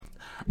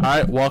All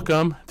right,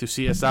 welcome to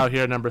See Us Out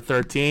here, number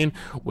 13.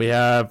 We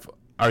have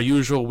our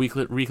usual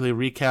weekly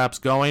recaps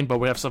going, but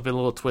we have something a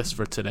little twist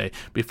for today.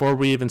 Before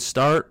we even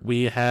start,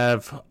 we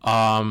have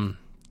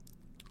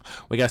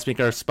we got to speak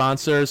our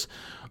sponsors,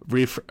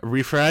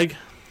 Refrag.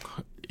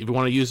 If you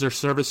want to use their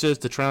services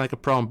to train like a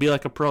pro and be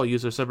like a pro,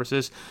 use their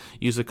services.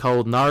 Use the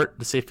code NART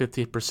to save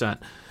 15%.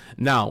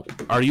 Now,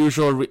 our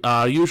usual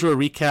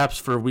recaps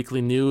for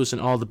weekly news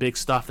and all the big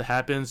stuff that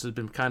happens has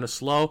been kind of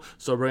slow,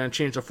 so we're going to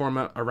change the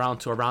format around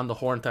to around the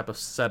horn type of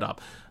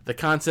setup. The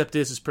concept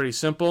is pretty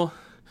simple.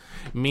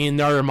 Me and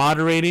Nard are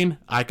moderating.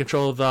 I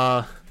control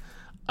the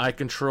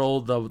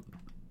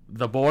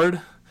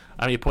board.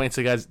 How many points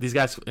these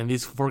guys and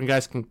these 4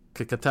 guys can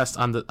contest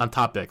on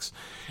topics.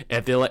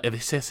 If they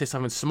say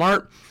something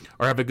smart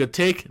or have a good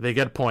take, they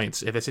get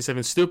points. If they say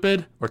something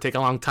stupid or take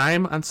a long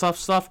time on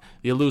stuff,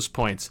 you lose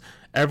points.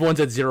 Everyone's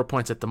at 0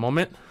 points at the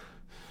moment.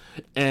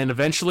 And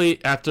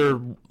eventually,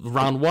 after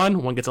round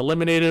one gets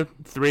eliminated,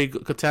 3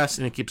 contests,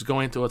 and it keeps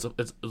going until it's a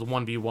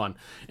 1v1.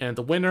 And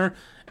the winner,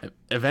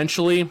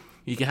 eventually,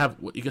 you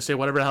can say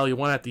whatever the hell you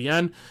want at the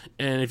end.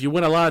 And if you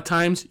win a lot of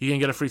times, you can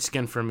get a free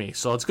skin from me.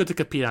 So it's good to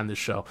compete on this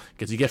show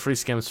because you get free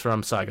skins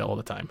from Saga all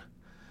the time.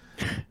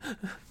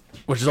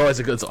 Which is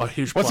always a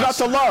huge plus. What's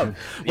not to love?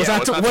 What's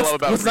not to love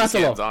about free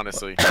skins,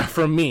 honestly?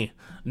 From me.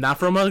 Not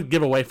from a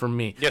giveaway from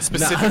me. Yeah,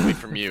 specifically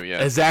from you,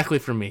 yeah. Exactly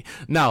from me.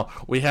 Now,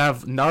 we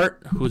have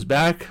Nart, who's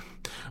back.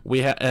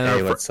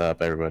 Hey, what's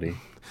up, everybody?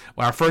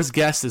 Our first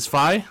guest is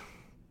Fi.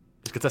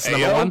 Contestant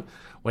number 1.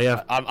 We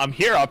have. I'm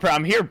here.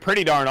 I'm here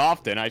pretty darn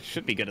often. I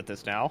should be good at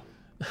this now.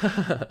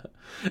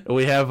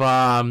 We have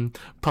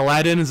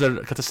Paladin is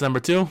contestant number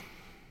 2.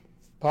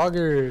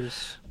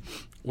 Poggers.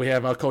 We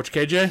have Coach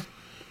KJ.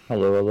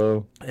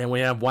 Hello. And we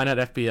have Why Not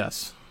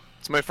FPS.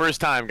 It's my first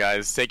time,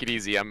 guys. Take it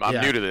easy. I'm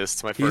new to this.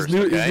 It's my first. He's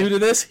new to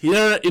this.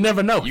 You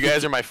never know. You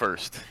guys are my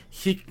first.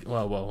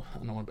 Well.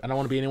 I don't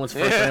want to be anyone's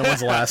first or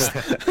anyone's last.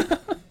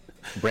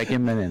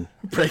 Breaking them in.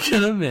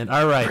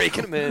 All right.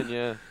 Breaking them in.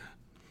 Yeah.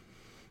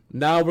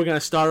 Now we're gonna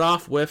start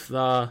off with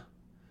the.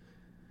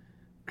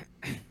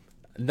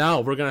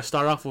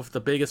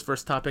 Biggest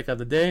first topic of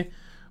the day.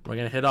 We're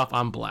gonna hit off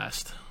on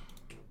Blast.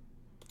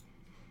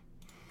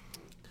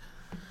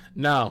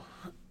 Now,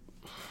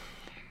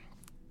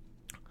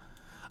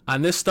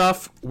 on this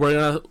stuff,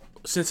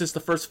 since it's the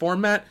first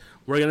format,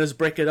 we're gonna just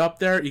break it up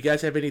there. You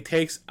guys have any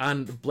takes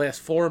on the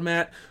Blast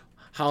format?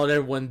 How did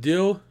everyone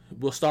do?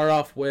 We'll start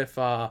off with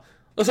let's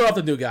start off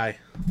the new guy.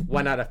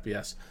 Why not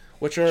FPS?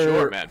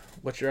 Sure, man.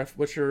 What's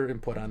your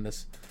input on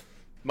this?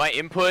 My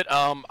input,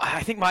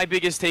 I think my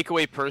biggest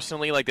takeaway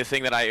personally, like the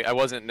thing that I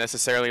wasn't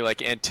necessarily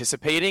like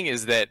anticipating,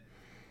 is that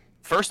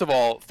first of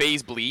all,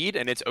 FaZe bleed,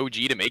 and it's OG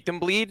to make them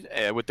bleed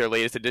with their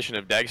latest edition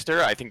of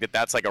Dexter. I think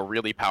that's like a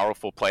really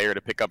powerful player to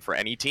pick up for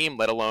any team,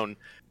 let alone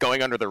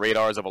going under the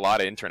radars of a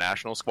lot of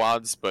international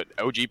squads. But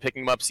OG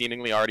picking him up,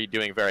 seemingly already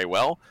doing very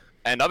well.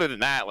 And other than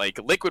that, like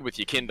Liquid with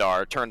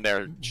Yakindar turned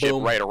their ship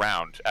right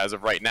around. As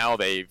of right now,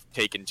 they've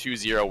taken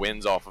 2-0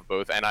 wins off of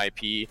both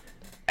NIP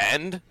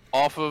and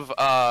off of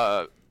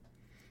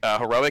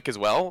Heroic as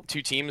well.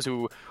 2 teams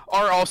who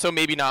are also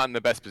maybe not in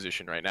the best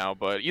position right now.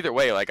 But either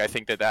way, like I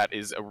think that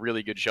is a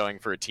really good showing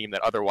for a team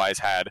that otherwise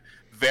had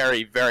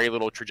very, very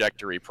little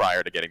trajectory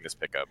prior to getting this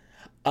pickup.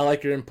 I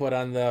like your input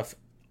on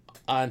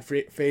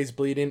FaZe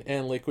bleeding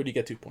and Liquid. You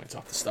get 2 points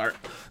off the start.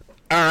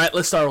 All right,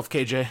 let's start with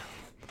KJ.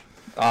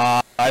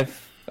 I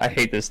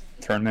hate this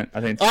tournament.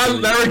 I think.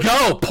 There we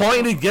go.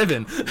 Point is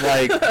given.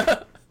 Like,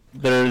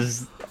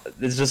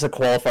 it's just a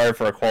qualifier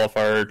for a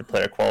qualifier to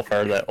play a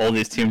qualifier that all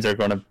these teams are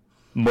going to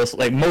most of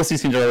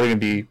these teams are going to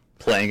be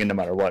playing in no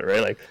matter what,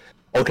 right? Like,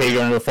 okay, you're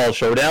going to the fall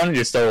showdown,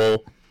 you're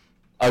still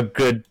a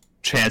good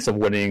chance of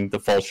winning the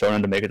fall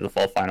showdown to make it to the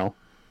fall final,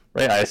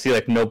 right? I see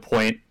like no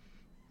point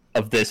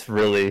of this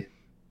really,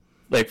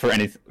 like for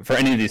any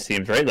of these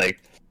teams, right? Like.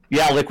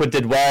 Yeah, Liquid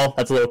did well.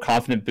 That's a little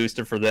confident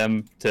booster for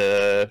them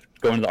to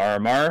go into the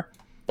RMR.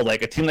 But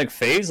like a team like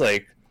FaZe,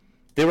 like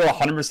they were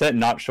 100%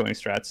 not showing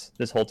strats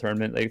this whole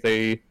tournament. Like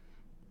they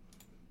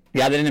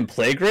didn't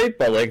play great,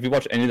 but like if you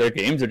watch any of their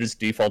games, they're just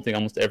defaulting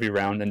almost every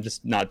round and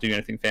just not doing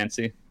anything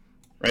fancy,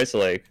 right? So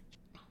like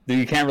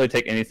you can't really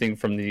take anything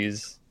from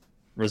these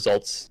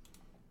results,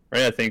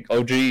 right? I think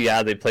OG,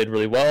 they played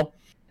really well,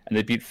 and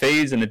they beat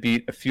FaZe and they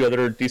beat a few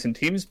other decent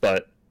teams,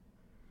 but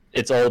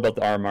it's all about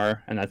the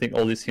RMR, and I think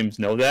all these teams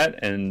know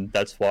that, and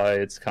that's why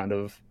it's kind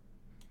of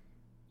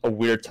a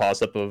weird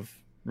toss-up of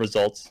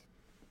results,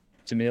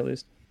 to me at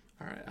least.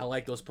 All right, I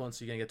like those points,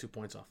 so you're going to get 2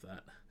 points off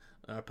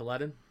that.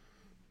 Paladin?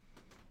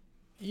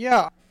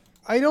 Yeah,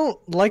 I don't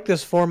like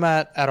this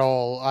format at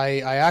all.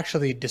 I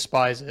actually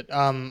despise it.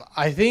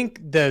 I think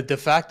the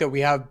fact that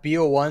we have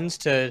BO1s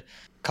to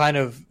kind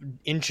of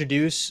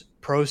introduce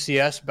Pro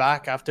CS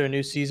back after a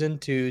new season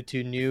to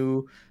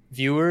new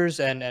viewers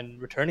and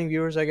returning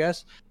viewers, I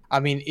guess. I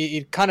mean,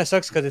 it kind of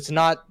sucks because it's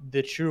not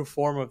the true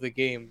form of the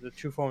game. The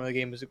true form of the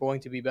game is going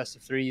to be best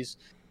of threes.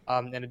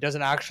 And it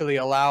doesn't actually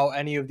allow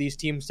any of these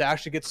teams to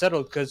actually get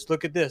settled, because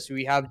look at this.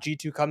 We have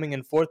G2 coming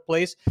in 4th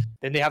place.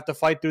 Then they have to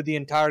fight through the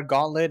entire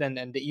gauntlet.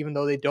 And even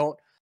though they don't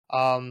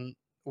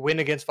win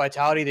against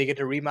Vitality, they get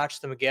to rematch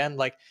them again.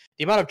 Like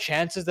the amount of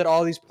chances that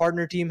all these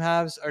partner team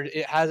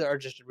are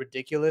just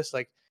ridiculous.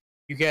 Like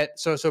you get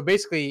so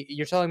basically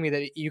you're telling me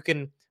that you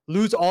can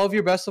lose all of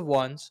your best of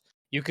ones,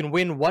 you can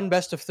win one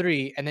best of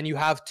 3, and then you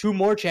have 2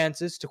 more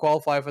chances to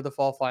qualify for the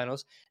fall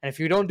finals. And if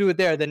you don't do it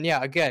there, then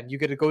yeah, again, you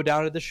get to go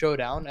down to the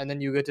showdown, and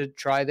then you get to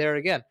try there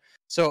again.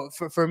 So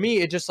for me,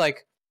 it just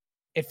like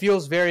it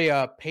feels very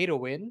pay to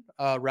win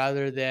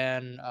rather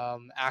than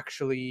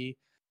actually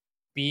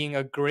being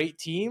a great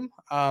team.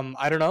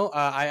 I don't know.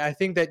 I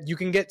think that you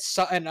can get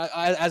and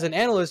as an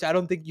analyst, I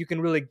don't think you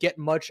can really get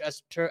much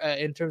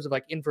in terms of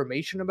like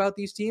information about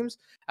these teams.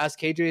 As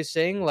KJ is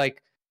saying,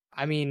 like,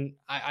 I mean,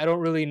 I don't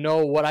really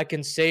know what I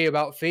can say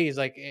about FaZe.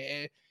 Like,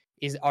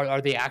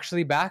 are they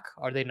actually back?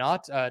 Are they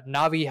not?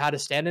 Navi had a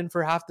stand-in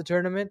for half the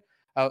tournament.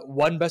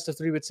 One best of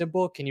 3 with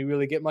Simple. Can you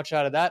really get much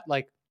out of that?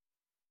 Like,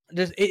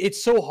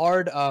 it's so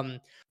hard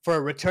for a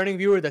returning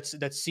viewer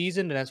that's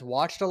seasoned and has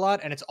watched a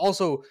lot, and it's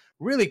also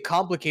really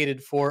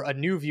complicated for a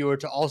new viewer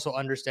to also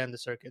understand the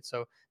circuit.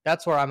 So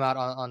that's where I'm at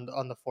on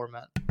the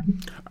format.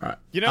 All right,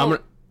 You know,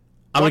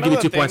 I'm gonna give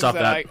you 2 points off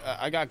that.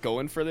 I got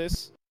going for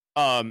this,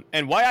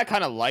 and why I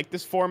kind of like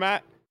this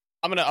format.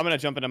 I'm gonna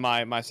jump into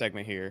my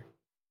segment here,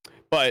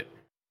 but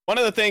one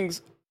of the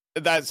things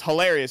that's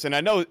hilarious, and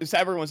I know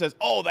everyone says,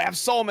 "Oh, they have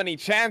so many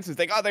chances.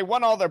 They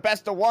won all their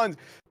best of ones."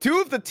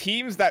 2 of the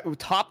teams that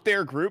topped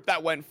their group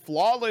that went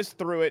flawless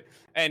through it,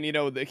 and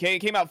they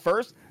came out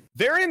first.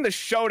 They're in the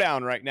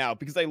showdown right now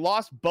because they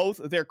lost both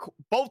of their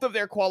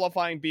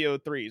qualifying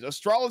BO3s.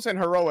 Astralis and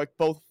Heroic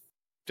both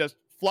just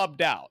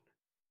flubbed out,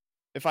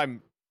 if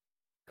I'm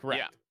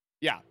correct.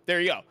 Yeah, there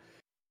you go.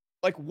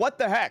 Like, what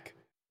the heck?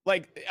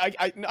 Like,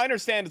 I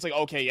understand it's like,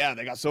 okay, yeah,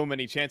 they got so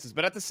many chances.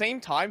 But at the same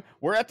time,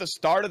 we're at the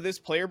start of this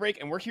player break,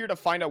 and we're here to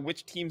find out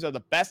which teams are the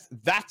best.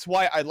 That's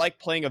why I like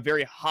playing a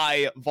very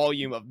high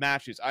volume of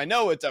matches. I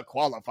know it's a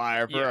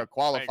qualifier for a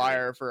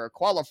qualifier for a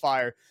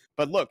qualifier.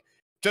 But look,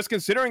 just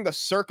considering the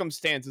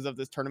circumstances of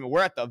this tournament,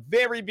 we're at the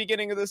very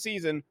beginning of the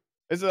season.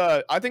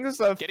 I think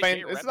this is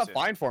a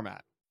fine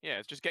format. Yeah,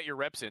 it's just get your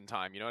reps in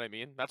time. You know what I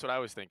mean? That's what I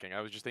was thinking.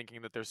 I was just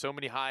thinking that there's so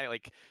many high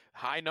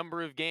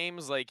number of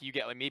games, like you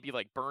get maybe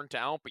burnt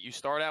out, but you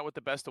start out with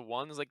the best of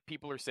ones, like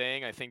people are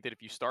saying. I think that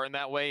if you start in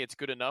that way, it's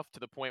good enough to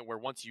the point where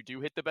once you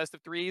do hit the best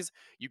of 3s,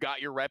 you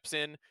got your reps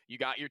in, you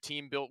got your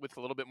team built with a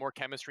little bit more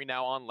chemistry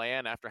now on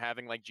LAN after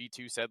having, like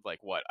G2 said,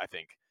 I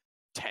think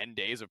 10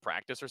 days of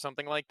practice or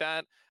something like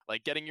that.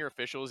 Like getting your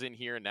officials in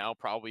here now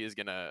probably is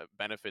going to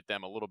benefit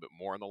them a little bit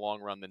more in the long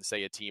run than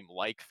say a team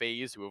like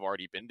FaZe who have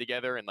already been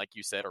together and, like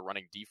you said, are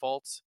running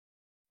defaults.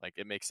 Like,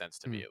 it makes sense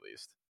to me at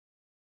least.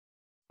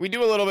 We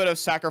do a little bit of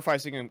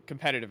sacrificing in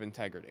competitive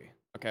integrity,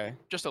 okay?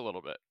 Just a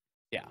little bit.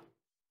 Yeah.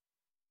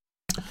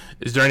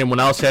 Is there anyone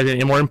else have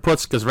any more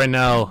inputs? Because right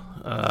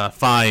now,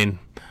 fine,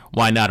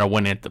 why not are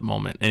winning at the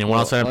moment. Anyone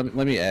else have?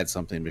 Let me add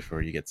something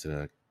before you get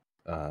to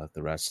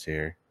the rest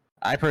here.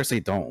 I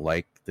personally don't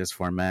like this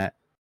format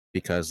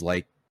because,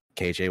 like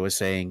KJ was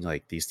saying,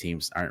 like these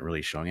teams aren't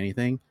really showing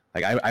anything.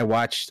 Like I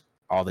watched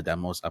all the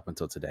demos up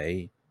until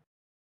today,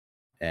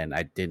 and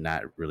I did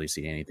not really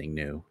see anything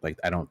new. Like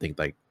I don't think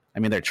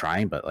they're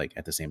trying, but like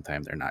at the same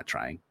time they're not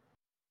trying.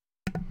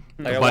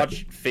 Like I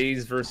watched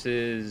FaZe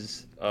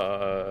versus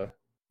I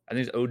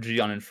think it's OG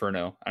on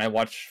Inferno, and I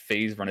watched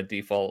FaZe run a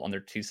default on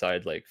their 2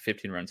 side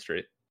 15 runs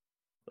straight.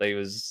 Like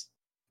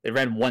they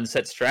ran 1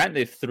 set strat, and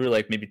they threw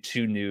maybe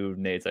 2 new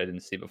nades I didn't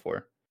see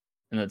before.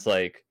 And it's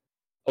like,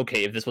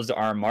 okay, if this was the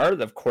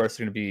RMR, of course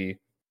they're going to be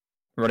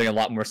running a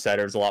lot more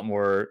setters, a lot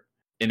more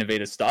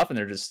innovative stuff, and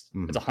they're just,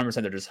 it's 100%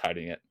 they're just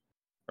hiding it,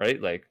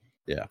 right? Like,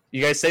 yeah.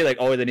 You guys say,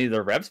 oh, they need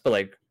their reps,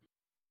 but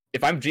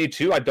if I'm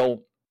G2, I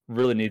don't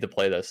really need to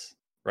play this,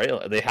 right?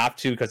 They have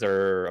to because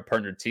they're a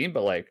partnered team,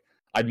 but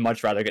I'd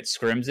much rather get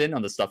scrims in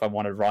on the stuff I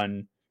want to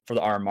run for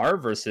the RMR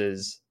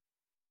versus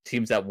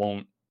teams that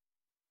won't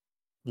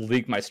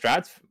leak my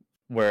strats,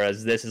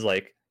 whereas this is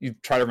you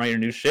try to run your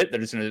new shit, they're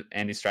just gonna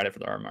anti-strat it for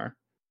the RMR.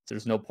 So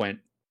there's no point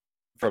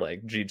for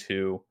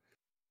G2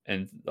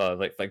 and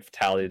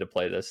Vitality to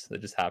play this. They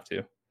just have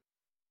to.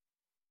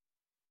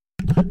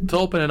 To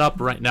open it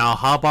up right now,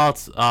 how about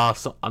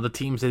some of the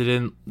teams that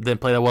didn't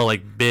play that well,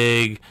 like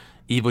Big,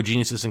 Evil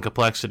Geniuses, and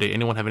Complexity?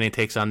 Anyone have any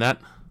takes on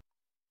that?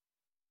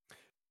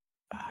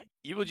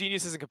 Evil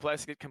Geniuses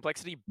and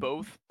Complexity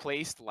both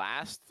placed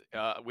last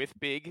with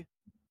Big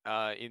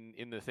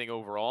in the thing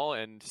overall,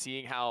 and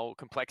seeing how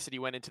Complexity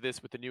went into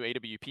this with the new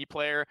AWP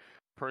player,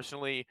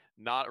 personally,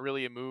 not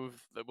really a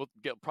move that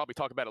probably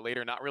talk about it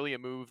later. Not really a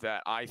move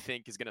that I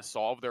think is going to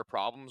solve their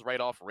problems right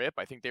off rip.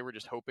 I think they were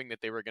just hoping that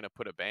they were going to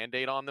put a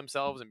band-aid on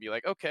themselves and be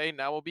like, okay,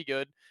 now we'll be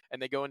good.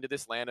 And they go into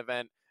this LAN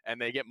event and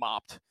they get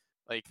mopped.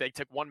 They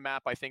took one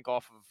map, I think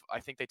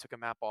they took a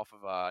map off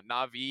of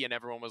Na'Vi, and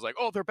everyone was like,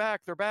 "Oh, they're back!"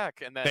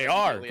 And then they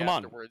are. Come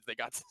afterwards, they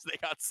got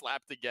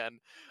slapped again.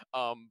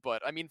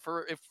 But I mean,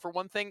 for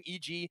one thing,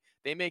 EG,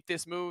 they make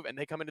this move and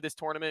they come into this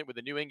tournament with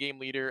a new in-game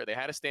leader. They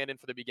had a stand-in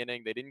for the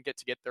beginning. They didn't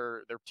get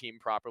their team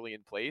properly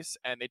in place,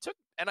 and they took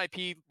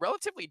NIP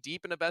relatively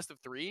deep in a best of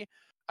 3.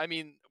 I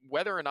mean,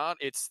 whether or not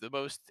it's the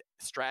most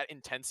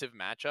strat-intensive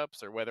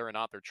matchups or whether or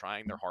not they're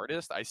trying their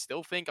hardest, I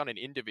still think on an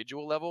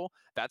individual level,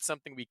 that's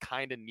something we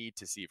kind of need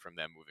to see from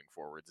them moving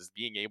forwards, is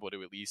being able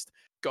to at least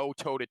go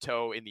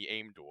toe-to-toe in the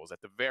aim duels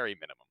at the very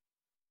minimum.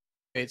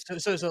 Wait,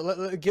 so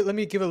let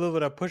me give a little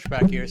bit of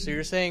pushback here. So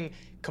you're saying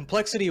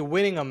complexity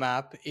winning a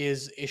map we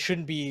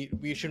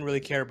shouldn't really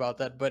care about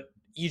that, but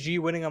EG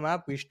winning a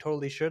map, we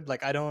totally should.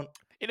 Like, I don't.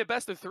 In a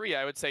best of 3,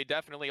 I would say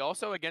definitely.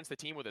 Also against the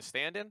team with a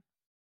stand-in.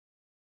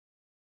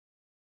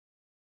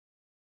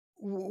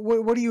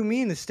 What do you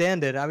mean the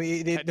stand-in? I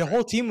mean, the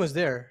whole team was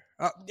there.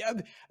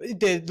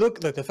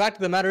 Look. The fact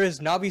of the matter is,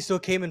 Navi still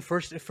came in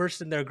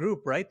first in their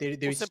group, right?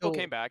 They Simple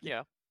came back,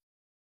 yeah.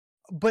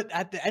 But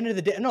at the end of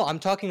the day, no, I'm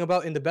talking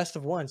about in the best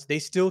of ones. They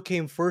still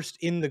came first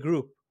in the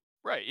group.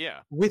 Right, yeah.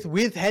 With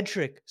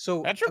Headtrick.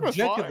 So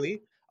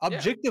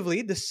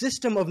objectively, the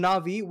system of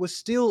Navi was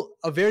still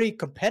a very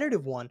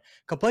competitive one.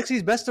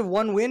 Complexity's best of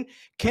 1 win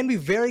can be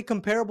very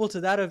comparable to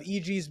that of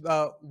EG's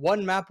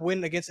 1 map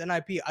win against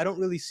NIP. I don't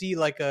really see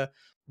like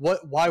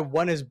why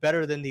one is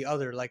better than the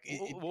other. Like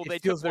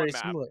it feels very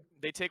similar.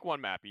 They take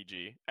 1 map,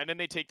 EG, and then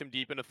they take them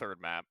deep in a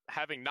 3rd map,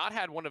 having not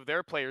had one of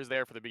their players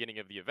there for the beginning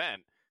of the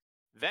event.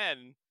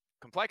 Then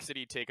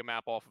Complexity take a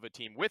map off of a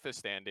team with a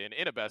stand-in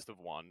in a best of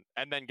 1,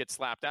 and then get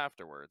slapped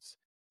afterwards.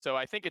 So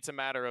I think it's a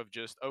matter of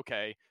just,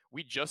 okay,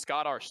 we just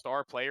got our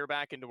star player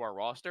back into our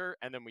roster,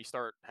 and then we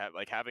start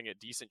having a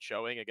decent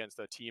showing against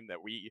a team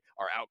that we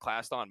are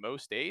outclassed on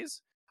most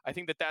days. I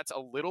think that's a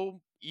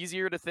little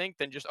easier to think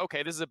than just,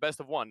 okay, this is a best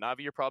of 1.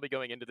 Navi are probably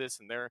going into this,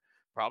 and they're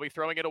probably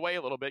throwing it away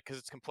a little bit because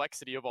it's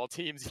Complexity of all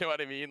teams. You know what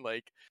I mean?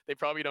 Like, they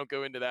probably don't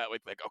go into that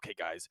like okay,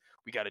 guys,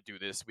 we got to do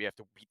this. We have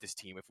to beat this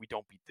team. If we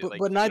don't beat this,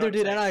 but neither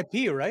did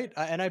NIP, right?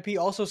 NIP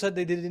also said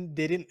they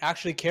didn't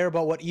actually care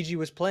about what EG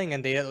was playing,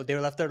 and they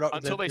were left there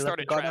until they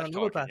started trash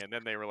talking, and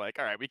then they were like,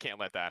 all right, we can't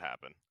let that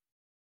happen.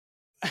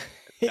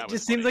 It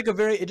just seems like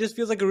it just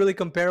feels like a really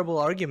comparable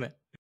argument.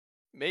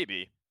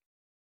 Maybe.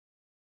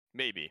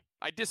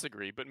 I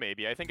disagree, but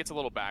maybe. I think it's a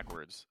little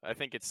backwards. I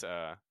think it's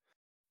a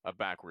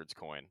backwards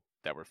coin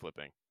that we're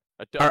flipping.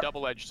 A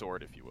double-edged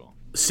sword, if you will.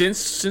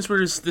 Since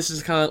this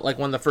is kind of like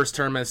one of the first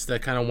tournaments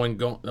that kind of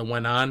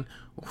went on,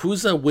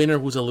 who's a winner,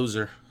 who's a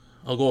loser?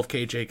 I'll go with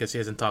KJ because he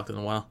hasn't talked in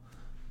a while.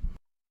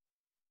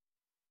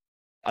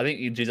 I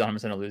think EG's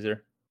 100% a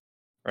loser,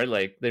 right?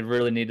 Like, they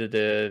really needed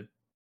to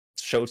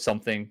show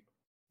something.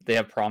 They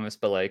have promise,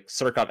 but like,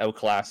 Cirque got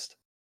outclassed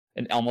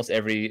in almost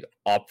every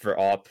op for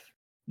op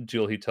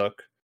duel he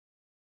took.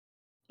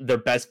 Their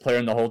best player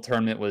in the whole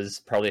tournament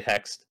was probably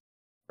Hexed,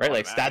 right?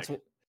 Automatic. Like,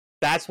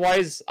 stats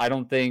wise, I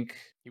don't think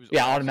He was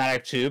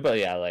automatic too, but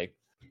yeah, like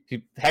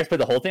Hex played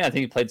the whole thing. I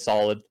think he played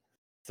solid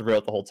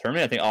throughout the whole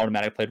tournament. I think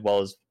automatic played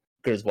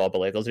good as well, but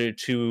like, those are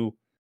 2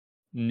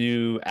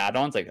 new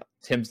add-ons. Like,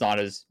 Tim's not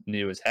as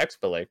new as Hex,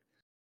 but like,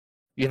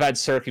 you've had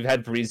Cirque, you've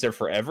had Breeze there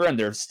forever, and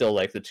they're still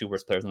like the 2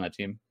 worst players on that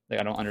team. Like,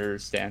 I don't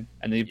understand.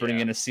 And then you bring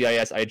in a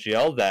CIS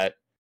IGL that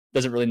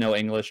doesn't really know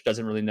English,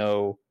 doesn't really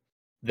know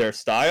their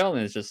style,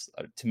 and it's just,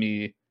 to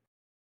me,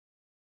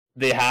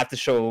 they'd have to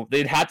show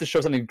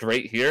something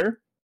great here,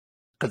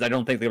 because I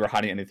don't think they were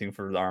hiding anything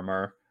for the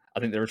RMR. I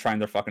think they were trying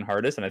their fucking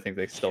hardest, and I think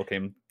they still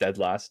came dead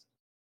last.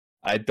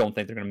 I don't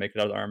think they're going to make it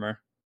out of the RMR.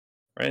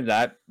 Right?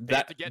 They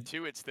have to get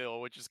to it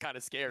still, which is kind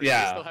of scary.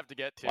 Yeah. They still have to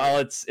get to well,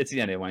 it. it's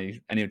the end of when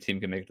any team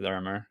can make it to the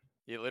RMR.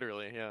 Yeah,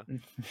 literally, yeah.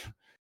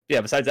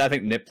 Yeah, besides that, I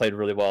think Nip played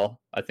really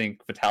well. I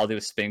think Vitality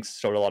with Sphinx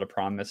showed a lot of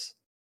promise.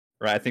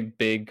 Right? I think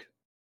Big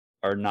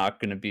are not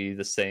going to be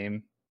the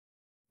same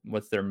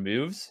with their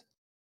moves.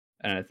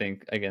 And I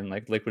think, again,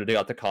 like Liquid, they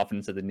got the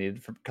confidence that they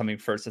needed for coming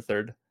first to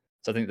third.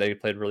 So I think they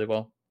played really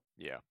well.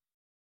 Yeah.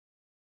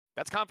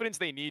 That's confidence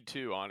they need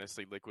too,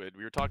 honestly, Liquid.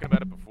 We were talking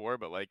about it before,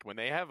 but like when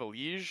they have a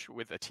Liege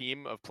with a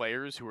team of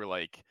players who are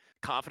like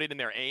confident in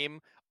their aim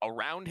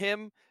around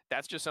him,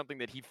 that's just something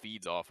that he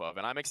feeds off of.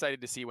 And I'm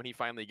excited to see when he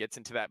finally gets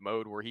into that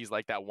mode where he's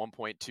like that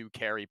 1.2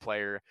 carry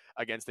player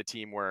against a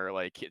team where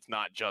like it's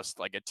not just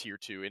like a tier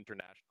 2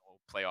 international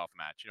playoff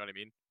match. You know what I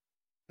mean?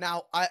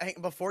 Now, I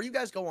before you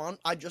guys go on,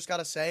 I just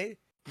gotta say,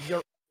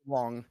 you're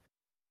wrong.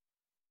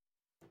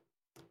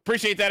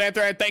 Appreciate that,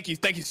 Anthony.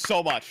 Thank you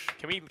so much.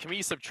 Can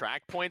we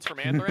subtract points from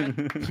Anthony?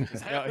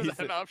 Is that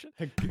an option?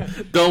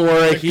 Don't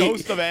worry, The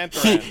ghost of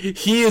Anthony.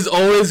 he is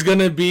always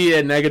gonna be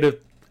at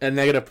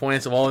negative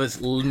points of all of his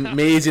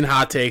amazing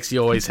hot takes he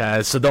always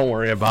has. So don't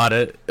worry about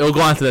it. It'll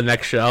go on to the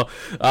next show.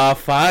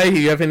 Fi,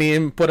 you have any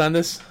input on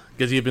this?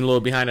 Because you've been a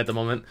little behind at the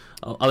moment.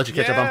 I'll let you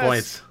catch up on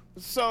points.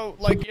 So,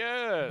 like,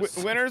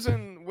 Yes. winners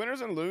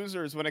and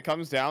losers when it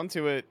comes down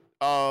to it.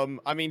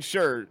 I mean,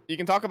 sure, you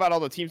can talk about all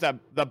the teams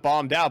that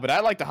bombed out, but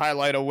I'd like to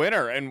highlight a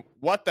winner. And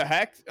what the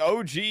heck,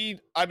 OG?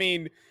 I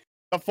mean,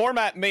 the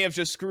format may have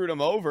just screwed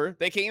them over.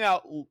 They came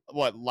out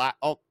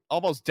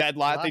almost dead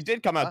last. They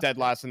did come out dead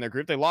last in their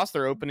group. They lost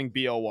their opening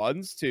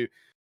BO1s to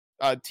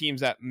teams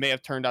that may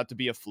have turned out to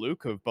be a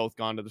fluke, who have both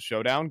gone to the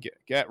showdown,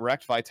 get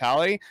wrecked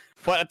Vitality.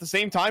 But at the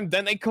same time,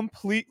 then they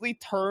completely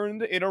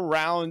turned it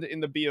around in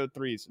the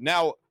BO3s.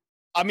 Now,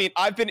 I mean,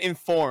 I've been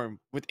informed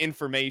with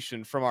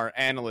information from our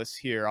analysts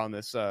here on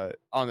this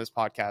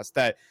podcast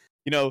that,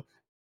 you know,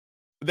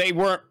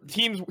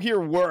 teams here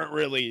weren't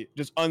really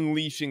just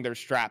unleashing their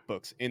strat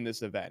books in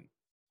this event.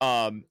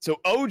 So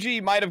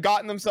OG might have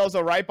gotten themselves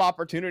a ripe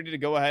opportunity to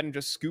go ahead and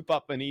just scoop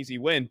up an easy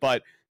win,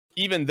 but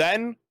even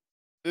then,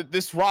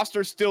 this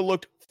roster still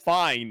looked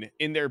fine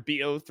in their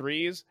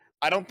BO3s.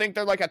 I don't think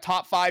they're like a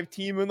top 5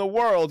 team in the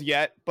world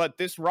yet, but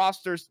this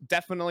roster's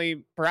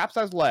definitely perhaps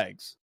has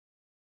legs.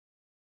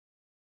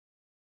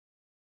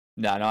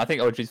 No, I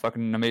think OG's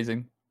fucking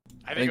amazing.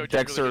 I think OG's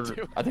Dexter. really good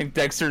too. I think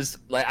Dexter's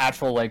like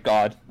actual like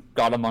god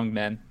among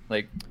men.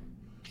 Like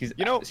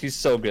he's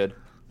so good.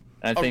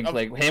 And I think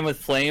like him with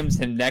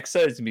Flames and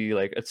Nexa is gonna be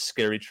like a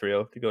scary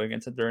trio to go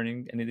against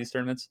during any of these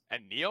tournaments.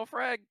 And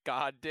Neofrag,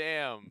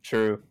 goddamn.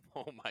 True.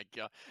 Oh my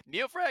god.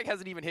 Neofrag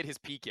hasn't even hit his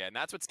peak yet, and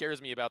that's what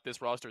scares me about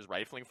this roster's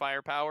rifling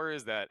firepower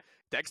is that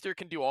Dexter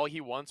can do all he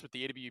wants with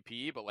the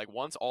AWP, but like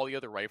once all the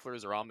other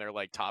riflers are on their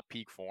like top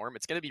peak form,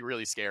 it's gonna be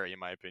really scary in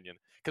my opinion.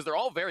 Because they're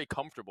all very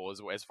comfortable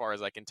as far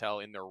as I can tell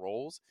in their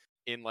roles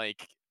in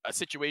like a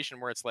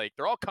situation where it's like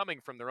they're all coming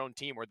from their own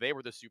team where they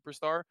were the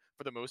superstar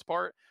for the most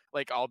part,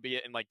 like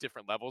albeit in like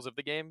different levels of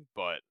the game.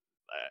 But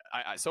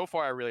I so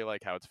far I really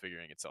like how it's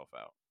figuring itself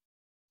out.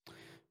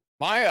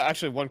 My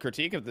actually one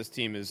critique of this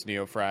team is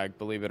Neofrag,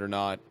 believe it or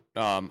not.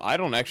 I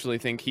don't actually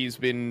think he's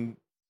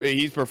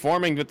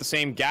performing with the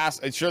same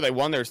gas. Sure, they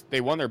won their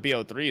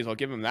BO3s. I'll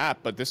give him that.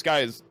 But this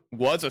guy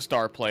was a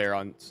star player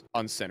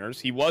on Sinners.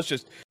 He was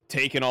just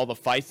taking all the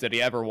fights that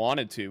he ever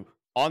wanted to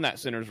on that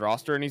Sinners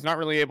roster, and he's not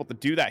really able to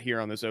do that here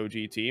on this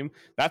OG team.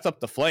 That's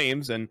up to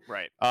Flames, and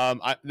right.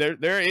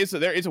 There is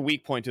a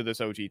weak point to this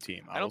OG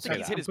team. I don't think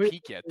he's hit his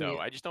peak yet, though.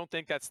 I just don't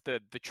think that's the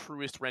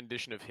truest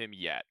rendition of him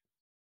yet.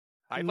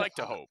 I'd like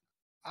to hope.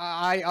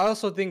 I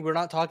also think we're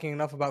not talking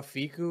enough about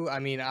Fiku. I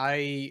mean,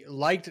 I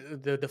liked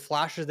the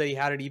flashes that he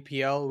had at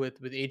EPL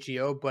with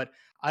AGO, but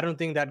I don't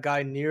think that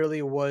guy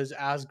nearly was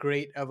as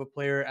great of a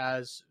player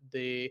as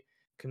the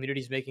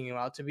community's making him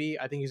out to be.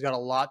 I think he's got a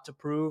lot to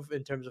prove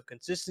in terms of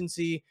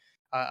consistency.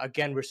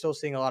 Again, we're still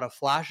seeing a lot of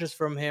flashes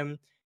from him,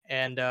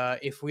 and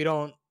if we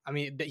don't, I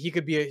mean, he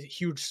could be a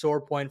huge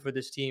sore point for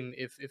this team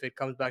if it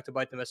comes back to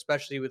bite them,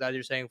 especially with, as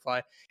you're saying,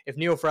 Fly. If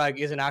Neofrag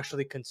isn't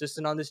actually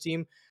consistent on this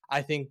team,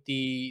 I think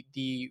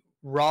the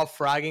raw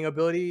fragging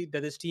ability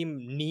that this team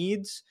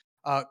needs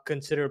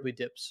considerably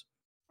dips.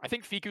 I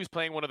think Fiku's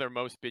playing one of their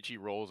most bitchy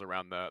roles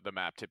around the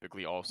map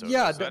typically also.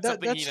 Yeah, so that's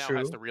something that's he now true.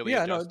 has to really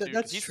Yeah, adjust no, to.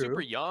 that's He's true.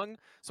 super young,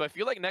 so I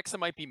feel like Nexa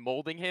might be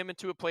molding him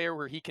into a player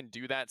where he can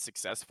do that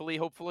successfully,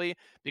 hopefully.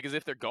 Because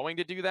if they're going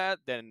to do that,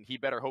 then he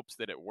better hopes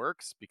that it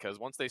works. Because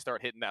once they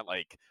start hitting that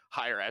like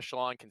higher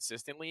echelon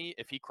consistently,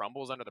 if he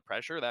crumbles under the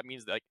pressure, that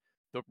means like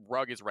the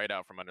rug is right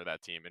out from under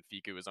that team, and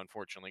Fiku is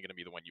unfortunately going to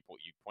be the one you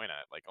point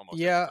at, like almost.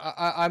 Yeah,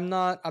 I'm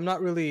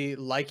not really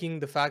liking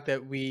the fact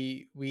that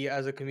we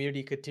as a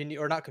community continue,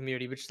 or not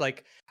community, but just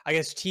like I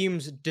guess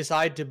teams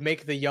decide to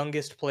make the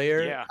youngest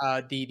player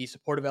the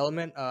supportive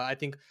element. I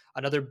think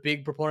another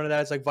big proponent of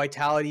that is like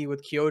Vitality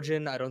with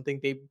Kyojin. I don't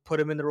think they put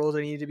him in the roles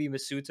that he needed to be.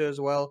 Masuta as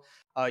well.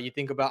 You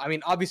think about, I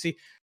mean, obviously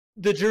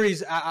the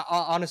jury's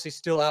honestly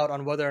still out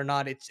on whether or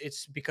not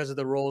it's because of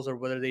the roles or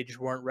whether they just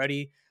weren't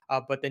ready.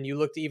 But then you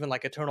look to even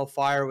like Eternal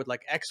Fire with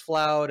like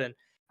Xfloud, and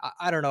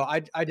I don't know.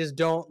 I just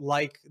don't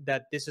like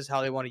that this is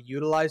how they want to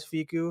utilize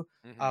Fiku.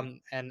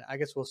 And I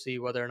guess we'll see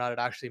whether or not it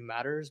actually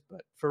matters.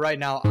 But for right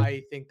now,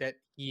 I think that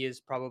he is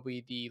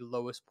probably the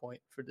lowest point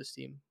for this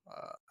team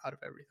out of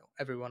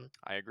everyone.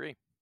 I agree.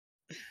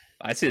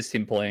 I see this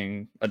team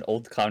playing an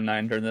old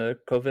Cloud9 during the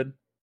COVID.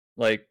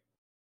 Like,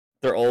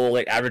 they're all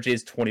like average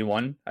age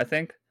 21, I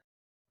think.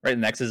 Right,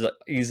 Nex is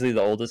easily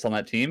the oldest on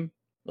that team.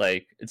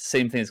 Like, it's the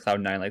same thing as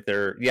Cloud9. Like,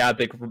 they're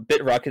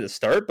bit rocky to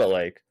start, but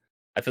like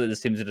I feel like this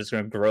team's just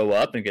gonna grow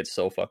up and get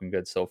so fucking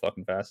good so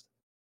fucking fast.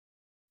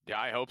 Yeah,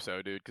 I hope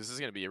so, dude, because this is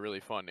gonna be a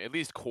really fun, at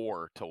least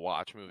core to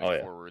watch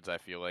moving forwards. I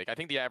feel like I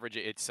think the average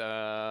it's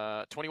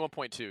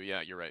 21.2.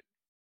 Yeah, you're right.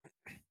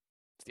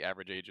 It's the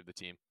average age of the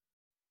team.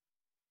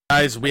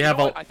 Guys, we have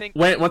I think...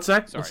 Wait, one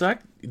sec.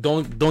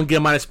 Don't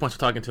get minus points for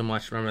talking too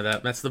much. Remember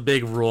that. That's the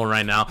big rule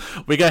right now.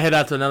 We gotta head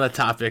out to another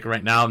topic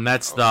right now, and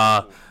that's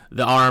the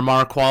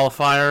RMR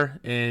qualifier.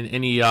 And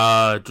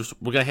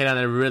we're gonna hit on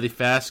it really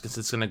fast because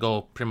it's gonna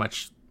go pretty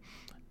much.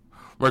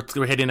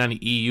 We're hitting on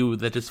the EU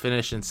that just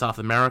finished in South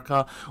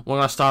America. We're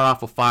gonna start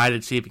off with 5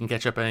 and see if we can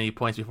catch up at any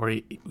points before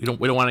we don't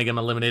want to get him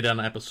eliminated on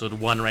episode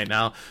 1 right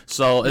now.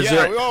 So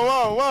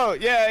whoa,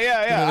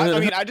 yeah. I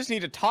mean, I just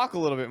need to talk a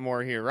little bit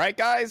more here, right,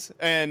 guys?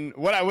 And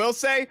what I will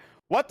say,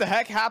 what the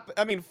heck happened?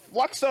 I mean,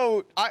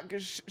 Fluxo,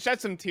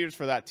 shed some tears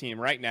for that team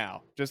right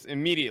now, just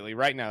immediately,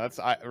 right now.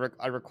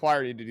 I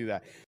require you to do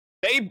that.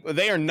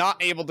 They are not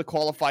able to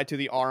qualify to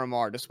the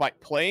RMR despite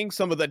playing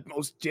some of the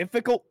most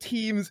difficult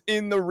teams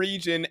in the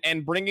region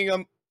and bringing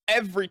them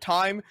every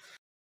time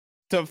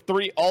to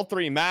all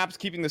three maps,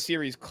 keeping the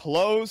series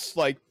close.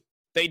 Like,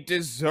 they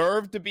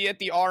deserve to be at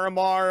the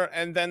RMR,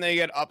 and then they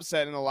get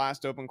upset in the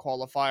last open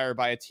qualifier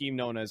by a team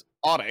known as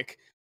Audic,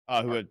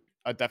 who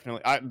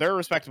definitely they're a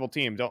respectable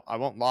team. I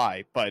won't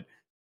lie, but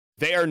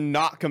They are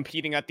not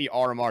competing at the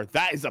RMR.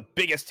 That is the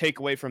biggest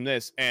takeaway from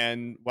this.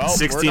 And, well,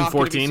 16, we're not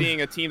going to be 14.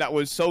 seeing a team that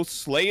was so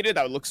slated,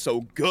 that would look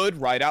so good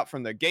right out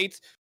from the gates.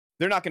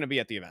 They're not going to be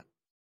at the event.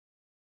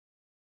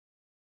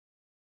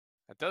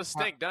 That does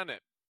stink, doesn't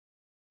it?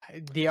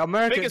 The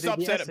American Biggest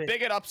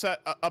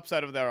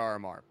upset of their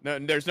RMR. No,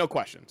 there's no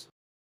questions.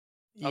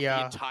 Of the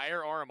yeah.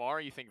 entire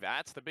RMR, you think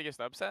that's the biggest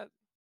upset?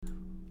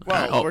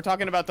 Well, we're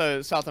talking about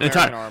the South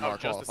American RMR Oh,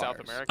 just the South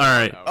qualifiers. American? All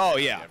right. Oh,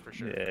 yeah. For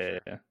sure.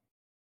 Yeah.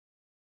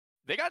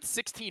 They got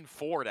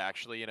 16-4'd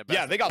actually in a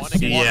Yeah, best they of got one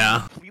against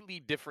Yeah. a completely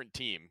different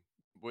team,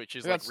 which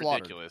is They got like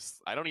slaughtered.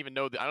 ridiculous. I don't even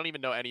know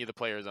any of the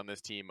players on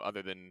this team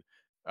other than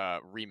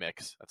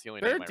Remix. That's the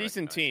only They're name a I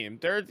decent recognize. team.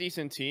 They're a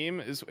decent team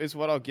is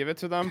what I'll give it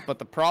to them. But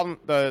the problem,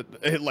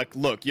 like,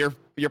 look, you're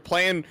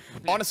playing.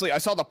 Honestly, I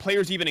saw the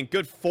players even in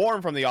good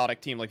form from the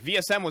Audic team. Like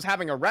VSM was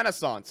having a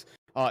renaissance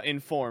in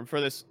form for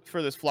this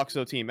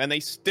Fluxo team, and they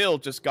still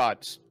just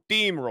got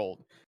steamrolled.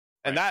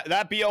 And Right.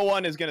 that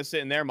BO1 is going to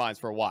sit in their minds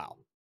for a while.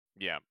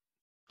 Yeah.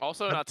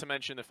 Also, not to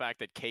mention the fact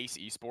that Case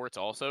Esports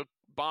also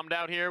bombed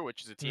out here,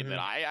 which is a team that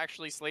I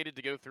actually slated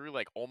to go through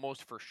like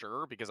almost for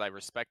sure because I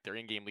respect their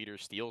in-game leader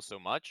Steel so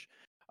much.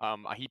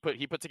 He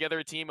put together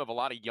a team of a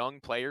lot of young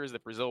players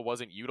that Brazil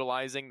wasn't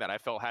utilizing that I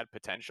felt had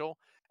potential,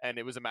 and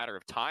it was a matter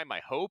of time, I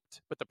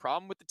hoped. But the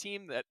problem with the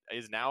team that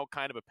is now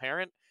kind of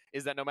apparent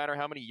is that no matter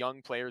how many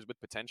young players with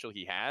potential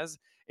he has,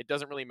 it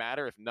doesn't really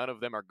matter if none of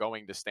them are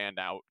going to stand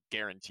out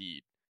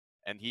guaranteed.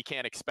 And he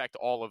can't expect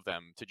all of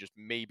them to just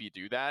maybe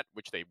do that,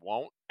 which they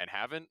won't and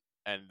haven't.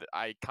 And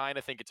I kind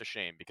of think it's a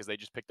shame because they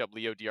just picked up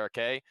Leo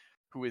DRK,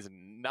 who is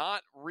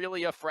not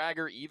really a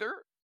fragger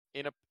either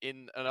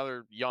in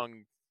another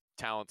young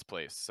talent's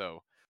place.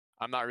 So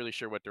I'm not really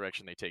sure what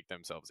direction they take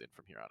themselves in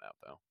from here on out,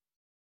 though.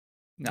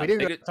 No, We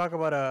didn't they talk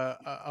about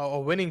a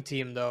winning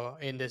team though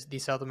in the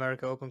South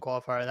America Open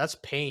qualifier, and that's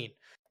Pain.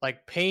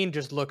 Like Pain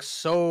just looks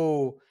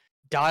so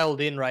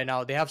dialed in right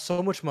now. They have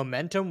so much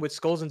momentum with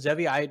Skulls and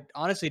Zevi. I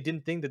honestly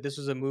didn't think that this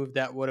was a move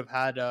that would have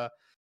had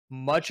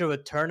much of a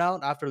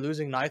turnout after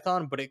losing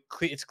Nithon, but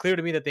it's clear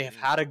to me that they have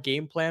had a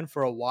game plan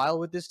for a while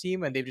with this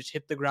team, and they've just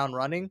hit the ground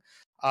running.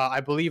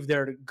 I believe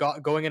they're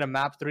going into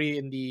map 3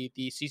 in the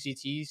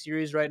CCT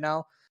series right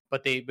now.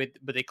 But they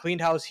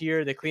cleaned house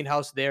here. They cleaned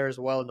house there as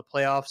well in the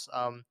playoffs.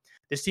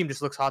 This team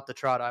just looks hot to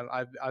trot.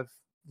 I've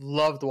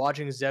loved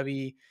watching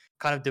Zevi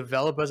kind of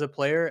develop as a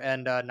player,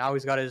 and now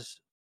he's got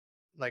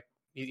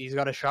he's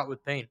got a shot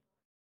with Pain.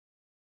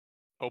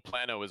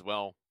 Oplano as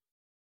well.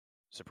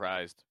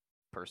 Surprised,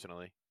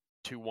 personally.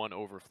 2-1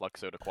 over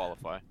Fluxo to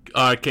qualify.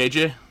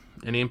 KJ,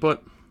 any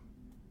input?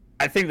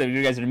 I think that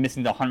you guys are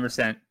missing the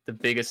 100% the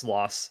biggest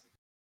loss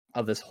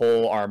of this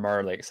whole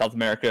RMR, like South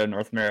America,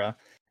 North America.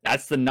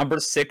 That's the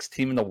number 6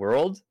 team in the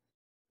world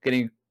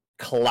getting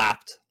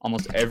clapped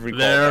almost every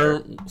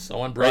qualifier.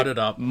 Someone brought it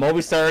up.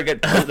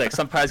 Movistar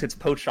some prize gets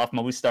poached off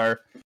Movistar.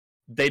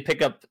 They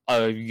pick up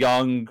a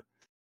young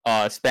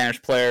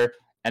Spanish player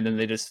and then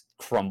they just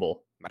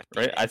crumble.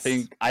 Right? I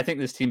think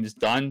this team is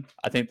done.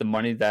 I think the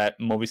money that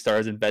Movistar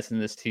has invested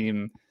in this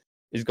team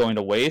is going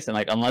to waste, and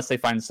like unless they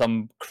find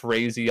some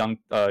crazy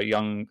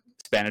young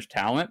Spanish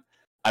talent,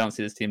 I don't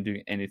see this team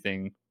doing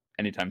anything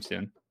anytime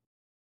soon.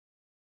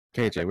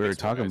 KJ, we were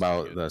talking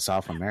about the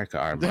South America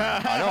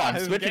RMR. I know.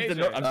 I'm switching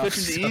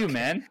to EU, Okay.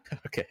 man.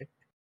 Okay.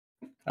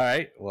 All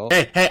right. Well,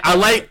 Hey,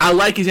 I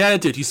like his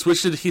attitude. He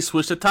switched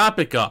the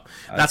topic up.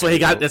 That's why he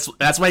got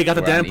that's why he got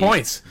the We're damn on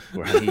points.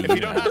 If you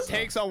don't have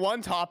takes on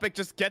one topic,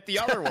 just get the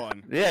other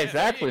one. Yeah,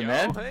 exactly,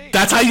 man. Hey.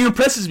 That's how he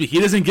impresses me. He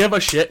doesn't give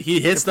a shit. He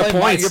hits the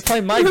points. You're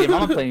playing my game.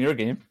 I'm not playing your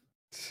game.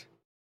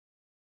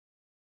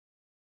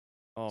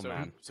 Oh So-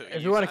 man. so If EU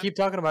you want to time? keep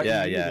talking about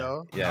Yeah, EU, yeah.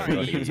 though. Yeah, All we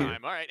right, go EU to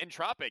time. All right,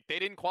 Entropic. They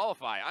didn't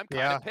qualify. I'm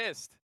kind of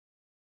pissed,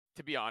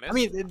 to be honest. I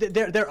mean,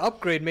 their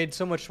upgrade made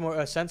so much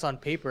more sense on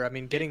paper. I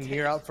mean, getting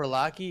Mir out for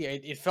Lackey,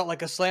 it felt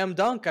like a slam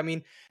dunk. I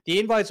mean, the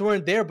invites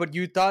weren't there, but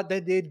you thought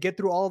that they'd get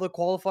through all the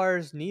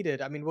qualifiers needed.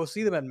 I mean, we'll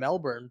see them at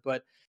Melbourne,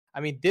 but I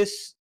mean,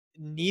 this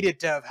needed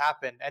to have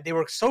happened, and they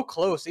were so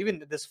close.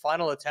 Even this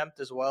final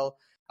attempt as well.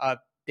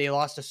 They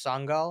lost to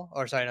Sangal,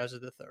 or sorry, no, this is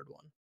the third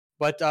one.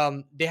 But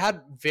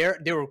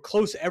they were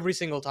close every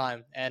single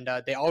time, and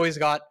they always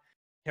got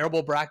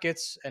terrible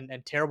brackets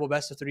and terrible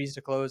best of threes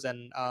to close,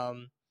 and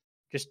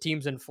just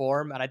teams in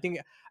form. And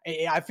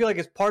I feel like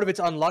it's part of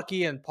it's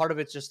unlucky, and part of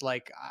it's just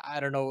like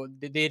I don't know,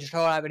 they just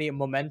don't have any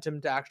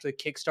momentum to actually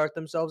kickstart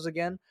themselves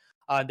again.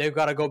 They've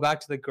got to go back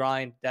to the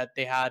grind that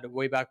they had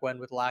way back when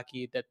with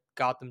Lackey that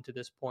got them to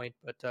this point.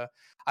 But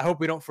I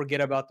hope we don't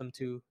forget about them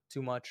too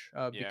much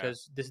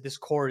because this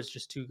core is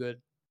just too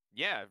good.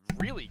 Yeah,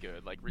 really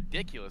good, like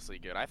ridiculously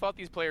good. I thought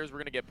these players were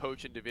going to get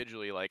poached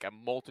individually like a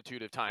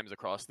multitude of times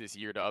across this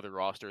year to other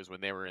rosters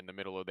when they were in the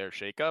middle of their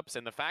shakeups.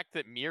 And the fact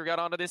that Mir got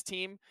onto this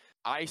team,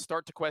 I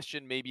start to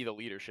question maybe the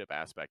leadership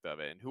aspect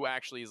of it and who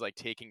actually is like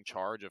taking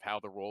charge of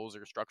how the roles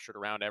are structured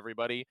around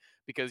everybody,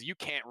 because you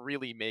can't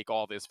really make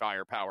all this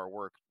firepower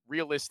work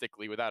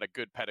realistically without a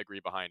good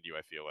pedigree behind you,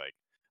 I feel like.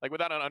 like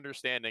without an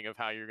understanding of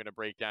how you're going to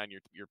break down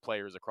your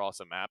players across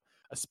a map,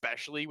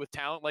 especially with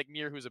talent like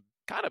Nier, who's a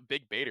kind of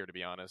big baiter, to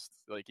be honest.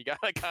 Like you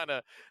gotta kind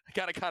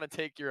of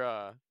take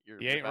your You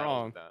ain't battles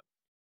wrong. with that.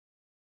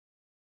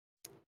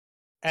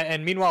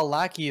 And meanwhile,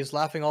 Lackey is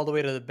laughing all the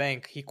way to the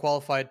bank. He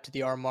qualified to the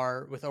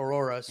RMR with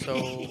Aurora,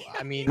 so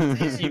I mean,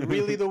 is he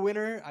really the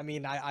winner? I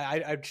mean,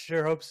 I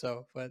sure hope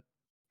so, but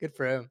good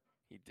for him.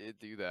 He did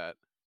do that.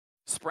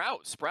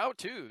 Sprout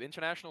too, the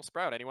international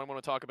Sprout. Anyone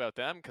want to talk about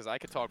them? Because I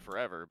could talk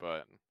forever,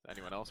 but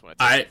anyone else want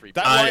to take a free?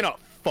 That lineup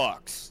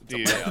fucks,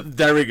 dude.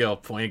 There we go.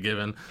 Point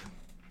given.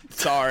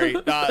 Sorry.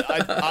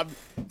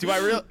 Do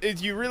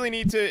you really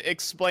need to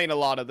explain a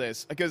lot of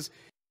this? Because,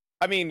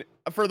 I mean,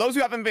 for those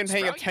who haven't been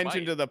paying Sprout,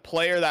 attention to the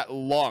player that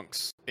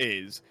Lunx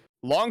is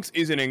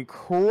an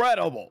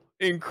incredible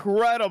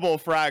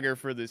fragger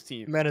for this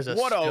team. Man is a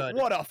what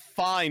stud. a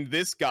find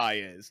this guy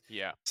is.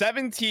 Yeah.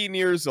 17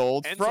 years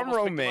old, Enzo from almost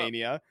picked him up.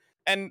 Romania,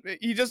 and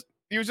he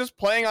was just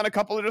playing on a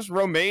couple of just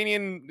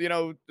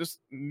Romanian, just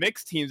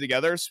mixed teams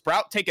together.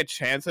 Sprout take a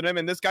chance at him,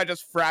 and this guy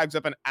just frags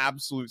up an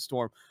absolute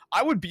storm.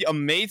 I would be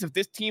amazed if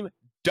this team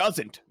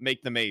doesn't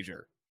make the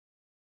major.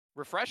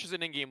 Refresh is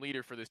an in-game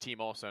leader for this team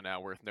also now,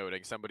 worth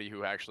noting. Somebody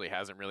who actually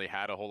hasn't really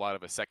had a whole lot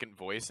of a second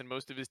voice in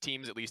most of his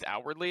teams, at least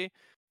outwardly.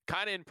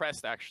 Kind of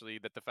impressed, actually,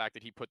 that the fact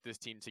that he put this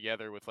team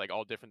together with, like,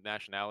 all different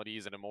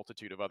nationalities and a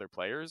multitude of other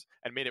players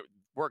and made it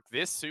work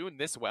this soon,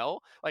 this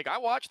well. Like, I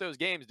watched those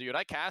games, dude.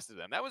 I casted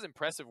them. That was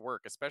impressive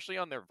work, especially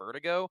on their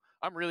Vertigo.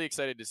 I'm really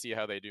excited to see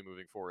how they do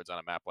moving forwards on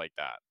a map like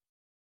that.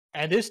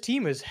 And this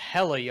team is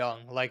hella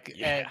young. Like,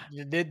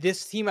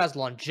 this team has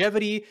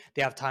longevity.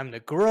 They have time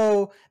to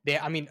grow.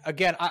 I mean,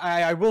 again,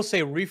 I will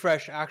say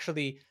Refresh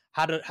actually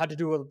had to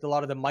do a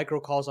lot of the micro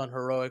calls on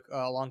Heroic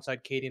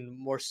alongside Katie in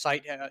more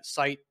site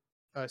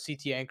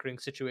CT anchoring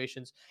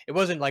situations. It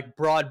wasn't like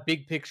broad,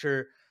 big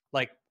picture,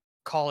 like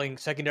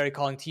secondary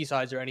calling T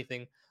sides or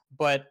anything.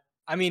 But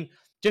I mean,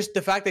 just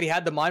the fact that he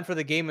had the mind for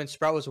the game and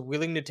Sprout was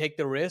willing to take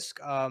the risk,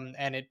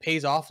 and it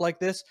pays off like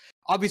this.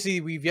 Obviously,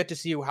 we've yet to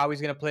see how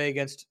he's going to play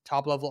against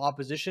top-level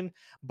opposition,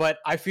 but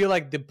I feel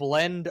like the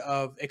blend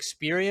of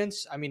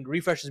experience, I mean,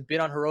 Refresh has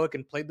been on Heroic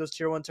and played those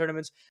Tier 1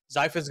 tournaments.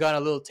 Zypha's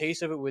gotten a little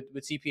taste of it with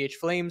CPH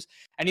Flames.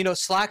 And,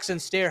 Slacks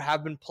and Stare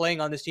have been playing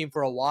on this team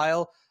for a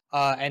while,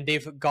 and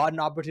they've gotten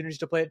opportunities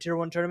to play at Tier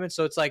 1 tournaments.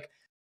 So it's like,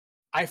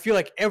 I feel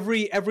like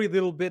every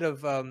little bit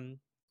of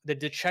the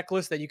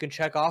checklist that you can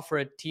check off for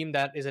a team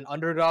that is an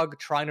underdog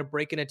trying to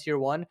break into Tier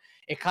 1,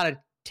 it kind of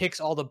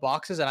ticks all the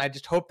boxes, and I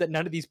just hope that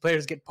none of these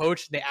players get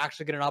poached and they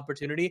actually get an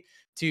opportunity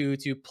to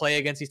play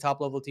against these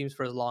top-level teams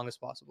for as long as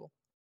possible.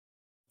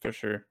 For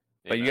sure.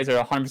 But you guys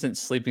are 100%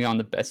 sleeping on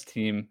the best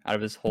team out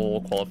of this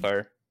whole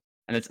qualifier.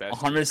 And it's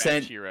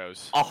 100%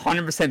 heroes.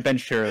 100%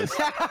 bench heroes.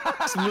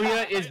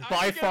 Smooya is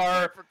by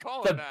far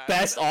the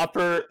best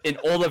opper in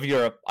all of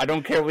Europe. I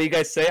don't care what you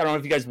guys say. I don't know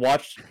if you guys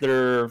watched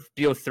their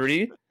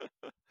BO3,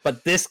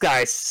 but this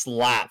guy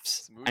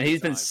slaps. And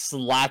he's been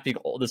slapping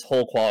this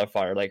whole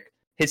qualifier. Like,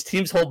 his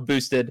team's whole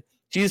boosted.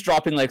 She's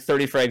dropping like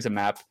 30 frags a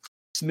map.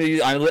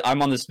 Smooya,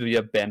 I'm on the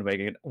Smooya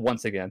bandwagon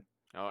once again.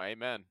 Oh,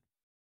 amen.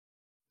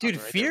 Dude,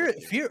 Fear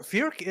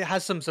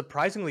has some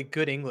surprisingly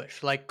good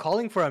English. Like,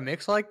 calling for a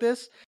mix like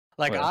this,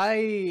 like,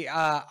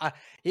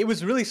 it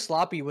was really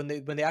sloppy when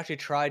they actually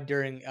tried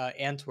during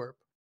Antwerp,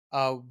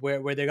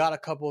 where they got a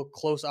couple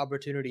close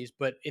opportunities.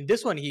 But in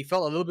this one, he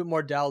felt a little bit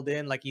more dialed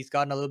in. Like, he's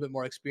gotten a little bit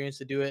more experience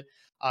to do it.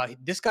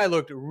 This guy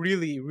looked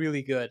really,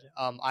 really good.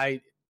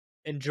 I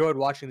enjoyed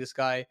watching this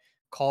guy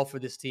call for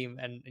this team,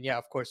 and yeah,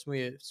 of course,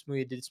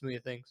 Smooya did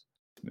Smooya things.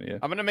 Yeah.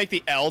 I'm gonna make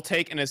the L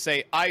take and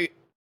say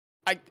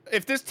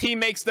if this team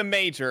makes the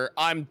major,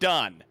 I'm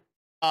done.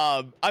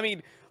 I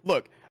mean,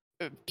 look,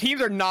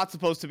 teams are not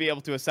supposed to be able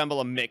to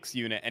assemble a mix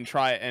unit and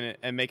try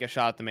and make a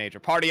shot at the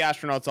major. Party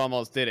Astronauts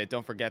almost did it.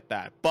 Don't forget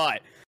that.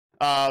 But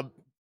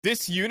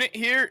this unit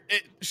here,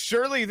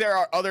 surely there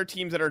are other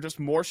teams that are just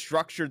more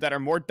structured, that are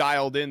more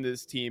dialed in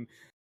this team.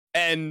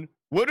 And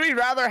would we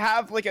rather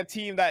have like a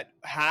team that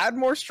had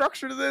more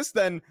structure to this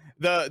than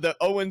the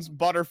Owens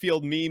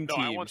Butterfield meme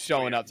team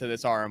showing up to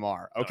this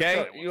RMR?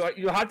 Okay,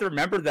 you have to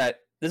remember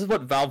that this is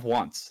what Valve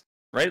wants,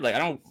 right? Like,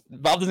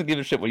 Valve doesn't give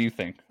a shit what you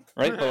think,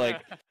 right? But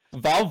like,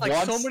 Valve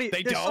wants so many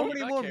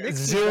more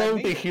mixes Zero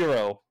the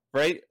hero,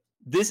 right?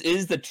 This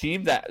is the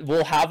team that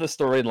will have the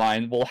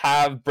storyline, will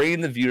have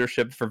bringing the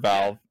viewership for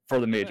Valve for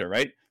the major,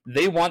 right?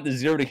 They want the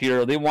zero to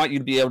hero. They want you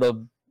to be able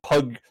to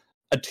pug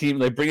a team,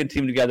 like bring a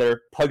team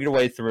together, pug your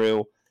way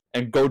through,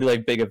 and go to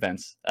like big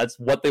events. That's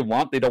what they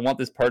want. They don't want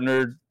this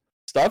partnered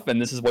stuff,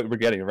 and this is what we're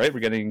getting, right?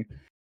 We're getting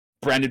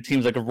branded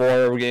teams like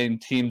Aurora. We're getting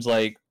teams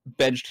like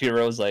benched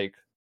heroes. Like,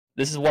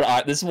 this is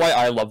why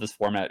I love this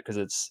format, because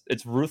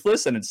it's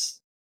ruthless and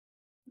it's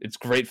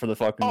great for the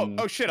fucking.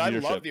 Oh shit!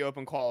 leadership. I love the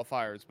open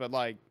qualifiers, but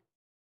like,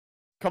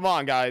 come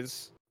on,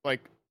 guys. Like,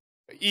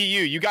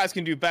 EU, you guys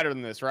can do better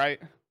than this, right?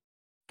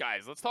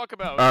 Guys, let's talk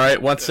about. All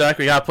right, one sec.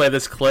 We gotta play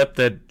this clip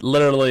that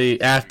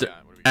literally after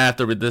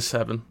this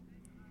happened.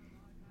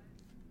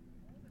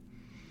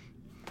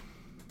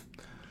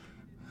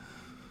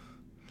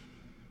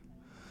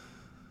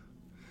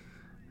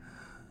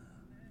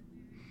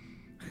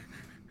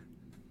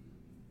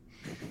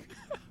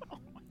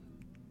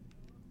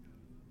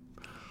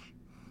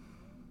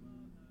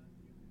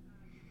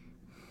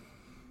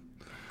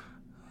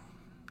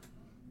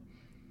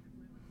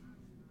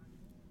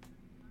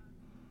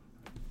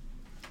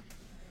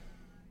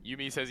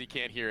 Yumi says he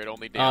can't hear it,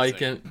 only Oh, you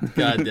dancing. can.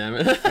 God damn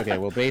it. Okay,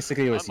 well,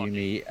 basically it was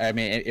Unlucky. Yumi. I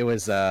mean, it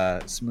was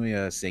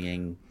Smuya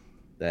singing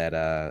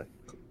that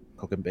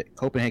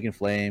Copenhagen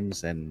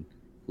Flames and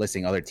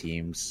listing other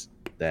teams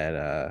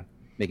that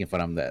making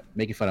fun of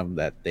them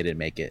that they didn't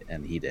make it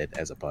and he did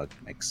as a pug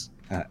mix.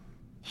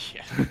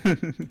 Yeah.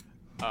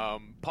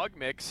 Pug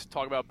Mix,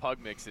 talk about Pug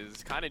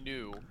Mixes, kind of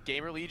new.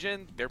 Gamer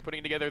Legion, they're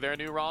putting together their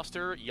new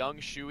roster. Young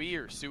Shui,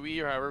 or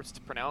however it's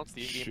pronounced,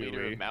 the in-game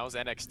leader of Mao's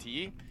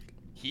NXT.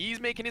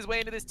 He's making his way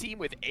into this team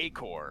with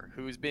Acor,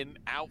 who's been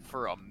out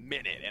for a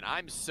minute, and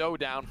I'm so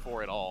down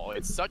for it all.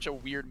 It's such a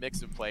weird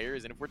mix of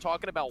players, and if we're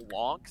talking about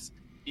Wonks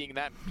being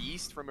that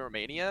beast from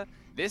Romania,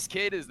 this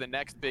kid is the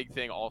next big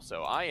thing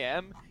also.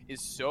 IEM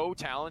is so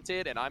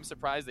talented, and I'm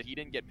surprised that he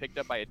didn't get picked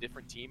up by a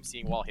different team,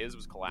 seeing while his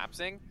was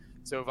collapsing.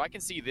 So if I can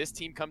see this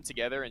team come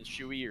together and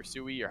Shui or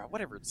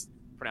whatever it's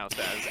pronounced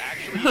as,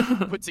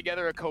 actually put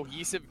together a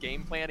cohesive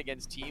game plan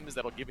against teams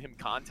that'll give him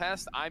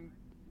contest, I'm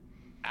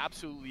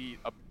absolutely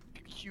a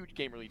huge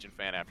Gamer Legion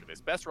fan after this.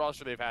 Best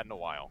roster they've had in a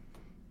while.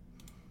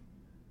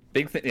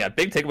 Big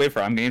takeaway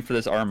for I'm game for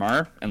this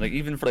RMR, and like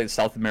even for like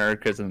South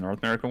Americas and North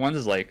America ones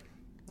is like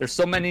there's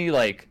so many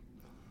like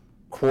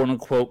quote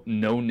unquote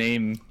no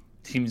name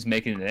teams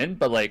making it in,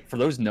 but like for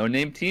those no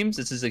name teams,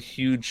 this is a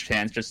huge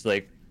chance just to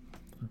like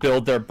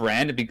build their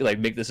brand and be like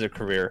make this a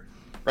career,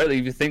 right? Like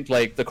if you think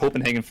like the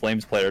Copenhagen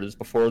Flames players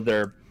before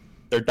their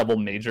double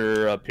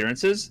major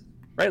appearances,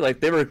 right? Like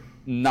they're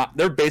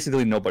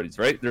basically nobodies,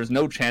 right? There's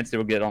no chance they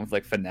would get on with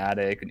like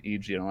Fnatic and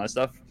EG and all that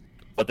stuff,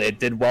 but they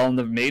did well in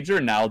the major.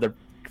 And now they're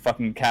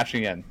fucking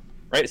cashing in,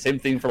 right? Same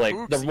thing for like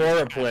the HooXi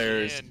Aurora cashing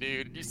players, in,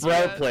 dude. You see Bro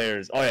that?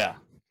 players. Oh yeah,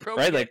 Bro,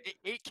 right? he Like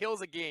had 8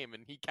 kills a game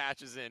and he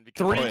cashes in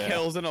because 3 Oh, yeah.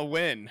 kills and a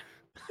win.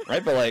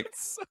 right? But like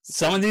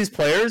some of these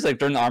players, like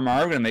during the RMR,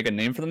 are gonna make a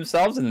name for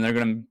themselves, and then they're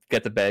gonna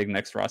get the bag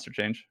next roster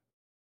change.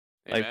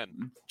 Like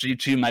Amen.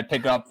 G2 might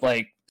pick up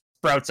like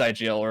Sprouts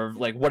IGL or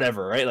like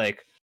whatever, right?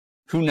 Like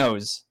who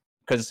knows?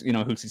 Because you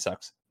know HooXi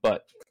sucks,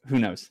 but who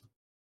knows?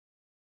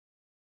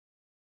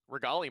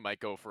 Regali might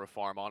go for a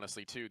farm,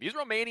 honestly, too. These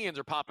Romanians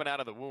are popping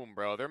out of the womb,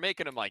 bro. They're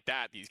making them like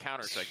that, these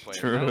Counter-Strike players.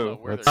 I don't know True.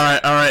 where Let's-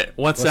 they're All right.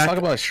 One Let's sec. talk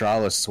about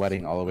Astralis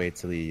sweating all the way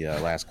to the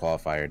last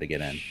qualifier to get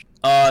in.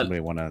 Somebody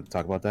want to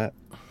talk about that?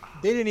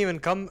 They didn't even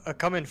come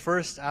in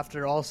first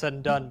after all said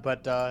and done.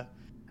 But I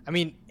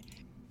mean,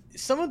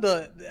 some of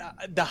the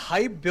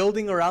hype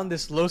building around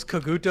this Los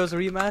Cagutos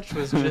rematch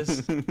was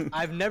just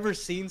I've never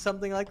seen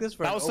something like this.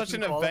 For That was such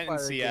an open event in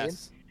qualifier game.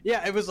 CS.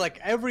 Yeah, it was like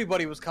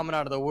everybody was coming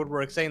out of the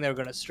woodwork saying they were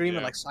going to stream it.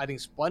 Yeah. Like I think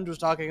Splunge was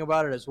talking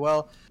about it as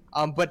well.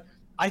 But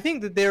I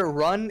think that their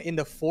run in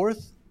the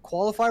fourth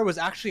qualifier was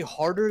actually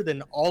harder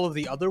than all of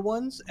the other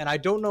ones, and I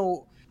don't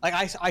know. Like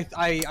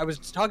I was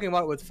talking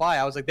about it with Fi.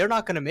 I was like, they're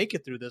not going to make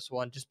it through this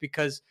one just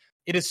because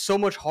it is so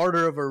much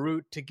harder of a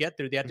route to get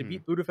through. They had to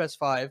beat Budapest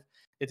 5,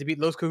 they had to beat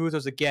Los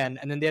Cagutos again,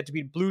 and then they had to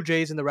beat Blue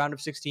Jays in the round of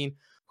 16.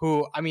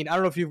 Who, I mean, I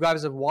don't know if you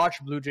guys have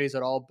watched Blue Jays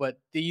at all, but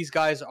these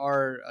guys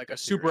are like a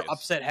super serious.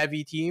 upset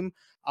heavy team.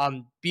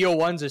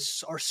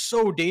 BO1s are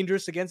so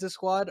dangerous against this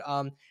squad.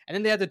 And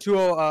then they had the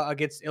 2-0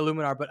 against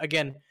Illuminar. But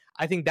again,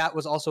 I think that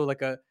was also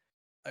like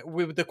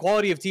with the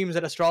quality of teams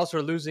that Astralis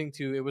are losing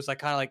to, it was like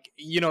kind of like,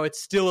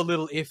 it's still a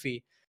little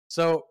iffy.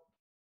 So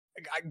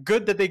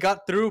good that they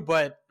got through,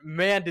 but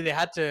man, did they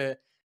had to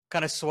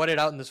kind of sweat it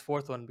out in this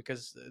fourth one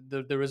because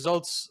the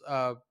results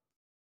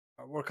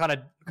were kind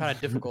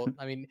of difficult.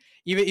 I mean,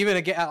 even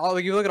again,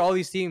 you look at all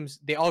these teams,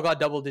 they all got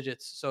double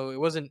digits, so it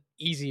wasn't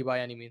easy by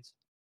any means.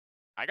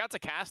 I got to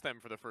cast them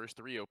for the first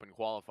 3 open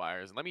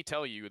qualifiers, and let me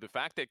tell you, the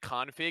fact that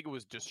Config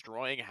was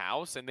destroying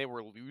House and they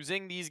were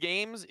losing these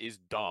games is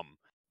dumb.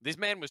 This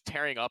man was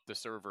tearing up the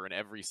server in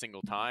every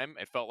single time.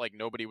 It felt like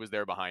nobody was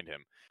there behind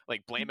him.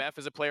 Like, Blame F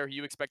is a player who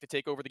you expect to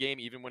take over the game,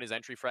 even when his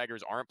entry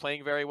fraggers aren't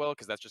playing very well,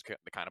 because that's just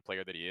the kind of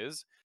player that he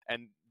is.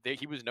 And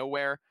he was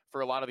nowhere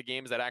for a lot of the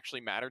games that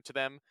actually mattered to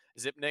them.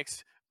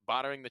 Zipnix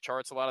bottering the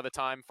charts a lot of the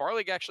time.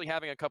 Farlig actually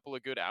having a couple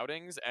of good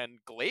outings, and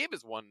Glaive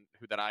is one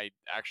that I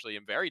actually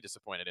am very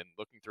disappointed in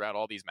looking throughout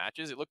all these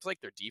matches. It looked like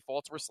their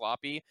defaults were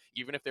sloppy,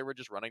 even if they were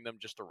just running them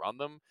just to run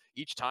them.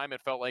 Each time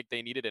it felt like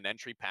they needed an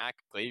entry pack.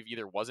 Glaive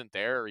either wasn't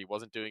there or he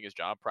wasn't doing his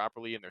job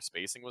properly and their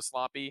spacing was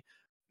sloppy.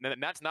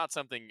 And that's not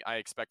something I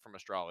expect from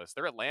Astralis.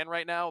 They're at LAN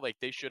right now. Like,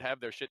 they should have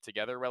their shit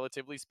together,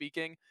 relatively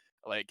speaking.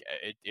 Like,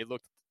 it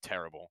looked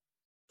terrible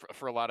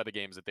for a lot of the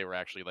games that they were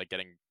actually like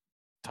getting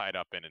tied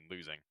up in and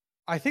losing.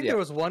 I think there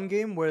was one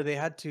game where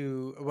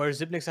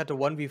Zipnix had to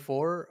 1v4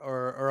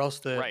 or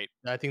else Right.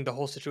 I think the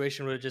whole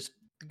situation would have just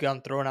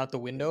gone thrown out the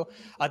window.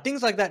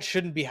 Things like that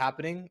shouldn't be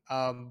happening.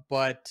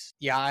 But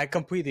yeah, I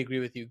completely agree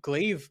with you.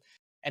 Glaive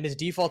and his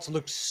defaults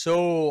looked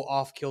so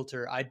off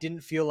kilter. I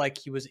didn't feel like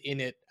he was in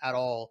it at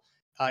all.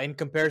 In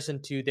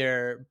comparison to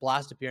their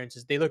Blast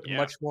appearances, they looked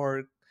much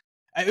more.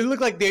 It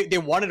looked like they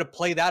wanted to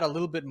play that a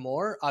little bit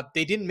more.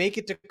 They didn't make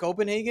it to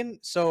Copenhagen,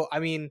 so I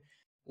mean,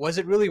 was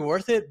it really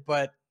worth it?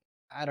 But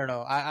I don't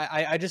know.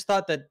 I just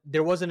thought that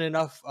there wasn't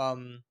enough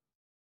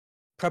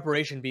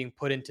preparation being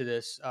put into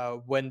this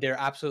when there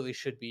absolutely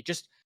should be.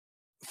 Just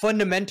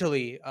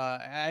fundamentally,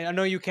 I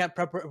know you can't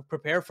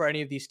prepare for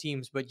any of these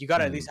teams, but you got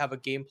to at least have a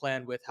game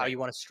plan with how you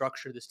want to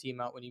structure this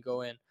team out when you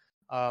go in.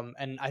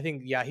 And I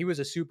think, yeah, he was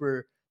a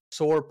super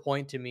sore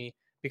point to me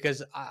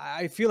because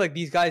I feel like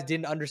these guys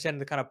didn't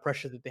understand the kind of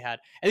pressure that they had,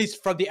 at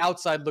least from the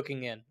outside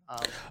looking in.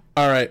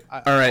 All right.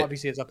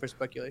 Obviously, it's up for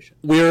speculation.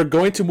 We are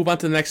going to move on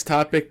to the next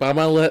topic, but I'm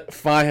going to let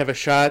Fi have a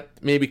shot,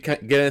 maybe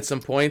get in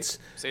some points.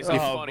 Say something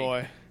Oh funny.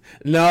 boy.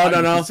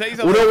 No. Say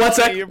Well, no, one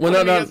sec. You're Well,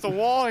 putting no. against the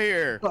wall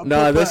here.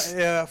 No, this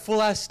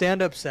full ass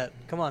stand up set.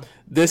 Come on.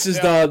 this is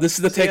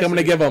the take I'm going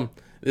to give him.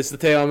 This is the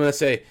take I'm going to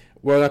say.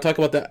 We're going to talk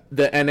about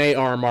the NA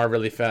RMR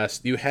really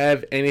fast. Do you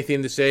have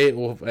anything to say?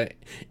 Well,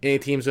 any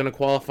team's going to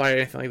qualify or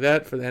anything like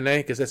that for the NA?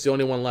 Because that's the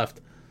only one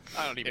left.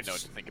 I don't even know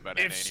what to think about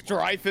it If anymore.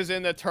 Strife is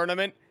in the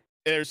tournament,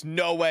 there's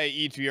no way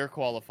EG are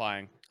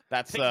qualifying. I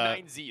That's think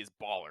 9Z is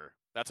baller.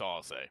 That's all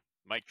I'll say.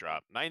 Mic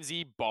drop.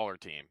 9Z baller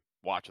team.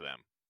 Watch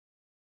them.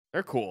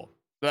 they're cool.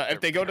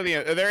 If they go to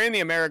they're in the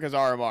Americas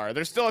RMR.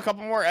 There's still a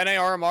couple more NA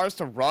RMRs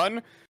to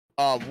run.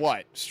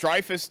 What?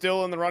 Strife is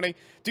still in the running,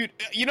 dude.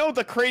 You know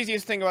the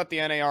craziest thing about the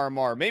NA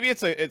RMR? Maybe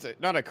it's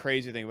not a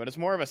crazy thing, but it's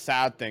more of a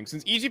sad thing.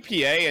 Since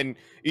EGPA and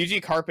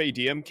EG Carpe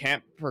Diem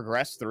can't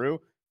progress through,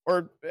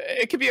 or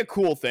it could be a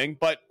cool thing,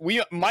 but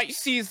we might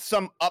see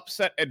some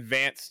upset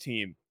advanced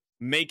team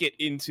make it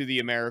into the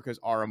Americas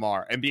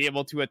RMR and be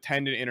able to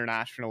attend an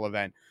international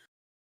event,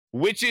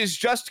 which is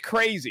just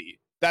crazy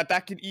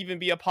that could even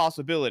be a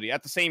possibility.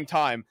 At the same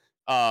time,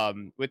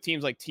 with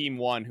teams like Team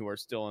One who are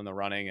still in the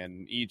running,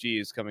 and EG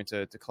is coming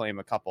to claim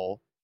a couple,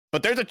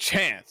 but there's a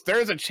chance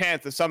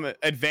that some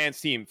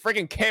advanced team,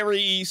 freaking Carry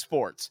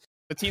Esports,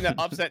 the team that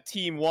upset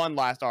Team One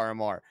last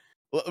RMR,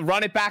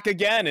 run it back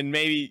again, and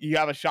maybe you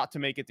have a shot to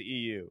make it to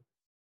EU.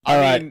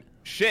 I mean,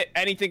 shit,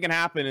 anything can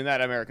happen in that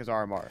America's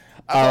RMR.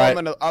 I'm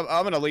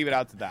gonna leave it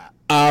out to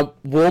that.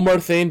 One more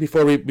thing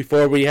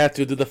before we have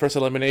to do the first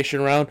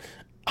elimination round.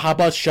 How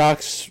about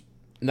Shocks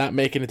not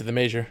making it to the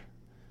major?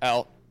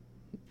 Yeah,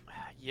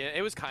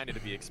 it was kind of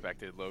to be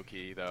expected,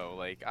 low-key, though.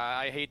 Like,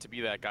 I hate to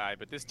be that guy,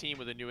 but this team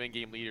with a new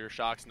in-game leader,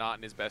 Shock's not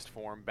in his best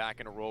form, back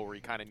in a role where he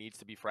kind of needs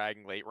to be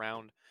fragging late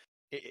round.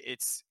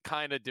 It's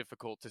kind of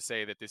difficult to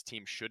say that this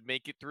team should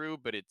make it through,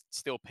 but it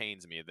still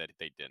pains me that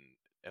they didn't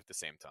at the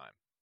same time.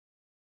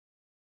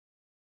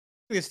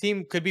 This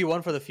team could be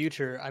one for the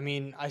future. I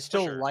mean, I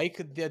still like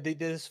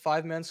this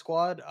 5-man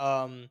squad.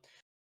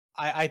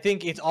 I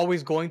think it's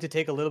always going to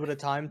take a little bit of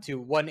time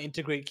to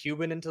integrate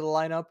Cuban into the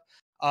lineup,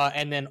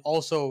 and then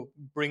also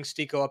bring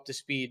Stico up to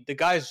speed. The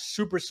guy's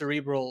super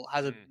cerebral,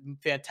 has a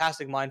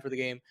fantastic mind for the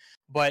game,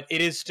 but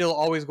it is still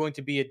always going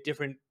to be a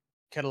different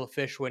kettle of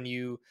fish when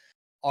you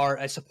are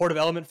a supportive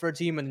element for a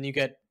team and then you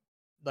get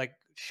like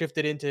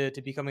shifted into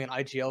becoming an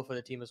IGL for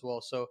the team as well.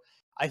 So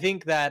I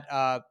think that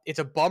it's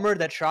a bummer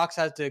that Shocks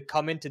has to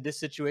come into this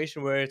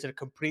situation where it's a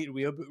complete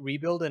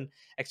rebuild and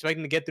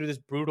expecting to get through this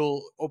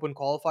brutal open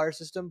qualifier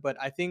system. But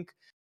I think,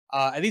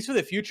 at least for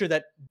the future,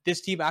 that this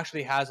team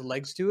actually has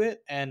legs to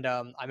it, and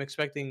I'm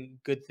expecting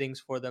good things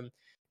for them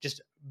just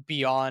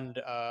beyond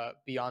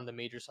the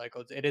major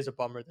cycles. It is a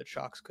bummer that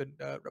Shocks couldn't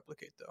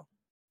replicate, though.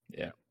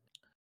 Yeah.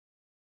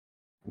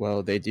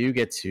 Well, they do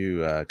get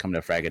to come to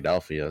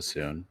Fragadelphia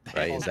soon,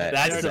 right?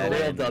 That's the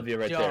real W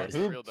right there. It's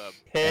a real dub.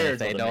 If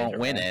they don't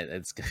win it,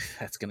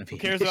 that's gonna be.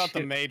 Who cares about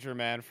the major,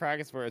 man? Frag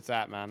is where it's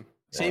at, man.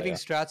 Saving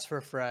strats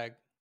for frag.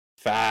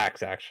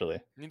 Facts, actually.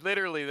 I mean,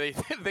 literally,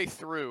 they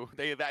threw.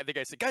 I think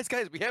I said, guys,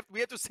 we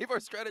have to save our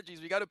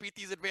strategies. We got to beat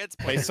these advanced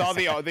They players. saw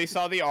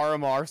the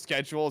RMR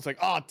schedule. It's like,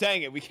 oh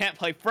dang it, we can't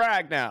play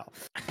Frag now.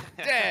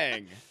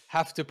 Dang.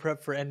 Have to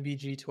prep for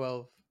NBG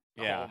 12.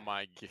 Yeah. Oh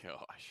my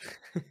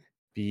gosh.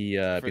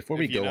 Before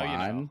we if you go know,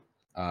 you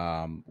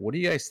on, what do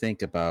you guys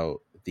think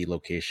about the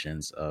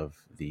locations of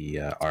the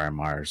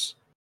RMRs?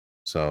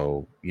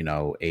 So,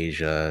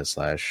 Asia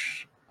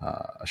 /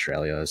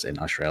 Australia is in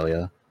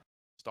Australia.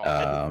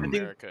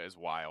 America is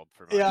wild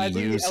for me. Yeah, I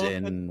think EU's the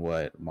in elephant-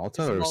 what,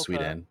 Malta It's or Malta.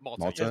 Sweden?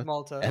 Malta, It's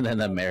Malta. And then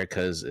the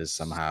Americas is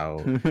somehow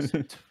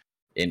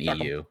in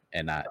EU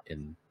and not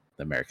in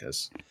the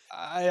Americas.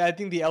 I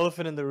think the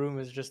elephant in the room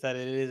is just that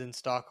it is in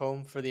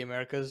Stockholm for the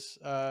Americas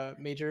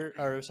minor,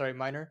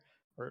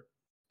 or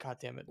god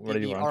damn it, What do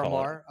you the wanna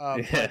call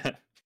RMR. Yeah.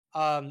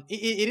 But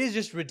it is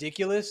just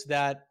ridiculous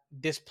that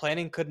this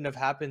planning couldn't have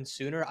happened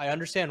sooner. I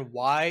understand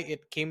why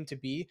it came to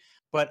be,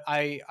 but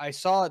I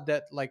saw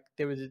that like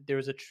there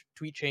was a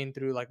tweet chain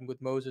through like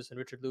with Moses and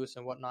Richard Lewis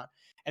and whatnot,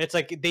 and it's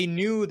like they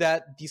knew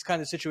that these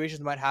kinds of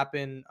situations might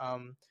happen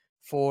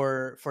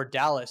for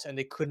Dallas, and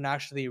they couldn't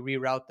actually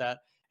reroute that.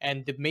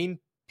 And the main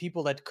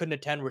people that couldn't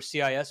attend were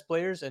CIS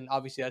players, and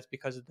obviously that's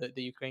because of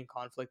the Ukraine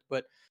conflict.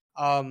 But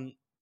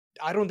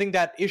I don't think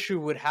that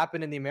issue would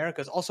happen in the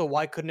Americas. Also,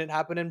 why couldn't it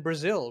happen in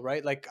Brazil,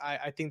 right? Like,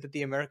 I think that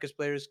the Americas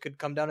players could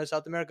come down to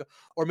South America,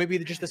 or maybe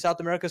just the South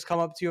Americas come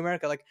up to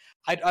America. Like,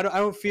 I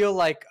don't feel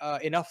like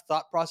enough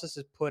thought process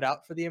is put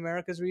out for the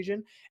Americas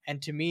region,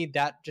 and to me,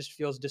 that just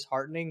feels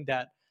disheartening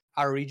that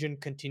our region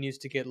continues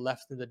to get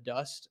left in the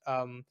dust,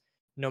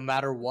 no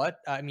matter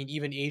what. I mean,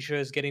 even Asia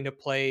is getting to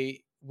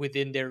play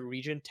within their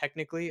region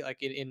technically,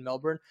 like in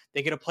Melbourne.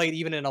 They get to play it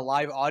even in a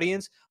live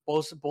audience,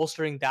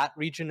 bolstering that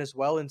region as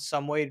well in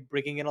some way.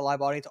 Bringing in a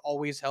live audience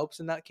always helps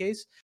in that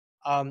case.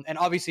 And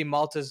obviously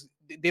Malta's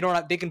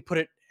they can put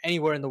it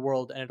anywhere in the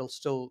world and it'll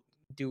still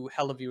do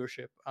hella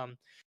viewership.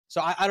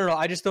 So I don't know.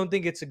 I just don't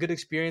think it's a good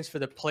experience for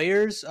the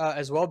players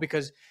as well,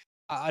 because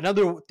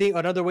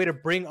another way to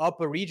bring up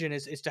a region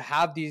is to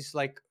have these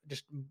like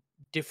just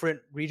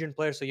different region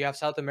players. So you have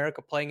South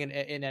America playing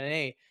in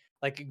NA,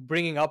 like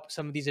bringing up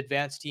some of these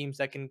advanced teams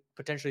that can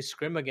potentially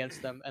scrim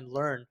against them and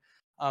learn.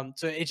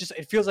 So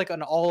it feels like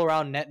an all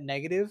around net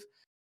negative.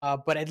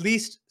 But at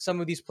least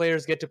some of these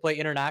players get to play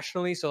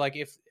internationally. So like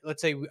if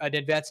let's say an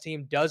advanced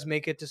team does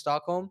make it to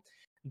Stockholm,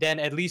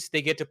 then at least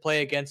they get to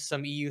play against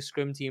some EU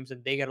scrim teams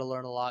and they get to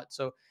learn a lot.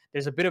 So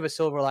there's a bit of a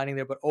silver lining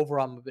there, but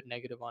overall I'm a bit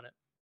negative on it.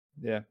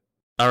 Yeah.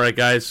 All right,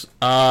 guys.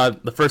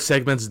 The first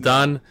segment's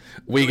done.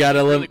 We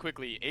gotta really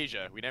quickly.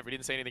 Asia. We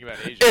didn't say anything about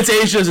Asia. It's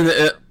Asia's.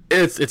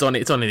 It's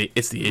the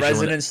Asian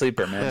Resident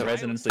sleeper, man. Yeah.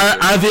 Resident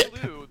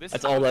sleeper.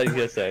 That's all I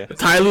gotta say.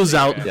 Tyloo's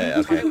out.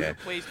 Yeah, okay.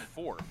 Plays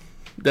 4th.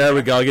 There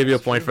we go. I'll give you a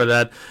point for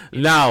that.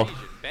 Now,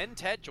 Ben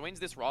Tet joins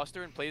this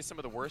roster and plays some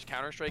of the worst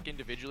Counter-Strike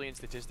individually and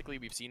statistically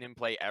we've seen him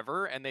play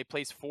ever, and they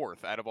place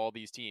 4th out of all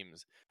these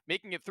teams.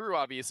 Making it through,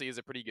 obviously, is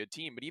a pretty good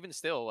team, but even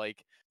still,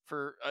 like,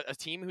 for a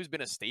team who's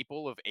been a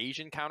staple of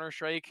Asian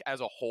Counter-Strike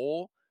as a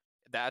whole,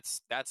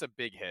 that's a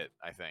big hit,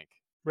 I think.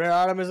 Rare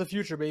Atom is the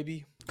future,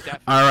 baby.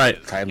 Definitely all right.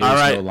 is. Tyloo's All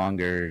right. no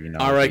longer,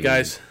 all right,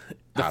 guys.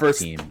 The first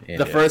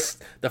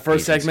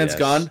segment's HooXi,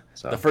 gone.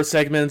 so. The first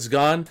segment's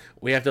gone.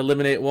 We have to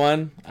eliminate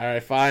one. All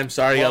right, fine. I'm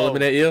sorry, I gotta Whoa.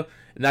 eliminate you.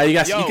 Now you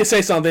guys, you can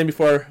say something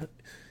before.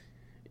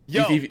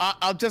 Yo,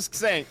 I'm just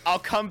saying, I'll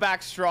come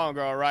back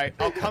stronger, all right?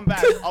 I'll come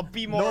back. I'll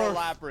be more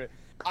elaborate.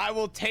 I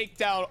will take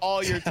down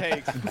all your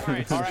takes. All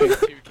right,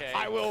 2K.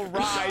 I will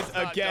rise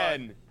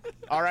again.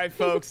 All right,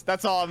 folks.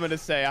 That's all I'm gonna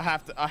say. I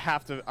have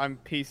to. I'm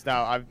peaced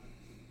out.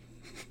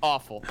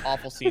 Awful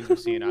scenes we're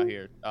seeing out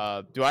here.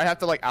 Do I have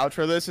to like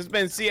outro this? It's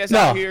been CS No.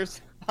 out here.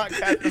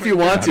 If you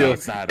want to, you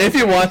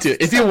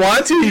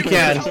You're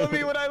can. telling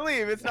me when I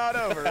leave, it's not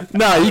over.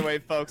 No, you- Anyway,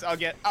 folks, I'll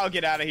get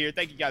out of here.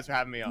 Thank you guys for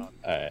having me on.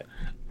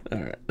 All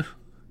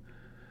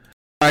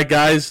right,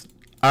 guys.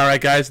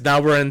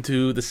 Now we're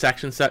into the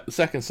second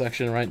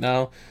section right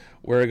now.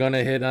 We're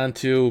gonna hit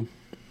onto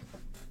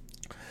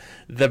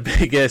the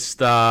biggest,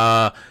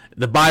 the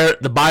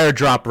buyer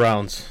drop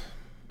rounds.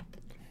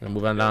 I'm gonna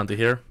move on down to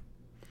here.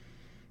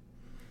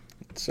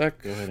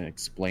 Sec. Go ahead and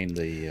explain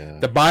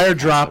the buyer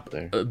drop.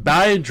 there.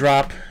 Buyer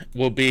drop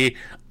will be,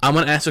 I'm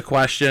gonna ask a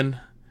question,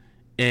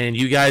 and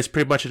you guys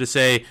pretty much have to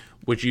say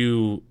would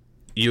you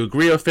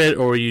agree with it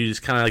or you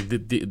just kind of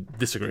like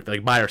disagree,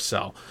 like buy or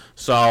sell.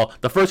 So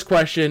the first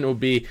question will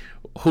be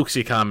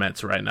HooXi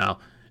comments right now.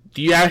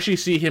 Do you actually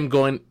see him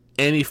going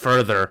any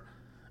further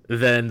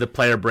than the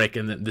player break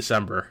in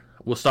December?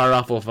 We'll start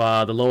off with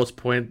the lowest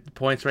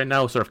points right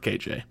now. We'll start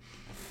with KJ.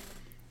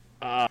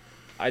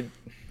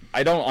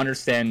 I don't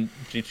understand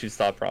G2's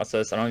thought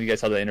process. I don't know if you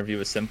guys saw the interview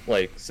with Simple.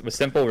 Like, it was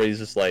Simple where he's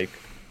just like,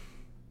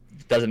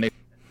 doesn't make.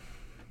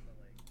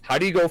 How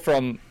do you go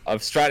from a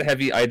strat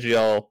heavy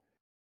IGL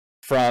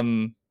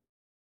from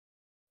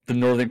the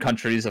northern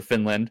countries of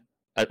Finland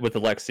with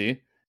Alexi,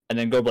 and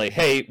then go like,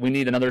 hey, we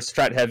need another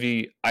strat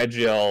heavy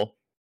IGL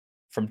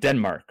from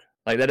Denmark?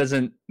 Like, that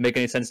doesn't make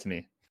any sense to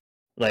me.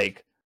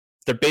 Like,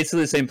 they're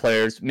basically the same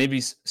players.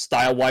 Maybe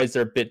style wise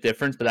they're a bit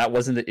different, but that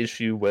wasn't the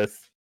issue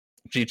with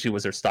G2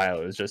 was their style.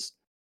 It was just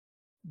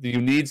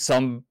you need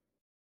some,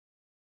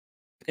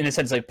 in a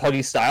sense, like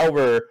Puggy style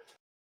where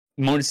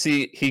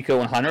m0NESY,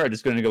 Hiko, and Hunter are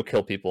just going to go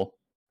kill people,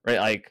 right?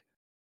 Like,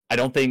 I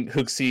don't think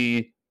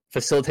HooXi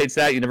facilitates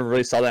that. You never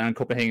really saw that on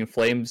Copenhagen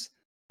Flames,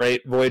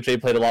 right? Roy J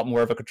played a lot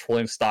more of a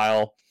controlling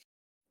style.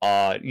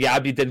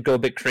 Yabi did go a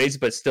bit crazy,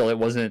 but still, it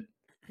wasn't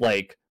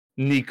like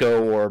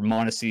Nico or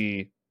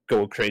m0NESY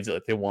go crazy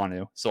like they want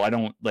to. So I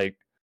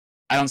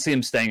don't see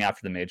him staying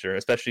after the major,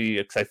 especially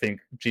because I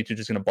think G2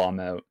 just going to bomb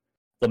out.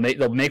 They'll make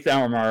the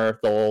RMR,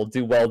 they'll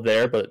do well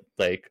there, but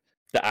like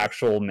the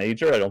actual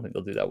major, I don't think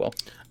they'll do that well.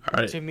 All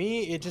right. To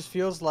me, it just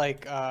feels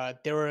like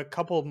there were a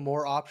couple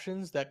more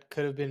options that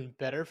could have been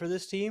better for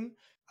this team.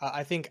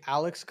 I think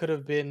Alex could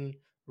have been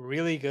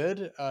really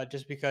good,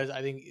 just because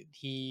I think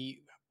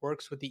he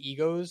works with the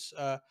egos,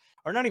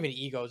 or not even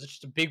egos. It's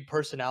just big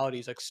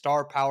personalities, like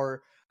star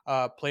power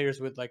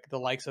players with like the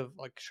likes of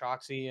like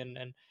HooXi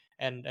and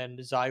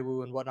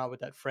Zaiwu and whatnot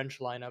with that French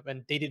lineup,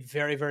 and they did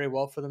very, very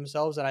well for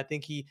themselves. And I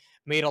think he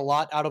made a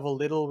lot out of a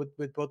little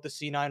with both the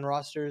C9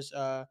 rosters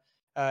and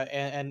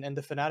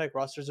the Fnatic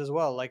rosters as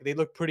well. Like, they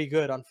look pretty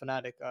good on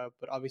Fnatic,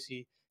 but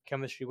obviously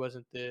chemistry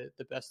wasn't the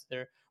best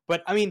there.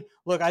 But I mean,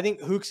 look, I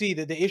think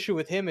HooXi, the issue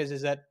with him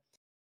is that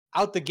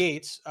out the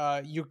gates,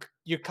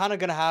 you're kind of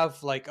gonna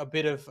have like a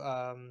bit of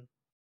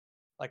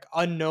like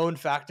unknown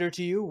factor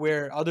to you,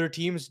 where other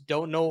teams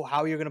don't know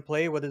how you're gonna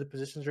play, whether the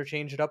positions are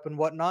changed up and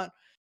whatnot.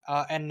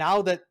 And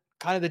now that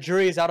kind of the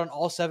jury is out on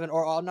all 7,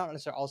 or not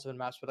necessarily all 7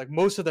 maps, but like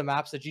most of the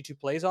maps that G2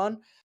 plays on,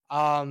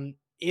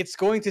 it's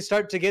going to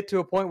start to get to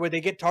a point where they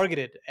get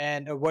targeted,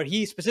 and where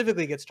he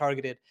specifically gets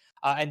targeted.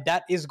 And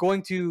that is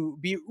going to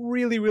be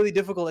really, really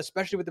difficult,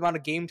 especially with the amount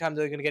of game time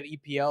they're going to get at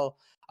EPL.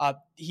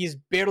 He's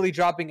barely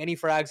dropping any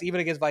frags,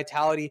 even against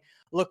Vitality.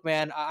 Look,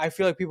 man, I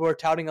feel like people are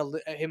touting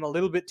him a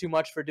little bit too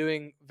much for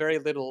doing very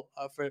little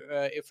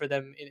for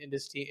them in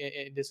this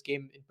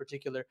game in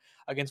particular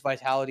against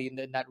Vitality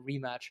in that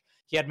rematch.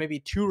 He had maybe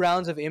 2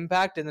 rounds of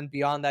impact, and then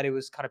beyond that, it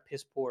was kind of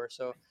piss poor.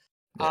 So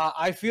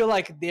I feel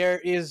like there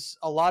is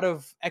a lot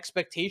of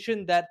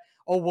expectation that,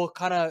 we'll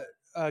kind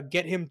of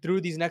get him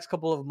through these next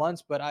couple of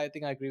months. But I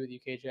think I agree with you,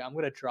 KJ. I'm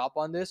going to drop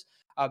on this.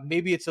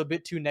 Maybe it's a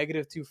bit too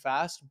negative too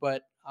fast,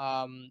 but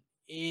I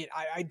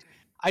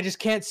just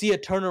can't see a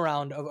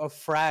turnaround of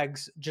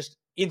frags just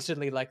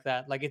instantly like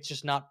that. Like, it's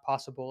just not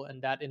possible, and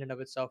that in and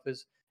of itself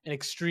is an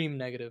extreme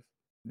negative.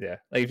 Yeah,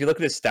 like if you look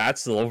at his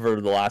stats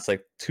over the last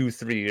like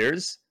 2-3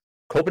 years,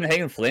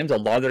 Copenhagen Flames, a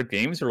lot of their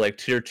games were like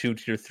tier 2,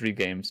 tier 3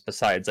 games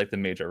besides like the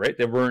major, right?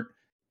 They weren't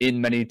in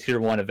many tier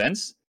 1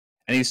 events,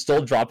 and he's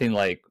still dropping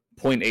like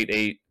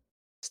 0.88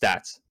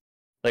 stats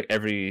like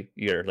every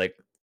year. Like,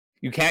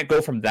 you can't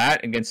go from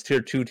that against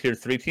tier 2, tier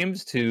 3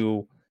 teams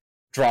to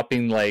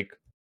dropping like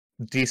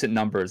decent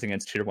numbers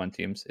against tier 1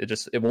 teams.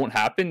 It won't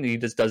happen. He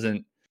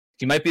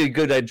might be a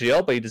good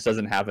IGL, but he just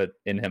doesn't have it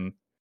in him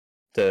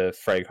to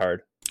frag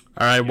hard.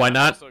 All right, why I'm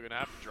not? also gonna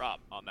have to drop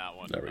on that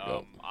one. There we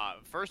go.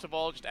 First of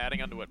all, just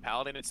adding on to what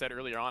Paladin had said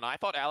earlier on, I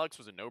thought Alex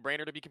was a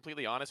no-brainer, to be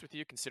completely honest with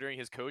you, considering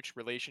his coach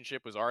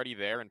relationship was already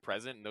there and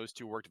present, and those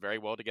two worked very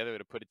well together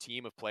to put a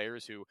team of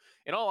players who,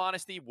 in all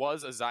honesty,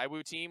 was a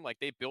ZywOo team. Like,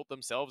 they built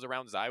themselves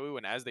around ZywOo,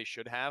 and as they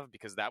should have,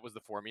 because that was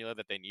the formula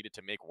that they needed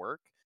to make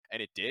work,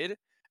 and it did.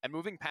 And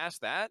moving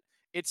past that,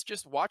 it's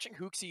just watching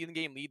HooXi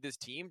in-game lead this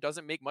team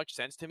doesn't make much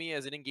sense to me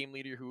as an in-game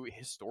leader who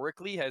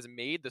historically has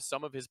made the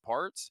sum of his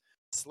parts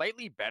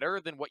slightly better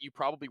than what you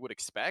probably would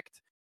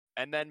expect,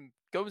 and then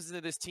goes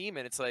into this team,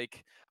 and it's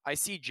like, I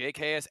see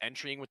JKS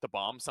entering with the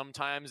bomb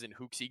sometimes and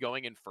HooXi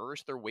going in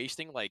first. They're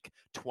wasting like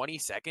 20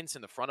 seconds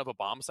in the front of a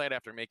bomb site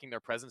after making their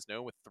presence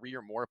known with 3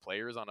 or more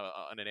players on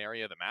an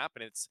area of the map,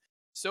 and it's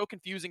so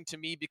confusing to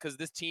me because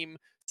this team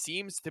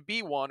seemed to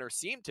be one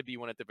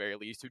at the very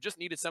least who just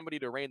needed somebody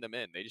to rein them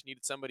in. They just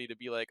needed somebody to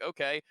be like,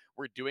 okay,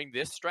 we're doing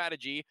this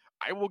strategy,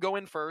 I will go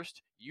in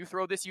first, you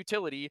throw this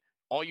utility,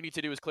 all you need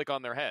to do is click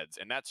on their heads.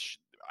 And that's,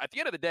 at the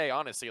end of the day,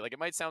 honestly, like, it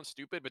might sound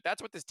stupid, but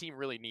that's what this team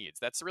really needs.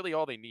 That's really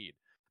all they need.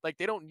 Like,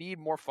 they don't need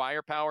more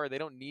firepower. They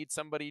don't need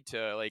somebody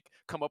to, like,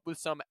 come up with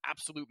some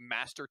absolute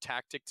master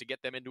tactic to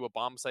get them into a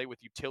bomb site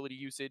with utility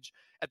usage.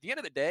 At the end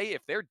of the day,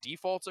 if their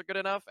defaults are good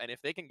enough and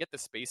if they can get the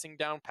spacing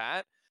down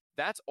pat,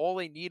 that's all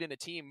they need in a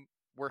team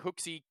where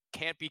HooXi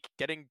can't be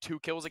getting 2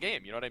 kills a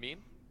game. You know what I mean?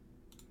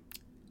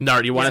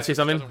 Nard, you want to say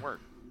something? Doesn't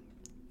work.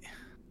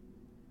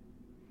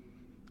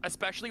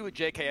 Especially with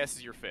JKS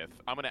as your 5th.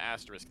 I'm going to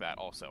asterisk that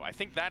also. I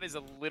think that is a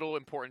little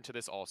important to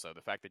this also,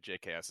 the fact that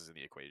JKS is in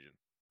the equation.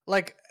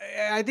 Like,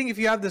 I think if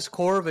you have this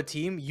core of a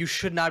team, you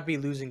should not be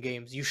losing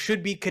games. You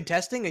should be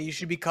contesting, and you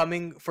should be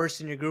coming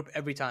first in your group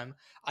every time.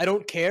 I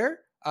don't care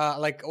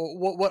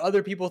what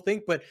other people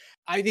think, but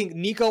I think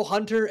Nico,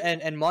 Hunter,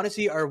 and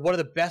m0NESY are one of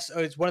the best.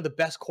 It's one of the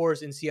best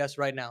cores in CS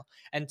right now,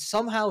 and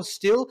somehow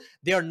still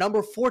they are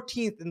number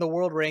 14th in the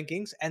world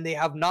rankings, and they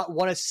have not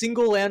won a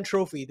single LAN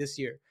trophy this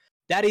year.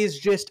 That is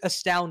just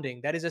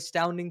astounding. That is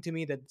astounding to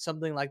me that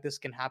something like this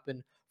can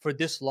happen for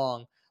this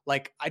long.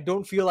 Like, I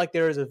don't feel like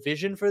there is a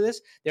vision for this.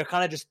 They're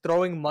kind of just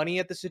throwing money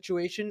at the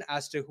situation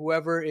as to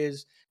whoever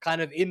is kind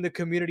of in the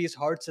community's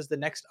hearts as the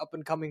next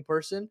up-and-coming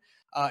person,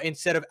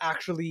 instead of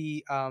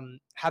actually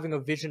having a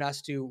vision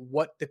as to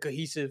what the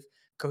cohesive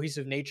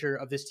nature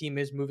of this team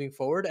is moving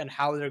forward and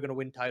how they're going to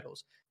win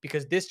titles.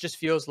 Because this just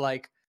feels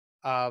like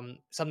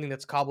something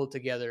that's cobbled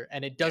together,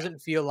 and it doesn't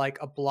feel like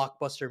a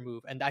blockbuster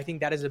move. And I think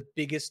that is the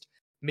biggest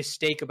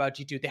mistake about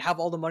G2. They have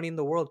all the money in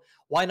the world.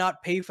 Why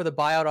not pay for the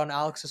buyout on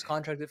Alex's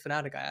contract with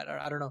Fnatic?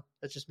 I don't know.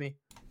 That's just me.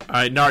 All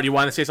right, Nard, you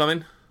want to say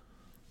something?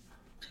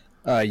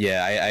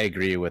 Yeah, I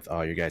agree with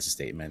all your guys'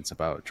 statements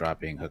about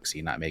dropping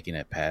HooXi, not making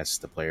it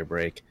past the player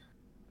break.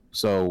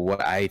 So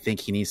what I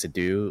think he needs to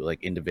do,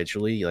 like,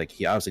 individually, like,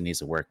 he obviously needs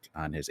to work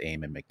on his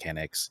aim and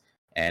mechanics,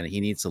 and he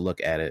needs to look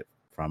at it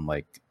from,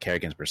 like,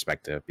 Kerrigan's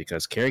perspective,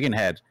 because Kerrigan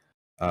had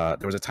there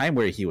was a time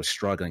where he was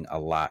struggling a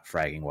lot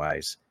fragging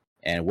wise.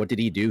 And what did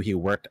he do? He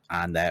worked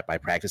on that by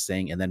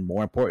practicing. And then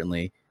more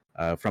importantly,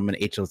 from an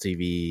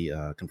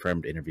HLTV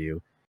confirmed interview,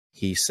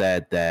 he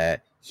said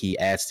that he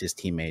asked his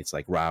teammates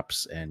like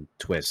Rops and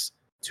Twist,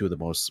 2 of the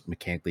most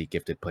mechanically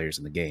gifted players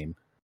in the game,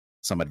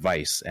 some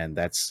advice. And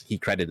he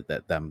credited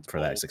them for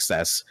that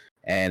success.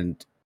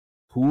 And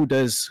who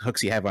does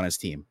HooXi have on his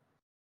team?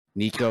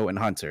 Nico and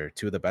Hunter,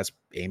 2 of the best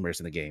aimers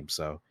in the game.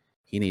 So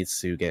he needs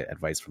to get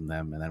advice from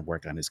them and then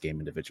work on his game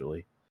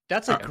individually.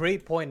 That's a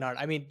great point, Nard.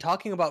 I mean,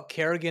 talking about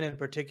Kerrigan in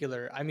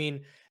particular, I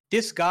mean,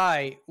 this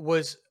guy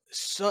was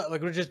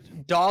we're just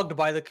dogged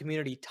by the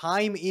community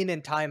time in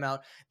and time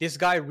out. This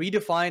guy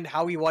redefined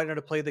how he wanted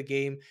to play the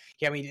game.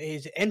 I mean,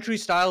 his entry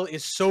style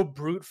is so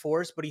brute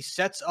force, but he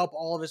sets up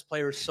all of his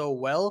players so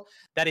well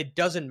that it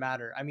doesn't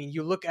matter. I mean,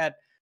 you look at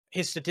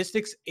his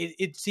statistics,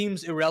 it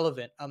seems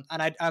irrelevant.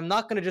 And I'm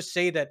not going to just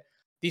say that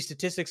these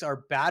statistics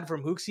are bad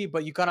from HooXi,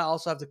 but you kind of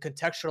also have to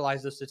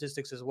contextualize those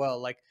statistics as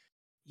well. Like,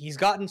 he's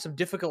gotten some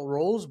difficult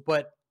roles,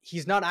 but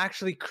he's not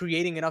actually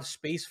creating enough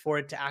space for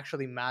it to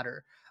actually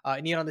matter.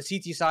 And on the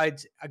CT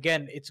side,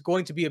 again, it's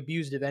going to be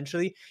abused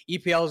eventually.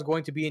 EPL is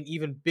going to be an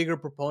even bigger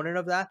proponent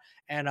of that,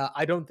 and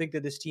I don't think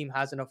that this team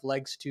has enough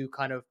legs to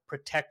kind of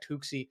protect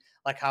HooXi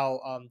like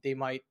how they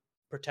might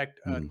protect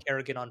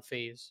Kerrigan on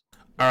phase.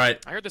 All right.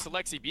 I heard this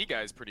Alexi B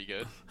guy is pretty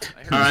good.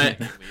 All right.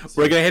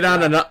 We're gonna hit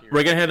on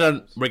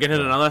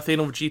another thing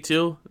of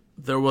G2.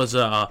 There was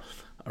a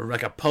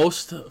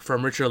post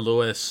from Richard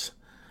Lewis.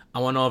 I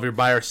want to know if you're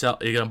buy or sell.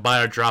 You're gonna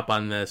buy or drop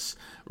on this.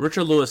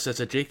 Richard Lewis says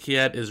that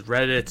JKS is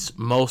Reddit's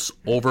most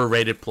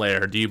overrated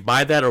player. Do you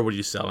buy that, or would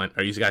you sell it?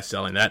 Are you guys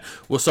selling that?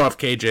 We'll start off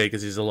KJ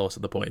because he's the lowest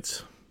of the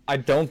points. I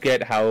don't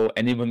get how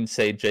anyone can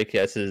say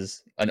JKS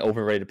is an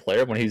overrated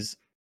player when he's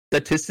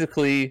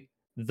statistically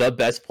the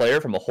best player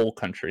from a whole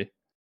country.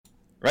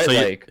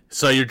 Right?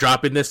 So you're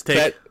dropping this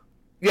take?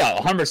 Yeah,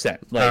 100%.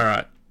 Like, all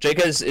right.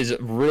 JKS is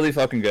really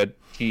fucking good.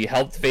 He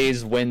helped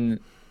FaZe win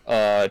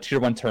Tier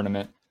 1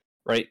 tournament.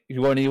 Right?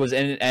 When he was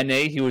in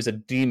NA, he was a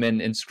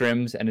demon in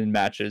scrims and in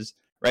matches.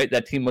 Right?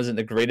 That team wasn't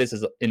the greatest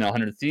as in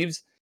 100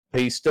 Thieves,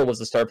 but he still was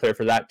the star player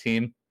for that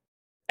team.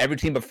 Every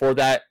team before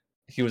that,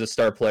 he was a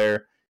star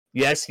player.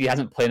 Yes, he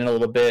hasn't played in a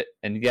little bit,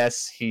 and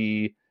yes,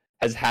 he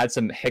has had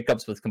some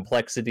hiccups with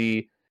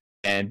complexity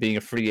and being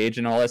a free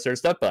agent and all that sort of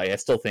stuff, but I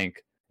still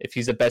think if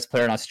he's the best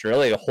player in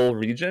Australia, a whole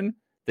region,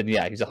 then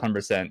yeah, he's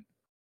 100%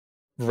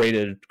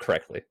 rated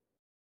correctly.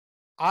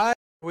 I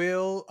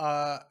will,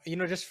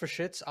 just for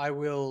shits, I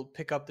will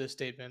pick up this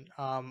statement.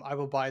 I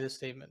will buy this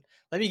statement.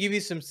 Let me give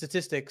you some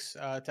statistics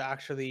to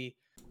actually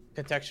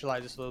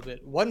contextualize this a little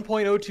bit.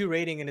 1.02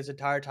 rating in his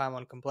entire time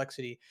on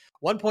complexity.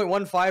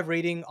 1.15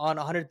 rating on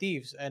 100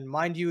 Thieves. And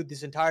mind you,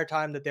 this entire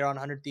time that they're on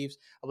 100 Thieves,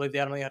 I believe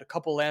they only had a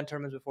couple LAN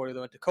tournaments before they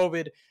went to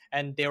COVID,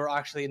 and they were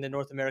actually in the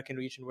North American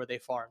region where they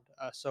farmed.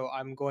 So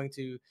I'm going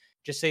to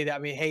just say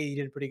that, hey, he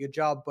did a pretty good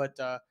job, but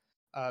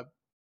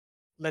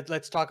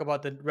let's talk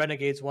about the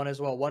Renegades one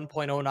as well.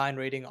 1.09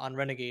 rating on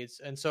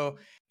Renegades. And so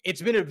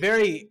it's been a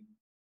very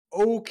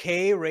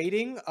okay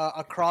rating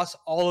across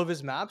all of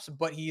his maps,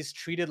 but he's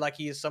treated like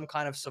he is some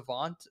kind of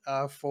savant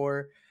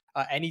for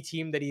any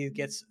team that he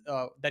gets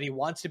that he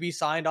wants to be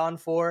signed on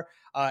for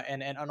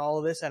and all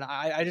of this. And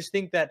I just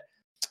think that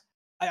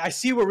I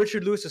see where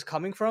Richard Lewis is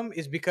coming from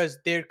is because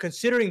they're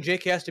considering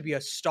JKS to be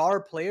a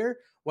star player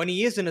when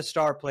he isn't a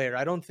star player.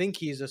 I don't think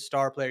he's a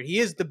star player. He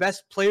is the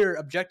best player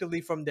objectively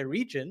from their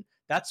region,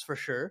 that's for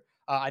sure.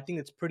 I think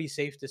it's pretty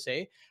safe to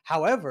say.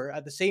 However,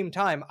 at the same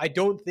time, I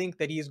don't think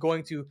that he is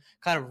going to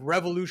kind of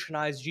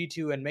revolutionize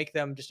G2 and make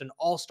them just an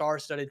all-star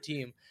studded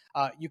team.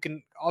 You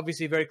can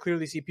obviously very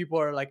clearly see people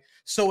are like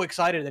so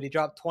excited that he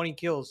dropped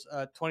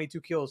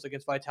 22 kills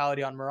against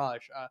Vitality on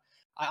Mirage.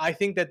 I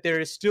think that there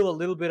is still a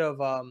little bit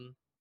of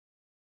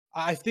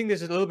I think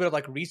there's a little bit of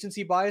like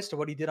recency bias to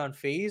what he did on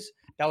FaZe.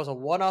 That was a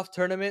one-off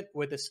tournament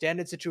with a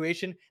standard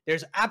situation.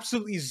 There's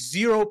absolutely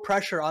zero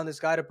pressure on this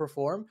guy to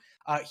perform.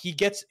 He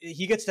gets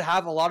to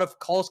have a lot of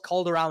calls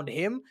called around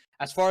him.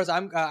 As far as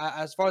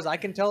I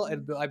can tell,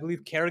 I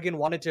believe Kerrigan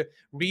wanted to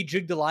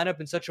rejig the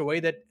lineup in such a way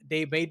that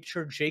they made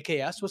sure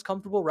JKS was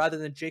comfortable rather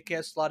than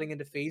JKS slotting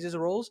into FaZe's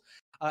roles.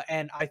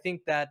 And I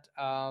think that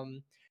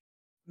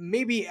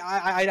maybe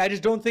I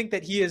just don't think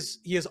that he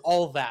is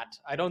all that.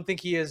 I don't think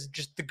he is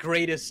just the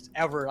greatest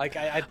ever. Like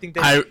I think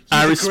that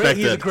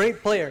he's a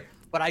great player,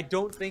 but I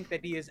don't think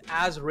that he is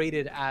as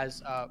rated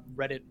as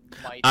Reddit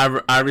might.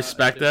 I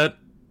respect that.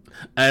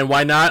 And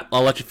why not?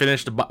 I'll let you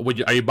finish.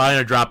 Are you buying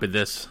or dropping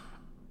this?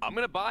 I'm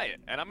going to buy it,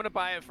 and I'm going to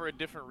buy it for a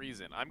different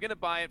reason. I'm going to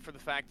buy it for the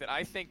fact that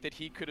I think that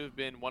he could have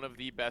been one of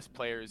the best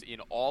players in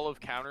all of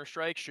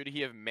Counter-Strike should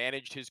he have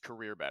managed his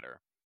career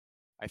better.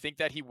 I think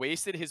that he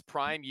wasted his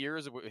prime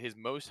years, his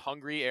most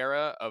hungry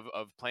era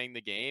of playing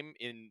the game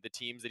in the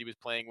teams that he was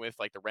playing with,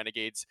 like the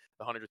Renegades,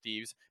 the 100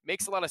 Thieves.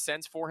 Makes a lot of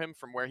sense for him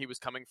from where he was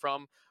coming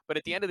from. But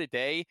at the end of the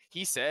day,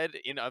 he said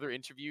in other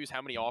interviews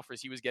how many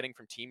offers he was getting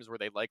from teams where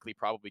they likely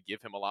probably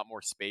give him a lot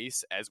more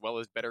space, as well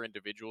as better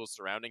individuals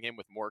surrounding him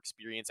with more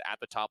experience at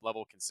the top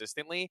level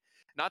consistently.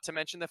 Not to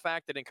mention the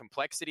fact that in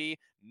complexity,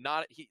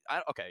 I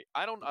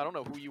don't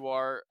know who you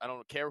are. I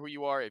don't care who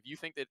you are. If you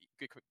think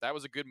that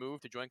was a good move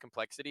to join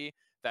complexity,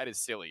 that is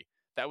silly.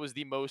 That was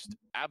the most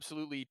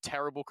absolutely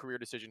terrible career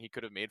decision he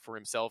could have made for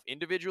himself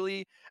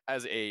individually,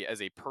 as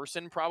a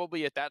person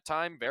probably at that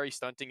time. Very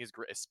stunting his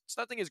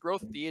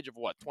growth at the age of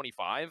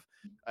 25,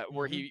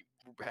 where he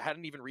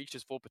hadn't even reached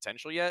his full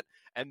potential yet.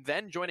 And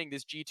then joining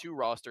this G2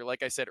 roster,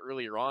 like I said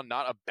earlier on,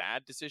 not a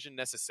bad decision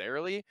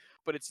necessarily,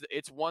 but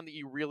it's one that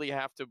you really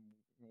have to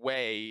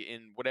weigh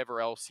in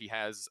whatever else he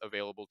has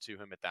available to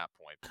him at that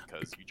point,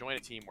 because you join a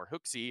team where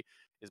HooXi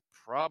is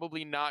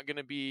probably not going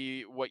to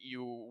be what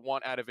you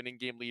want out of an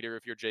in-game leader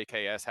if you're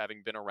JKS,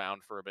 having been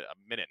around for a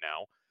minute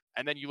now.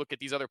 And then you look at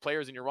these other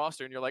players in your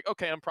roster and you're like,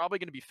 okay, I'm probably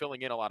going to be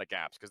filling in a lot of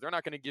gaps because they're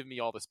not going to give me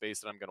all the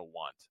space that I'm going to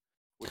want.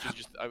 which is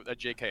just a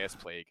JKS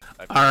plague.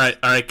 All right,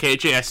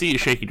 KJ. I see you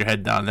shaking your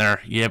head down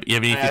there. You have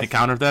anything to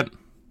counter that?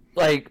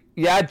 Like,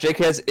 yeah,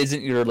 JKS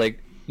isn't your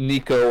like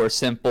Nico or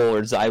Simple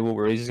or Zaiwu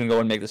where he's just gonna go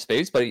and make the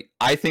space, but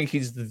I think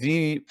he's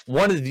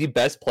one of the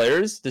best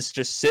players to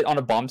just sit on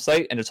a bomb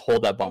site and just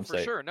hold that bomb for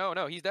site. sure. No,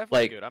 he's definitely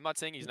Like, good. I'm not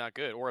saying he's not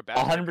good or a bad.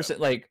 100%.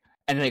 Like,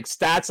 and like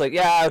stats, like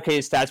yeah, okay,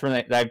 his stats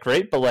weren't that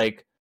great, but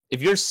like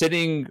if you're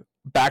sitting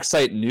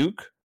backside nuke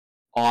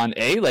on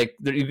A, like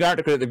you're not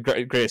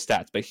the greatest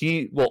stats, but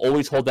he will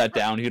always hold that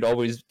down. He'd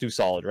always do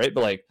solid, right?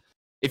 But like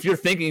if you're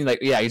thinking like,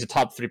 yeah, he's a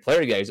top 3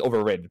 player, yeah, he's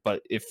overrated.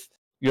 But if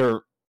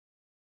you're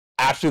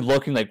actually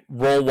looking like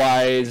role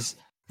wise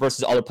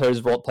versus other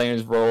players playing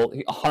his role,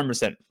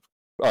 100%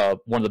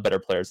 one of the better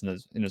players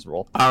in his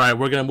role. All right,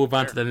 we're gonna move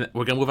on to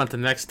the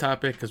next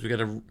topic because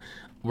we're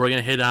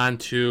gonna hit on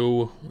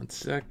to one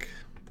sec.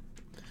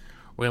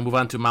 We're gonna move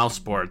on to mouse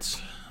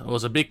sports. It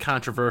was a big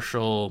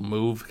controversial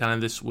move kind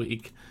of this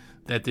week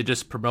that they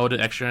just promoted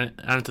extra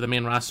onto the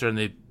main roster and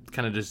they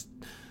kind of just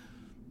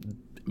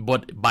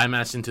put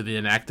Bymass into the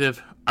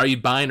inactive. Are you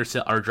buying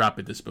or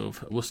dropping this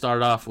move? We'll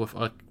start off with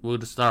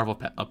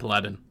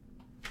Paladin.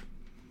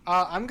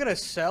 I'm gonna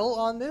sell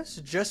on this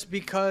just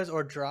because,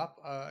 or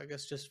drop. I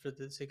guess just for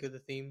the sake of the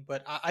theme,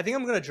 but I think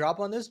I'm gonna drop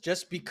on this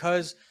just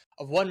because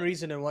of one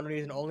reason and one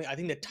reason only. I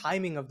think the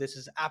timing of this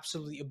is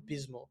absolutely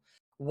abysmal.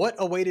 What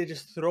a way to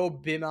just throw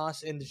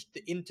Bimas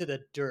into the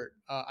dirt.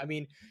 I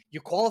mean,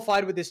 you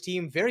qualified with this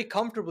team very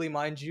comfortably,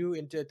 mind you,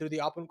 through the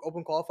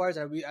open qualifiers,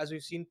 and as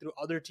we've seen through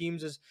other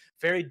teams, is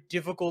very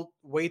difficult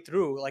way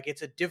through. Like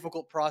it's a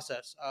difficult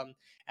process,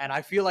 and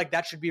I feel like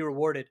that should be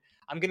rewarded.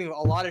 I'm getting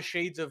a lot of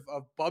shades of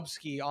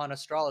Bubsky on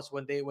Astralis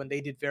when they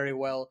did very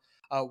well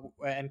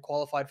and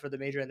qualified for the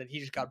major, and then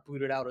he just got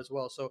booted out as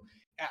well. So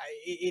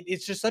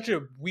it's just such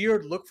a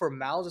weird look for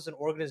Mouse as an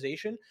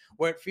organization,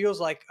 where it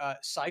feels like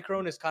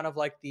Cyclone is kind of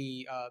like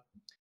the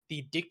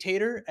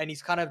dictator, and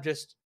he's kind of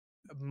just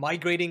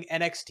migrating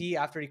NXT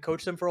after he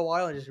coached them for a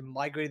while and just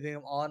migrating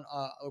them on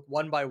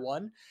one by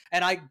one.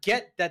 And I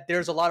get that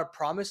there's a lot of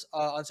promise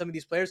on some of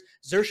these players.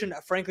 Zershin,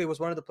 frankly, was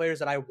one of the players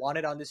that I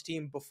wanted on this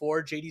team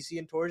before JDC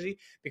and Torji,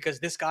 because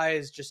this guy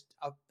is just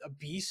a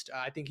beast.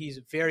 I think he's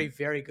very,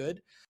 very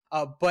good.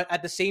 But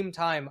at the same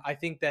time, I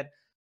think that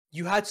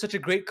you had such a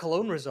great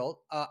Cologne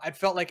result. I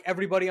felt like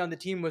everybody on the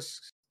team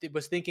was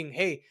thinking,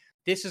 hey,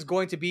 this is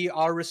going to be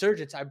our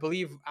resurgence. I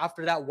believe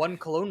after that one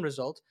Cologne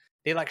result,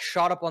 they like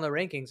shot up on the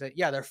rankings.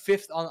 Yeah, they're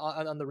 5th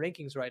on the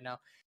rankings right now.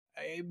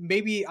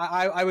 Maybe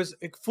I was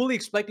fully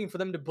expecting for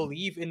them to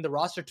believe in the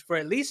roster for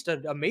at least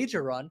a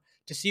major run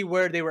to see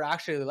where they were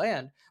actually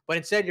land. But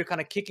instead, you're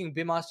kind of kicking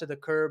Bimas to the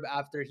curb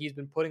after he's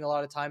been putting a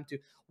lot of time to,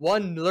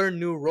 one, learn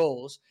new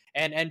roles,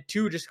 and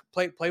two, just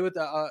play with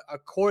a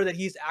core that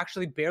he's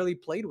actually barely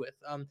played with.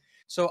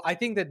 So I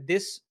think that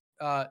this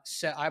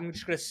I'm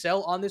just going to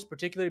sell on this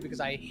particularly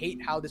because I hate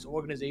how this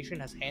organization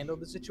has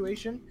handled the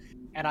situation.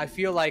 And I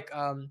feel like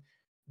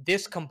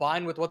this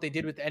combined with what they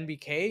did with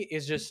NBK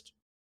is just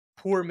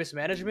poor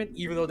mismanagement,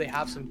 even though they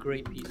have some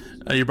great pieces.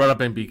 You brought up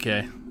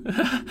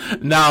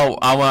NBK. Now,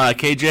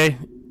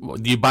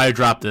 KJ, do you buy or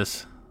drop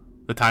this?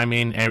 The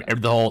timing and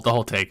the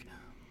whole take.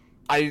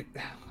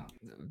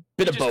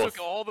 Bit of both.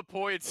 Took all the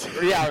points.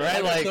 Yeah,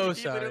 right. Like, so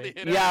sorry.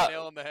 Yeah,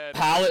 nail on the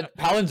head.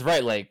 Palin's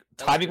right. Like,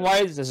 timing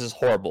wise, this is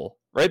horrible,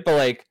 right? But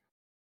like,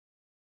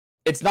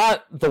 it's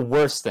not the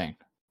worst thing,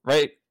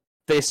 right?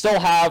 They still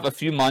have a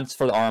few months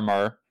for the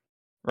RMR,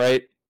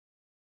 right?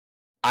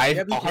 I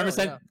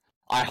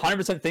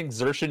 100% think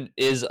Zershin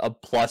is a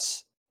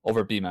plus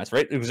over BMS,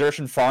 right?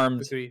 Zershin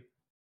farmed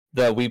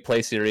the We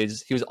Play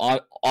series. He was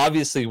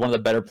obviously one of the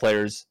better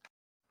players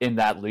in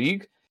that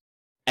league,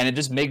 and it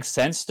just makes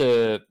sense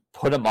to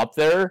put him up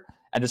there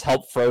and just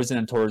help Frozen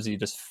and Torzi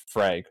just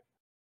frag,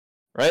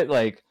 right?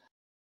 Like,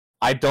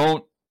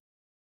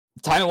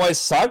 timing-wise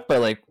suck, but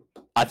like,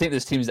 I think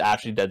this team is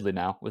actually deadly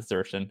now with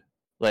Zershin.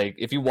 Like,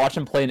 if you watch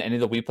him play in any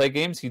of the We Play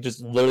games, he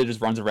just literally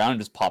just runs around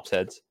and just pops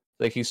heads.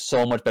 Like, he's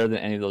so much better than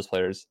any of those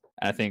players,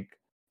 and I think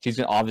he's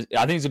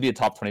gonna be a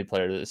top 20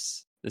 player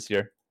this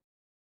year.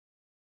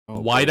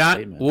 Why not?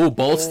 Statement. Ooh,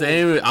 bold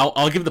statement.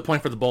 I'll give the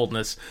point for the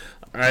boldness.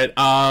 All right.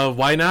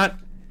 Why not?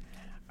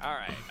 All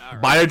right.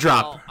 Buy or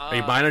drop? Well, Are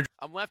you buying or?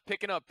 I'm left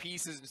picking up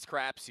pieces and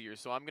scraps here,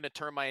 so I'm going to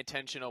turn my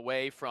attention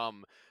away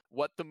from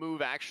what the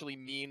move actually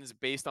means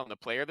based on the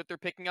player that they're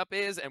picking up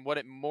is, and what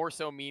it more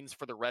so means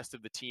for the rest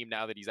of the team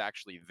now that he's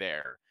actually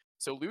there.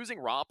 So losing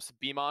Rops,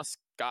 Bimas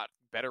got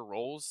better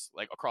roles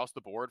like across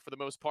the board for the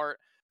most part,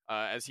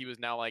 as he was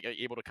now like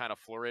able to kind of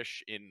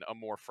flourish in a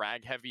more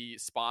frag heavy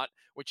spot,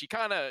 which he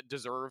kind of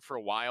deserved for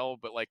a while,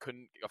 but like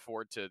couldn't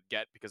afford to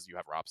get because you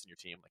have Rops in your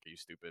team. Like, are you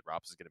stupid?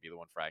 Rops is going to be the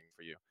one fragging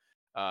for you.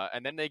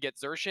 And then they get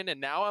Zershin, and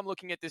now I'm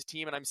looking at this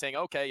team and I'm saying,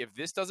 okay, if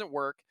this doesn't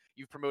work,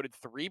 you've promoted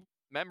 3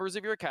 members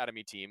of your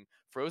academy team.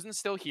 Frozen's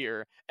still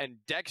here, and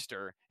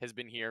Dexter has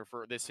been here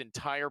for this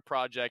entire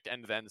project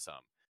and then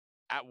some.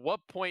 At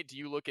what point do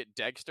you look at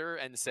Dexter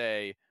and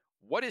say,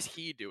 what is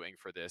he doing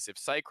for this if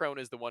Cyclone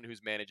is the one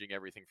who's managing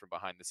everything from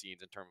behind the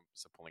scenes in terms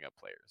of pulling up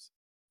players?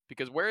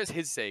 because where does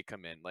his say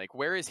come in? Like,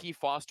 where is he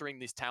fostering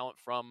this talent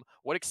from?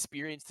 What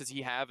experience does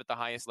he have at the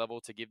highest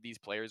level to give these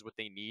players what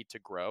they need to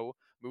grow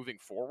moving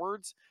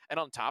forwards?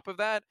 And on top of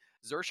that,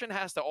 Zershin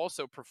has to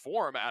also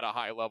perform at a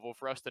high level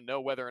for us to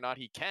know whether or not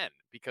he can,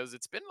 because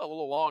it's been a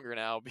little longer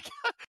now.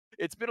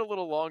 It's been a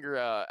little longer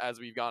as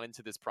we've gone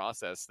into this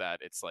process that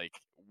it's like,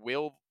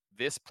 will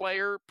this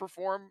player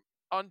perform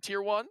on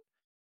tier 1?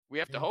 We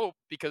have to hope,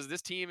 because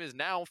this team is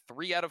now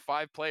 3 out of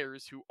 5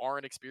 players who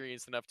aren't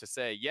experienced enough to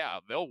say, yeah,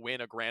 they'll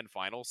win a grand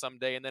final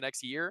someday in the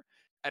next year.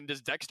 And does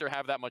Dexter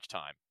have that much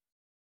time?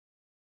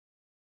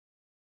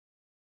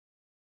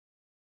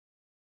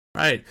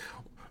 All right,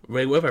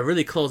 we have a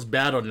really close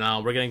battle now.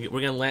 We're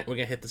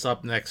gonna hit this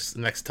up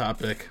next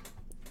topic.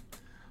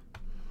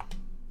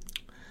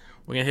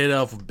 We're gonna hit it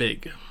off with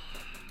Big.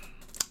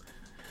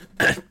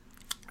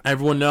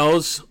 Everyone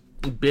knows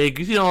Big,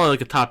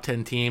 like a top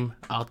 10 team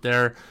out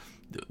there,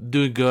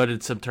 doing good in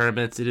some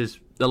tournaments. The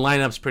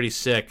lineup's pretty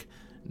sick.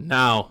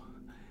 Now,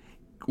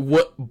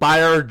 what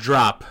buy or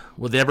drop?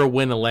 Will they ever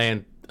win a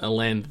land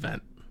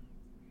event?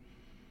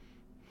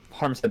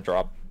 Harm said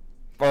drop.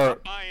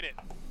 Or Buying it.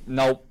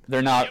 nope,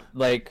 they're not. Yep.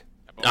 Like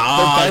their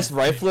Ah, best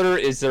rifler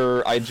is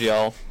their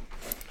IGL.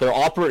 Their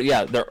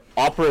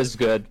opera is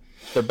good.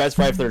 Their best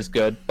rifler is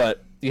good,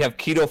 but you have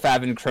Keto,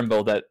 Fab, and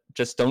Crimbo that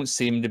just don't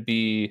seem to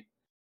be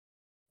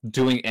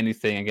doing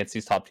anything against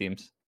these top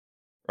teams,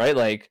 right?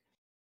 Like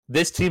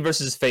this team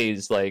versus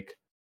FaZe, like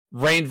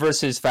Rain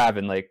versus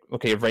Fabin, like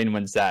okay, Rain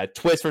wins that.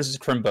 Twist versus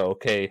Crimbo,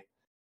 okay,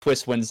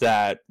 Twist wins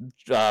that.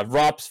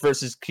 Rops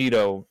versus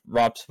Keto,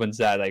 Rops wins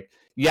that. Like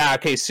yeah,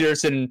 okay,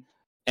 Searson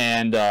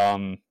and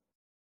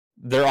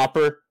their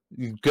opera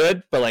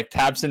good, but like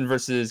Tabson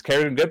versus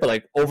Kerrigan good, but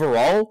like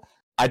overall,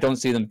 I don't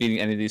see them beating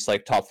any of these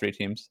like top 3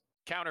 teams.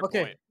 Counterpoint.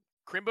 Okay.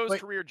 Crimbo's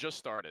career just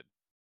started.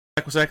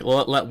 Second,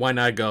 let Why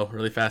Not go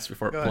really fast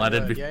before Go ahead,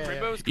 Blooded. go ahead. Yeah.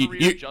 Crimbo's You-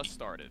 career you- just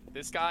started.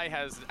 This guy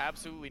has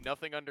absolutely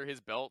nothing under his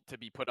belt to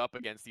be put up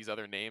against these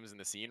other names in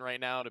the scene right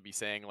now, to be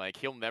saying like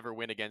he'll never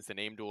win against a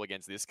name duel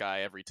against this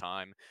guy every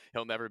time.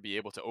 He'll never be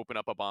able to open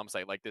up a bomb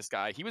site like this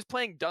guy. He was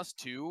playing Dust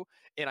 2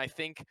 in I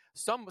think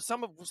some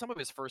of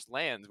his first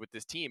lands with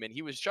this team, and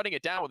he was shutting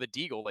it down with a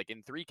Deagle like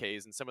in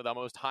 3Ks and some of the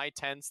most high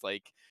tense,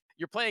 like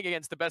you're playing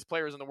against the best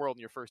players in the world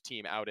in your first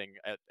team outing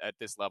at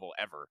this level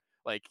ever.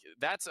 Like,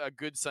 that's a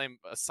good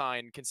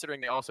sign, considering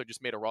they also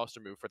just made a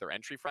roster move for their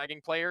entry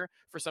fragging player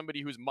for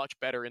somebody who's much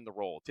better in the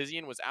role.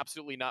 Tizian was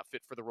absolutely not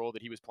fit for the role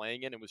that he was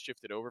playing in and was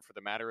shifted over for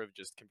the matter of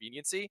just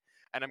conveniency.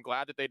 And I'm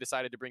glad that they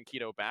decided to bring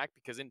Keto back,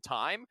 because in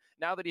time,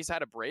 now that he's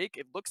had a break,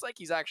 it looks like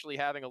he's actually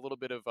having a little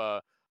bit of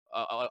an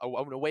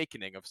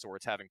awakening of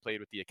sorts, having played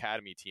with the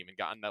academy team and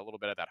gotten that little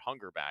bit of that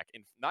hunger back.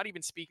 And not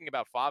even speaking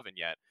about Favin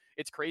yet,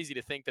 it's crazy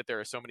to think that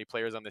there are so many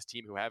players on this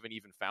team who haven't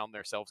even found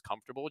themselves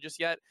comfortable just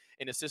yet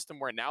in a system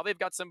where now they've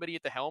got somebody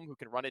at the helm who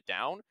can run it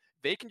down.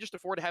 They can just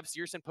afford to have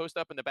Searson post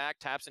up in the back,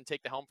 taps and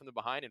take the helm from the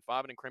behind, and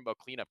Favin and Crimbo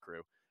cleanup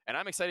crew. And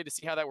I'm excited to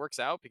see how that works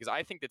out, because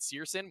I think that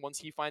Searson, once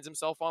he finds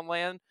himself on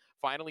land,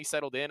 finally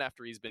settled in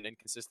after he's been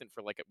inconsistent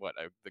for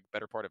the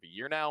better part of a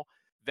year now,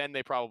 then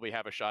they probably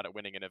have a shot at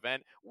winning an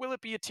event. Will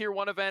it be a tier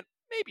 1 event?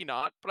 Maybe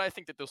not, but I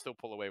think that they'll still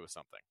pull away with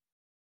something.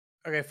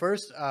 Okay,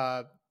 first,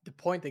 the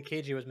point that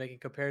KJ was making,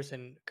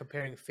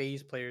 comparing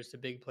FaZe players to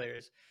big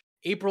players.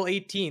 April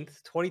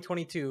 18th,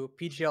 2022,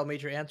 PGL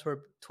Major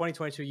Antwerp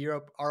 2022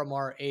 Europe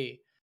RMR A,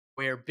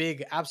 where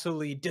Big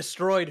absolutely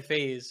destroyed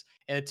FaZe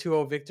in a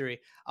 2-0 victory.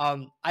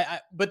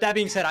 But that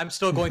being said, I'm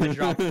still going to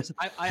drop this.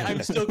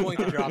 I'm still going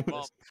to drop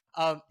this.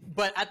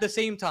 But at the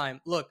same time,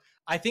 look,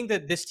 I think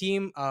that this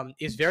team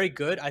is very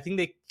good. I think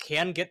they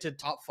can get to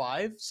top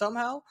 5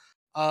 somehow.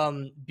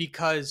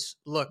 Because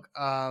look,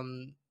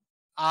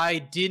 I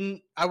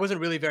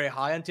wasn't really very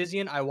high on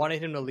Tizian. I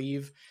wanted him to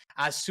leave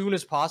as soon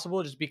as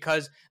possible, just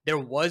because there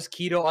was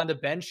Keto on the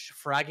bench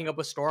fragging up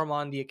a storm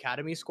on the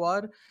academy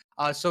squad.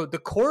 So the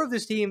core of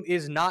this team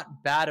is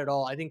not bad at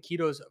all. I think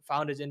Keto's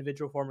found his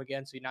individual form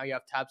again. So now you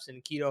have Tabson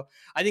and Keto.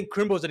 I think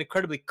Crimbo's an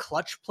incredibly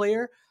clutch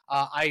player.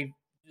 I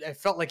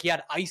felt like he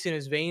had ice in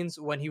his veins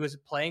when he was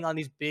playing on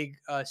these big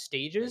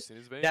stages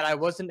that I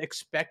wasn't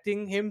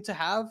expecting him to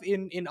have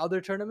in other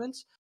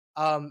tournaments.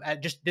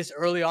 At just this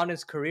early on in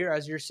his career,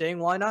 as you're saying,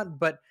 why not?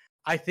 But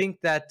I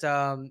think that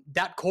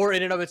that core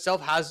in and of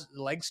itself has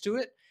legs to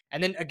it.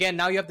 And then again,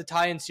 now you have to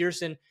tie in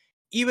Searson.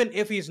 Even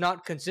if he's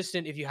not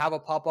consistent, if you have a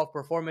pop-off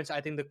performance, I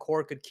think the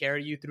core could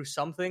carry you through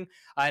something.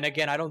 And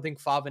again, I don't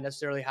think Favin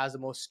necessarily has the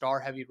most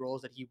star-heavy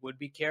roles that he would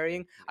be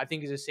carrying. I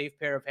think he's a safe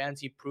pair of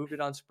hands. He proved it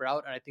on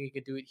Sprout, and I think he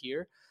could do it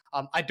here.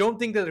 I don't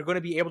think that they're going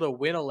to be able to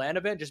win a LAN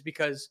event just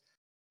because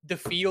the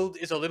field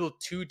is a little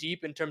too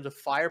deep in terms of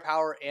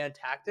firepower and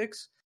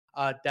tactics.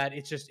 That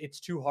it's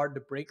too hard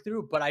to break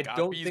through. But I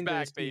don't think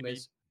that this team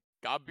is.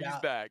 Gobby's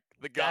back.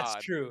 The God.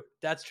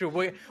 That's true.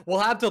 We'll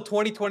have till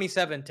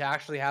 2027 to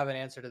actually have an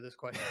answer to this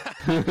question.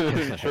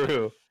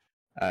 True.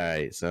 All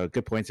right, so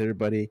good points,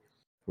 everybody.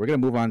 We're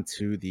going to move on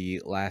to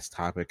the last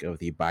topic of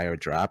the buy or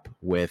drop,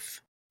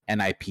 with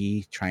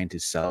NIP trying to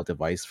sell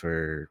device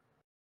for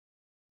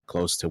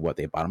close to what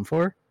they bought them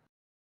for.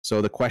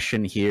 So the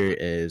question here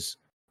is,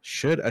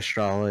 should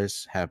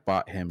Astralis have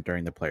bought him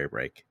during the player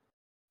break?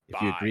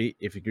 If you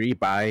agree,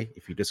 buy.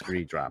 If you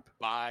disagree, drop.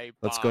 Bye.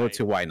 Let's go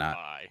to why not.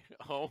 Bye.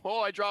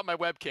 Oh, I dropped my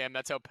webcam.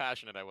 That's how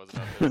passionate I was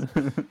about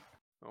this.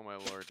 Oh my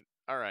lord.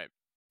 All right.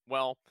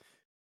 Well,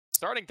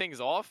 starting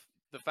things off,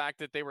 the fact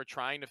that they were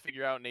trying to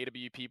figure out an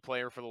AWP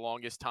player for the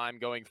longest time,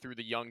 going through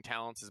the young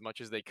talents as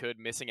much as they could,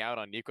 missing out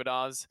on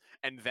Nikodas,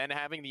 and then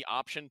having the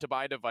option to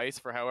buy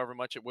dev1ce for however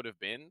much it would have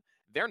been,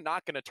 they're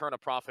not going to turn a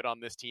profit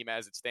on this team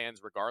as it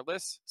stands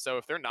regardless. So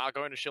if they're not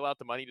going to shill out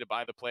the money to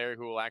buy the player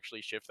who will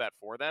actually shift that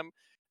for them,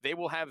 they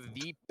will have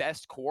the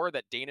best core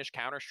that Danish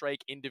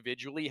Counter-Strike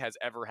individually has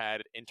ever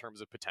had in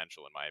terms of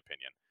potential, in my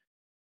opinion.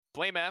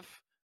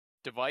 BlameF,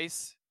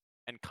 dev1ce,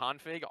 and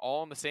Config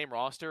all on the same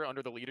roster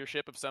under the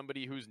leadership of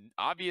somebody who's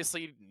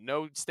obviously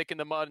no stick in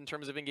the mud in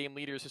terms of in-game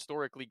leaders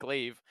historically.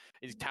 Glaive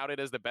is touted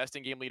as the best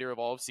in-game leader of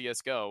all of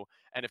CSGO.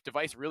 And if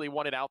dev1ce really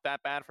wanted out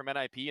that bad from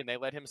NIP and they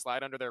let him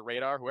slide under their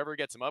radar, whoever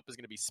gets him up is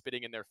going to be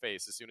spitting in their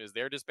face as soon as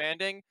they're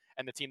disbanding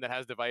and the team that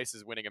has dev1ce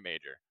is winning a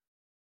major.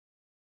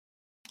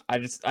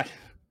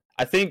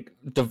 I think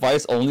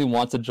dev1ce only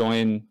wants to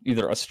join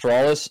either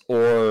Astralis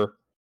or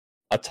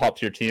a top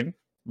tier team,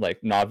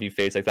 like Na'Vi,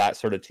 FaZe, like that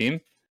sort of team.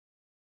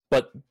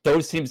 But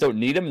those teams don't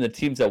need him, and the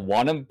teams that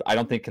want him, I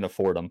don't think can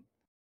afford him,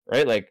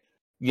 right? Like,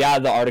 yeah,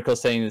 the article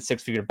saying the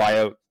 6-figure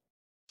buyout.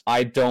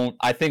 I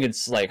think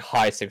it's like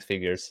high 6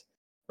 figures,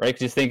 right?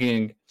 Because you're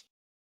thinking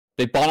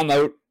they bought him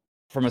out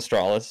from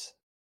Astralis,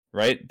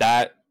 right?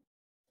 That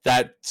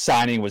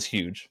signing was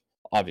huge,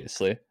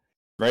 obviously,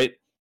 right?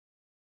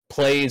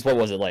 Plays, what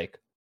was it like?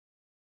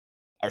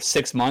 Or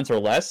 6 months or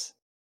less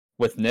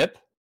with NIP,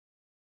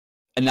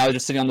 and now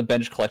just sitting on the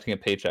bench collecting a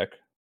paycheck.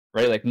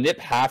 Right, like NIP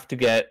have to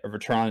get a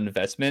return on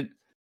investment.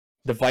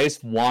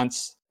 dev1ce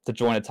wants to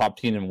join a top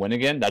team and win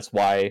again. That's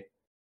why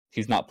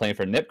he's not playing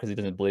for NIP, because he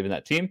doesn't believe in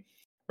that team.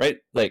 Right,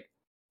 like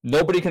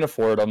nobody can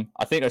afford him.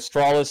 I think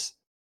Astralis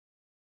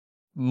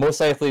most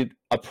likely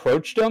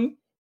approached him,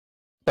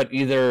 but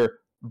either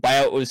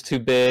buyout was too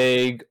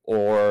big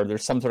or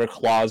there's some sort of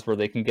clause where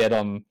they can get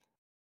him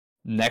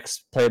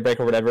next player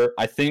break or whatever.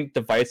 I think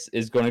dev1ce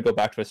is going to go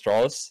back to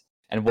Astralis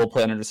and will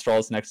play under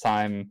Astralis next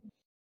time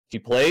he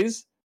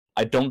plays.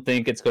 I don't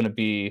think it's going to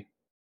be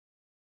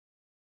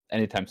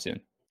anytime soon.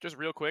 Just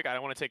real quick, I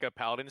don't want to take up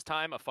Paladin's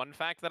time. A fun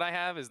fact that I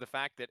have is the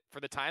fact that for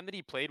the time that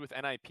he played with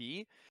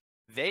NIP,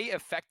 they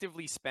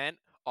effectively spent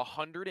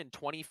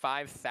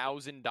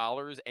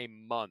 $125,000 a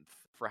month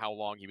for how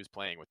long he was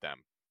playing with them.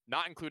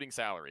 Not including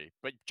salary,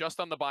 but just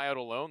on the buyout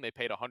alone, they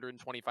paid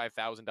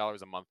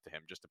 $125,000 a month to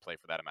him just to play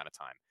for that amount of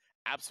time.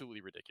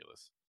 Absolutely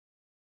ridiculous.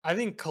 I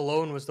think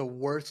Cologne was the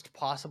worst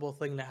possible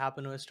thing to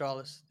happen to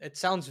Astralis. It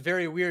sounds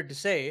very weird to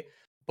say,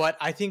 but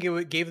I think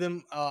it gave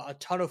them a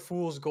ton of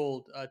fool's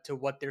gold to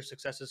what their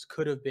successes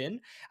could have been,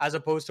 as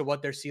opposed to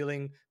what their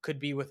ceiling could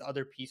be with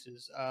other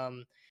pieces.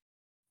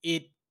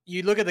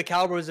 You look at the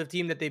calibers of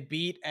team that they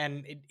beat,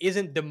 and it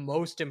isn't the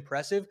most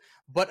impressive.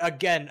 But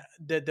again,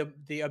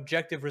 the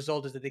objective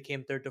result is that they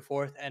came third to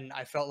fourth, and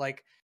I felt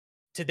like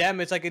to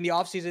them it's like in the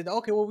offseason,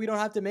 okay, well, we don't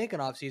have to make an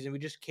offseason. We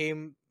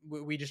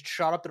just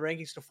shot up the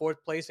rankings to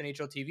fourth place in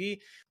HLTV.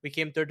 We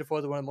came third to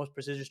fourth in one of the most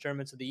prestigious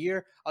tournaments of the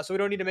year. So we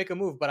don't need to make a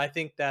move. But I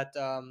think that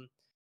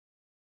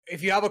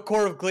if you have a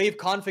core of Glaive,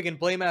 Config, and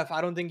BlameF,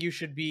 I don't think you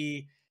should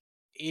be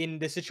in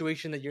the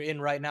situation that you're in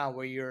right now,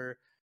 where you're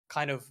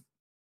kind of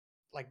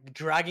like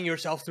dragging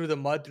yourself through the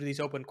mud through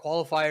these open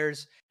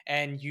qualifiers,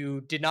 and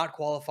you did not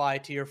qualify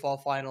to your fall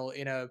final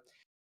in a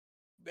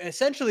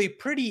essentially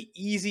pretty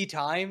easy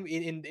time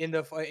in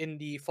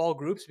the fall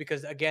groups,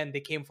 because again,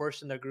 they came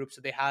first in their group, so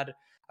they had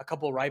a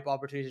couple ripe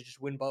opportunities to just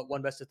win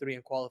one best of 3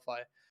 and qualify.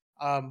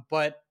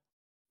 But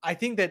I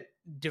think that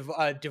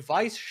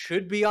dev1ce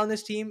should be on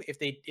this team if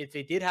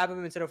they did have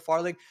him instead of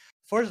Farlig.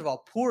 First of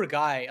all, poor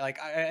guy.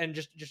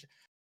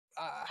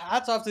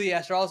 Hats off to the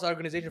Astralis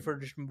organization for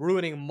just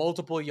ruining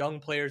multiple young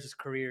players'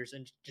 careers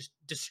and just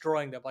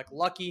destroying them. Like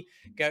Lucky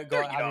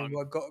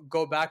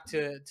go back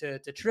to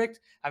Tricked,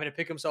 having to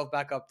pick himself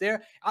back up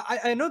there.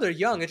 I know they're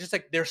young. It's just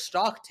like their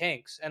stock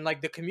tanks, and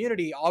like the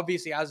community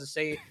obviously has to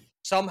say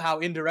somehow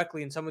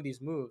indirectly in some of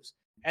these moves.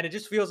 And it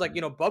just feels like,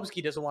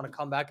 Bubsky doesn't want to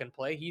come back and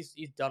play. He's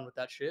done with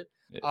that shit.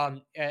 Yeah.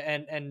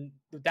 And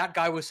that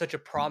guy was such a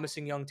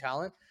promising young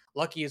talent.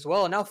 Lucky as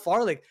well. And now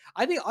Farlig,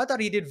 I thought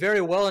he did very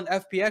well in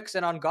FPX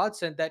and on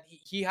Godsend, that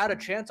he had a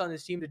chance on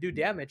his team to do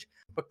damage.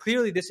 But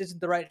clearly this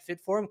isn't the right fit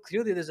for him.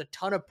 Clearly there's a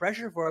ton of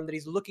pressure for him, that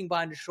he's looking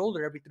behind his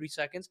shoulder every 3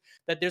 seconds,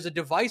 that there's a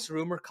dev1ce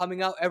rumor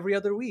coming out every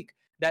other week,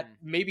 that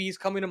maybe he's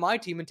coming to my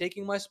team and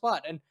taking my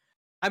spot. And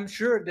I'm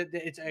sure that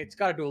it's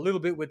got to do a little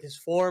bit with his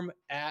form,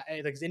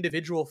 like his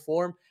individual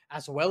form,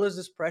 as well as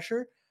this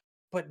pressure.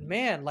 But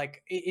man,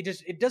 like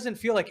it doesn't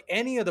feel like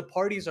any of the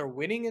parties are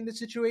winning in this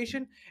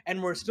situation,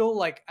 and we're still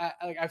like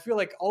I feel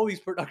like all these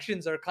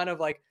productions are kind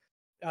of like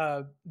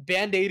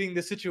band-aiding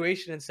the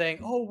situation and saying,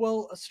 oh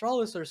well,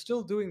 Astralis are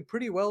still doing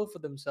pretty well for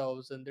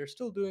themselves, and they're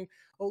still doing.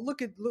 Oh,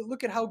 look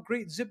at how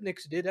great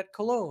Zipnix did at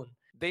Cologne.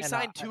 They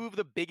signed 2 of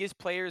the biggest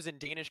players in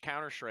Danish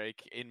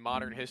Counter-Strike in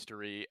modern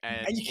history,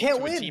 and you can't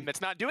to win. A team that's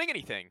not doing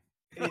anything.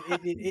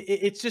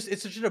 It's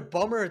just a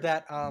bummer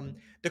that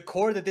the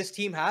core that this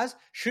team has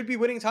should be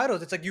winning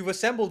titles. It's like you've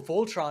assembled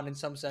Voltron in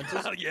some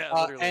senses, Yeah,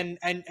 literally.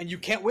 and you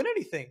can't win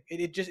anything.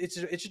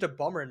 It's just a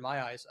bummer in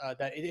my eyes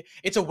that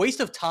it's a waste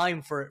of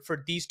time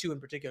for these two in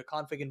particular,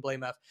 Config and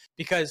BlameF,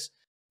 because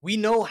we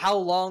know how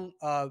long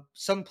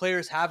some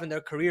players have in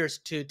their careers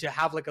to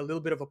have like a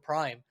little bit of a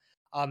prime,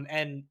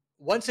 and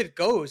once it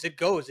goes, it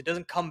goes. It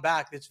doesn't come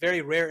back. It's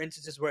very rare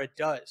instances where it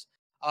does,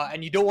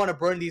 and you don't want to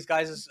burn these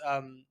guys'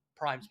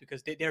 primes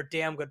because they're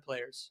damn good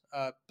players.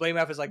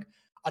 BlameF is like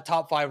a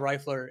top 5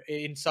 rifler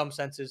in some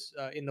senses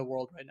in the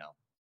world right now.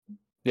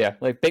 Yeah,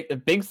 like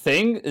the big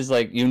thing is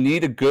like you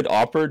need a good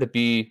opera to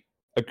be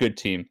a good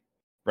team,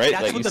 right?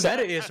 That's like what the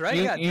meta is,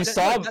 right? You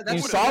saw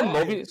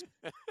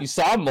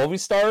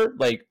Movistar,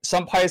 like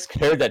Sunpius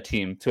carried that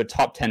team to a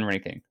top 10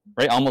 ranking,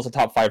 right? Almost a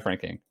top 5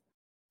 ranking,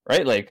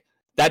 right? Like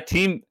that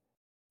team,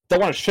 don't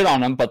want to shit on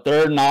them, but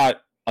they're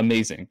not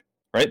amazing,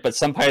 right? But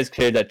Sunpius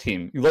carried that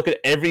team. You look at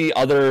every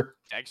other,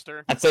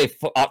 Dexter. I'd say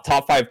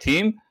top 5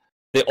 team,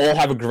 they all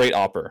have a great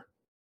opera,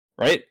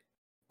 right?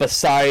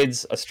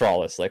 Besides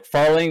Astralis, like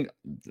Farling,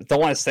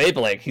 don't want to say,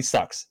 but like he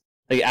sucks.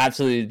 Like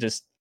absolutely,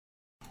 just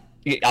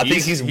I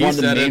think he's one of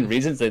the main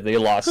reasons that they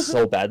lost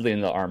so badly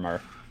in the RMR,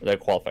 the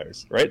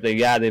qualifiers, right? They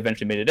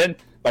eventually made it in,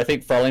 but I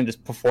think Farling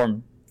just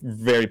performed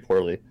very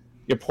poorly.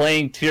 You're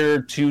playing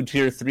tier 2,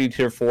 tier 3,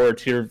 tier 4,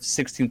 tier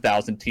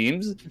 16,000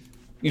 teams.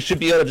 You should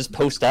be able to just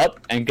post up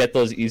and get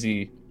those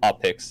easy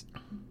op picks,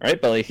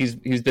 right? But like he's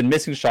been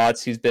missing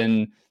shots, he's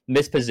been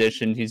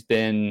mispositioned, he's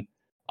been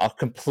a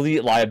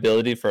complete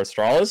liability for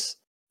Astralis.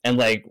 And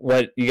like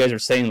what you guys are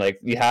saying, like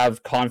you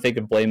have Config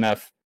and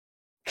BlameF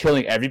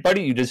killing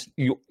everybody.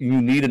 You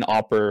need an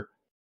opper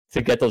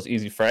to get those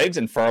easy frags,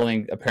 and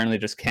Farling apparently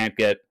just can't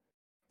get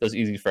those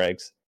easy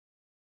frags.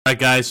 All right,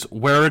 guys,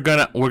 we're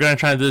gonna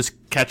try to do this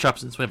catch up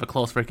since we have a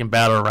close freaking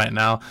battle right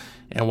now,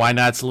 and why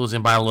not's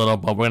losing by a little.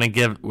 But we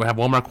have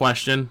one more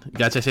question,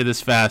 guys. I say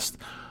this fast.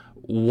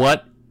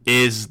 What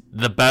is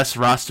the best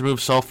roster move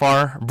so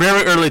far?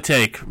 Very early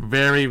take.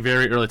 Very,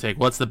 very early take.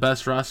 What's the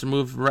best roster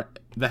move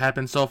that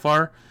happened so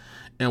far?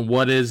 And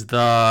what is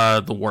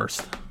the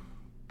worst?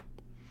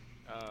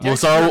 We'll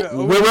start.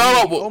 We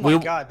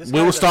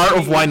will start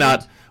with why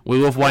not. We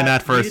will with why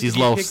not first. He's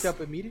lowest.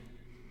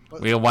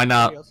 Why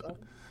not?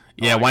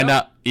 Yeah, why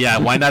not? Yeah,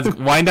 why not?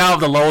 Why not?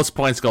 The lowest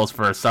points goes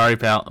first. Sorry,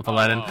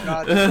 Paladin.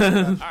 All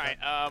right.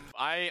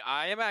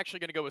 I am actually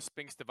going to go with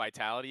Spinks to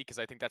Vitality because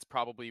I think that's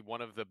probably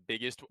one of the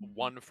biggest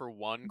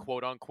one-for-one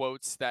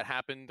quote-unquotes that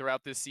happened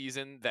throughout this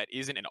season that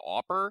isn't an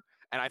AWPer.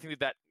 And I think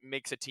that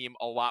makes a team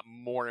a lot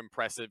more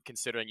impressive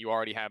considering you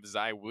already have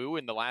ZywOo,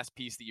 and the last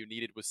piece that you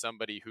needed was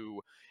somebody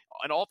who,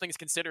 in all things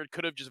considered,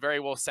 could have just very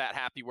well sat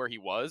happy where he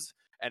was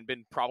and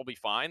been probably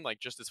fine, like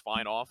just as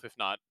fine off, if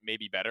not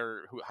maybe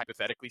better. Who,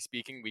 hypothetically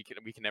speaking, we can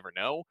never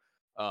know.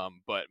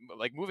 But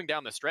like moving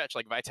down the stretch,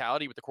 like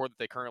Vitality with the core that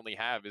they currently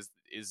have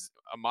is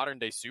a modern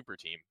day super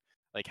team.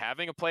 Like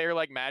having a player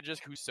like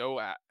Magisk who's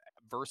so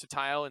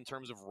versatile in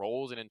terms of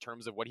roles and in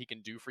terms of what he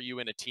can do for you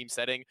in a team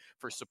setting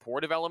for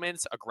supportive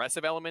elements,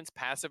 aggressive elements,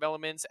 passive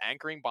elements,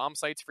 anchoring bomb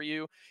sites for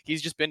you.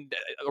 He's just been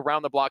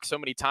around the block so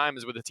many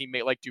times with a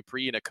teammate like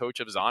Dupree and a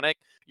coach of Zonic.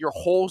 Your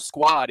whole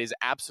squad is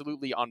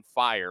absolutely on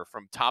fire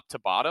from top to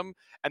bottom.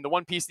 And the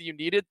one piece that you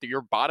needed,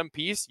 your bottom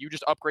piece, you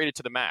just upgraded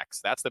to the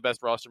max. That's the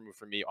best roster move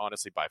for me,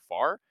 honestly, by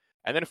far.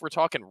 And then if we're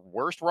talking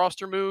worst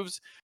roster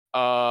moves,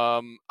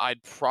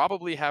 I'd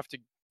probably have to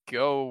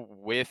go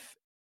with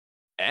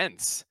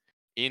ENCE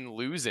in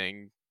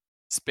losing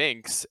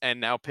Spinks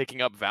and now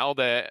picking up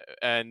Valde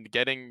and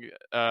getting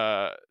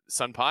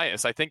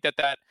Sunpius. I think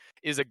that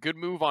is a good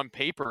move on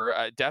paper,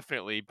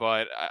 definitely,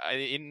 but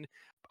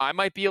I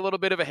might be a little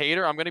bit of a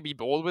hater. I'm going to be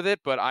bold with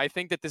it, but I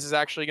think that this is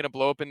actually going to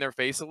blow up in their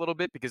face a little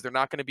bit because they're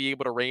not going to be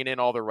able to rein in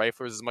all their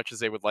riflers as much as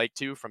they would like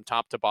to from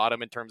top to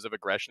bottom in terms of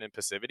aggression and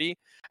passivity.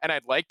 And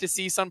I'd like to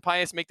see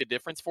Sunpius make the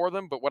difference for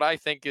them, but what I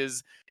think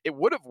is it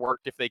would have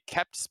worked if they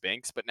kept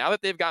Spinks, but now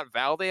that they've got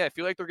Valde, I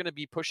feel like they're going to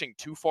be pushing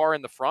too far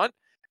in the front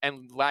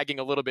and lagging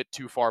a little bit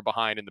too far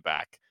behind in the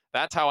back.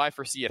 That's how I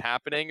foresee it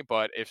happening,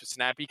 but if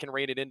Snappy can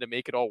rein it in to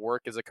make it all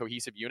work as a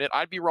cohesive unit,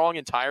 I'd be wrong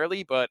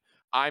entirely, but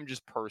I'm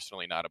just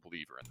personally not a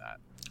believer in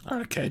that. All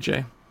right,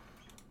 KJ.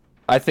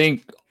 I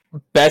think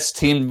best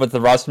team with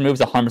the roster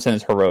moves 100%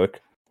 is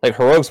Heroic. Like,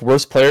 Heroic's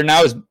worst player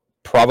now is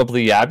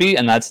probably Yabby,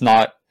 and that's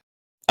not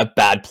a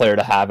bad player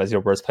to have as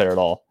your worst player at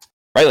all.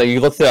 Right? Like, you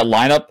look at that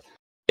lineup,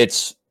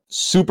 it's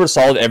super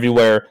solid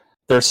everywhere.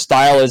 Their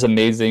style is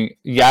amazing.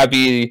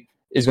 Yabby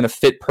is going to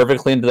fit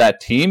perfectly into that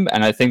team,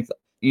 and I think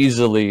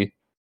easily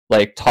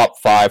like top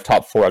 5,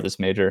 top 4 of this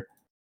major,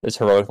 this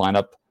Heroic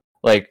lineup.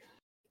 Like,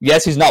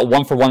 yes, he's not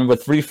 1-for-1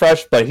 with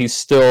Refresh, but he's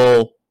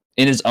still,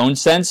 in his own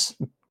sense,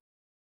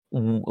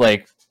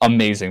 like,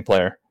 amazing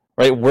player.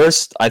 Right?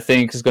 Worst, I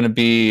think, is going to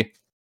be,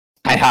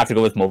 I have to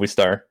go with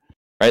Movistar.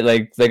 Right?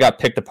 Like, they got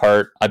picked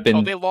apart.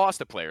 They lost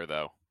a player,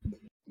 though.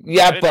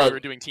 Yeah, I didn't know but we were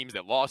doing teams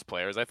that lost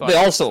players. I thought they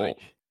also...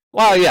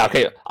 Well, yeah,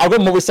 okay. I'll go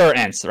Movistar and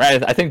ENCE,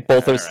 right? I think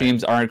both those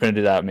teams aren't going to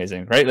do that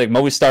amazing, right? Like,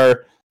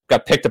 Movistar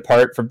got picked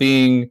apart for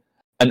being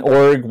an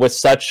org with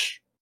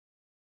such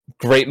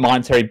great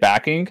monetary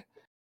backing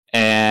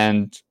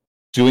and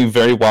doing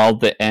very well at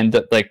the end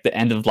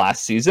of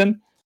last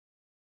season,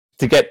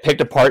 to get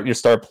picked apart your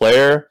star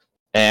player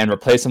and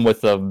replace him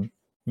with a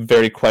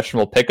very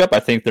questionable pickup, I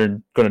think they're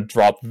going to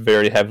drop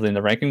very heavily in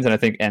the rankings. And I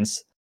think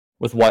ends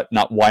with why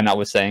not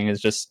was saying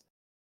is just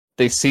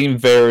they seem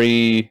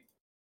very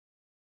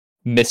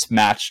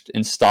mismatched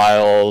in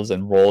styles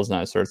and roles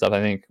and that sort of stuff.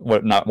 I think why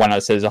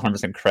not says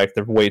 100% correct.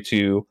 They're way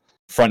too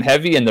front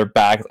heavy, and their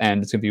back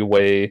end is going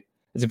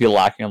to be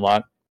lacking a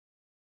lot.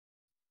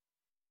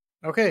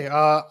 Okay,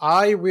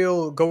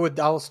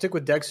 I'll stick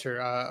with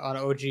Dexter on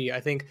OG. I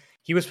think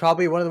he was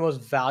probably one of the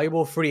most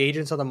valuable free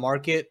agents on the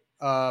market,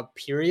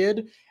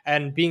 period.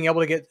 And being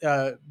able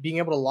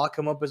to lock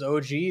him up as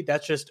OG,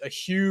 that's just a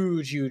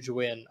huge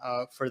win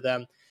for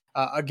them.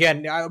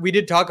 Again, we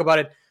did talk about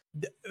it.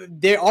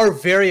 They are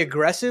very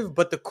aggressive,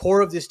 but the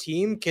core of this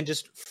team can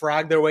just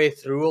frag their way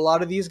through a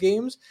lot of these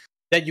games.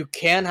 That you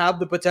can have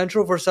the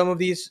potential for some of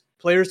these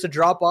players to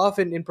drop off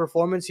in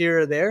performance here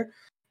or there.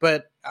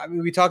 But I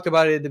mean, we talked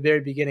about it at the very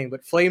beginning.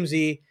 But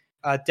FlameZ,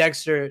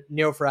 Dexter,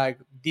 NeoFrag,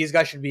 these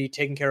guys should be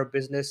taking care of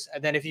business.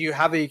 And then if you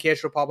have a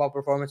occasional pop-out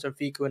performance from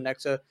Fiku and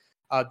Nexa,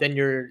 then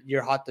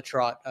you're hot to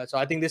trot. So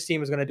I think this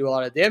team is going to do a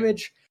lot of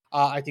damage.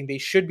 I think they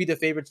should be the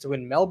favorites to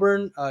win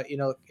Melbourne.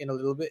 In a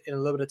little bit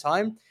of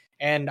time,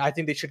 and I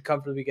think they should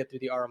comfortably get through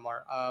the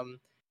RMR.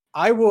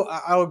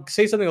 I'll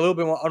say something a little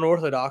bit more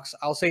unorthodox.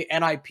 I'll say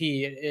NIP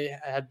it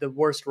had the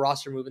worst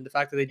roster move in the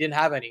fact that they didn't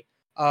have any.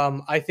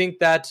 I think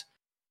that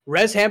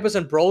Rez, Hampus,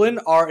 and Brolin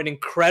are an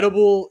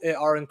incredible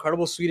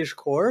Swedish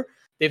core.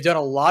 They've done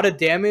a lot of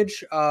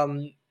damage.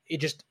 With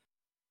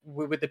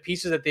the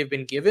pieces that they've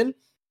been given,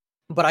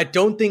 but I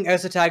don't think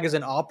Esatag is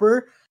an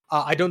opper.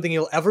 I don't think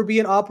he'll ever be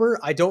an opper.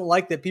 I don't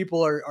like that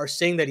people are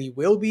saying that he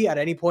will be at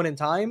any point in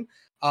time.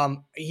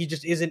 He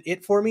just isn't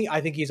it for me.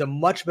 I think he's a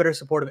much better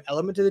supportive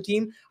element to the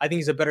team. I think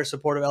he's a better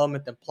supportive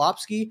element than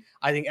Plopsky.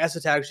 I think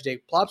Esatag should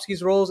take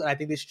Plopsky's roles, and I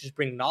think they should just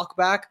bring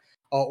Knockback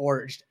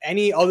or just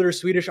any other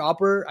Swedish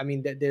opper. I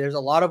mean, there's a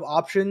lot of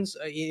options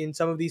in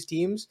some of these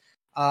teams.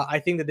 I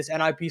think that this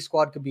NIP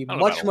squad could be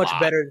much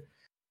better.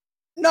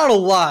 Not a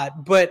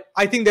lot, but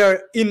I think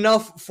they're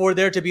enough for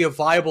there to be a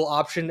viable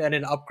option and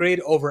an upgrade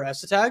over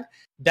Esatag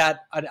that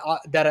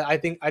I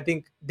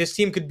think this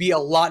team could be a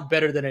lot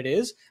better than it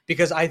is,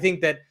 because I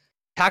think that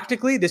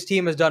tactically this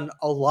team has done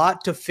a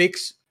lot to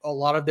fix a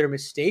lot of their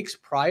mistakes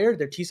prior.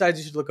 Their T-sides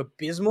used to look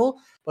abysmal,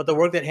 but the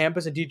work that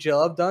Hampus and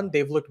DGL have done,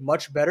 they've looked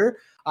much better.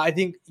 I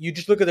think you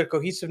just look at their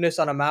cohesiveness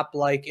on a map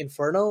like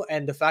Inferno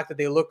and the fact that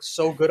they look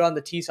so good on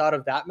the T side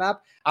of that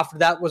map. After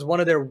that was one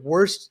of their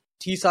worst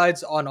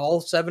T-sides on all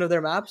 7 of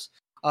their maps.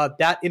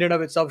 That in and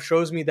of itself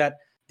shows me that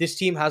this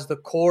team has the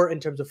core in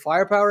terms of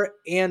firepower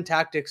and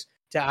tactics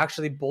to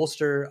actually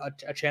bolster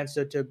a chance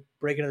to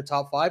break into the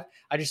top 5.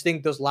 I just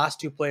think those last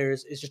 2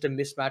 players is just a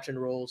mismatch in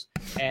roles,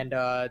 and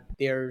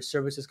their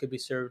services could be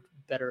served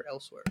better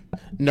elsewhere.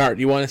 Nart,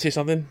 you want to say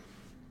something?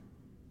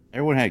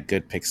 Everyone had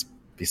good picks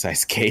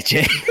besides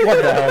KJ.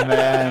 What the hell,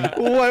 man?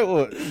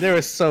 There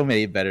were so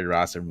many better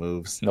roster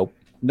moves. Nope.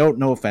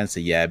 No offense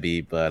to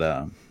Yabby,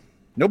 but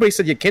nobody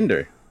said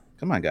Yakinder.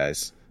 Come on,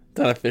 guys. It's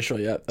not official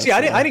yet. See,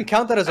 I didn't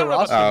count that as a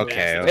roster.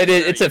 Okay.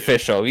 It's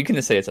official. You can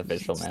just say it's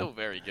official, man. Still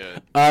very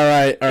good. All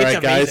right, It's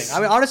guys. amazing.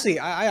 I mean, honestly,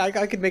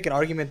 I could make an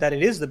argument that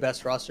it is the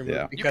best roster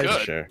move because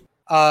could. Sure.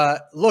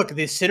 look,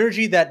 the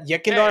synergy that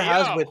Yekindar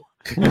has with.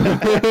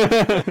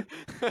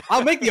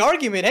 I'll make the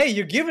argument. Hey,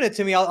 you're giving it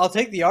to me. I'll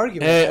take the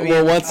argument. Hey, I mean,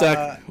 well, one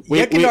sec.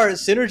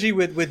 Yekindar's synergy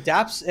with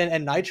Daps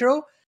and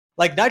Nitro.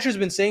 Like Nitro's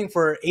been saying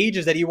for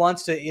ages that he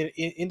wants to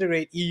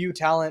integrate EU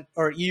talent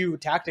or EU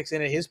tactics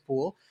into his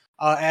pool.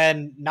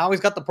 And now he's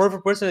got the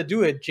perfect person to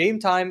do it. Jame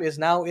Time is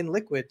now in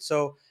Liquid.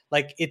 So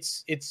like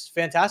it's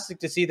fantastic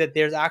to see that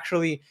there's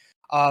actually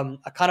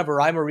a kind of a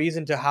rhyme or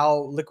reason to how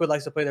Liquid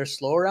likes to play their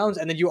slow rounds.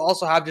 And then you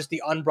also have just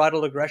the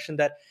unbridled aggression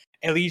that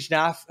Elige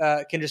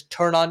Naf can just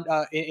turn on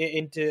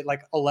into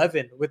like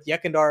 11 with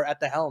Yekindar at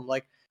the helm.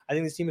 Like I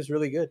think this team is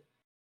really good.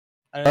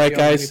 All right,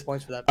 guys.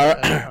 Points for that,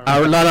 I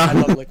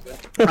love Liquid.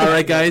 All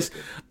right, guys.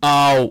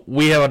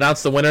 We have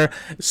announced the winner.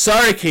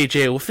 Sorry,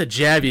 KJ, with the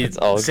jab, you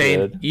saying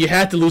good. You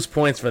had to lose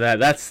points for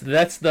that.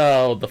 That's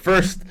the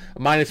first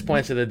minus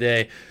points of the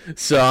day.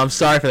 So I'm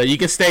sorry for that. You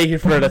can stay here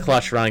for the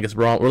clutch round because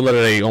we're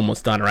literally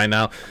almost done right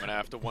now. I'm gonna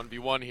have to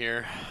 1v1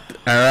 here.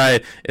 All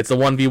right, it's a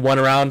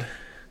 1v1 round.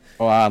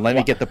 Let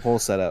me get the poll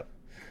set up.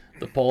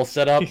 The poll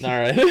set up. All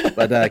right.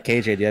 But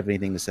KJ, do you have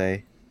anything to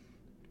say?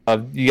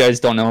 You guys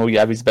don't know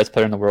Yabby's the best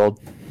player in the world.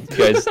 You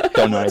guys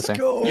don't know anything.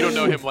 You don't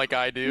know him like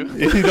I do.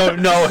 You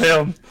don't know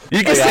him.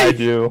 You can say I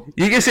do.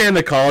 You can say in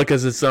the call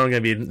because it's not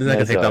gonna take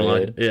that long.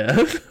 Right. Yeah.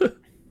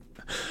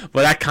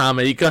 But that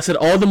comment, you guys said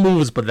all the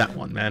moves, but that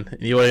one, man,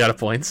 and you already got a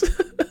points.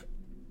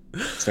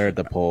 Start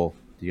the poll.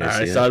 Do you guys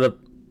see it?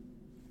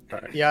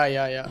 Start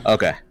Yeah.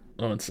 Okay.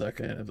 1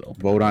 second.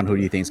 Vote on who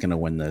do you think is gonna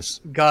win this.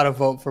 Gotta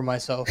vote for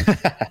myself.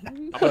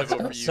 I'm gonna vote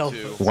for you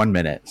too. 1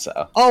 minute.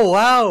 So. Oh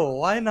wow,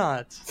 why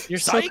not? You're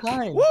so Psych.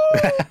 kind.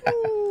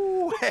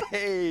 Woo!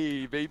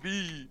 Hey,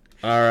 baby.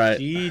 All right.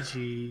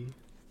 GG.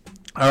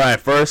 All right.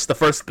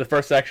 The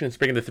first section is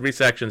breaking the 3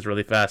 sections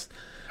really fast.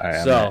 All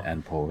right, So- I'm gonna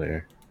end poll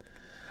there.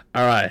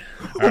 All right.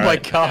 Oh my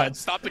god.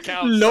 Stop the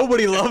count.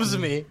 Nobody loves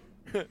me.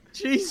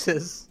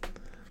 Jesus.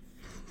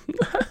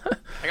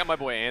 I got my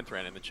boy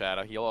Anthran in the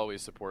chat. He'll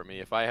always support me.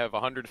 If I have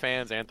 100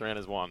 fans, Anthran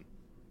is one.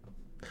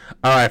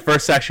 All right.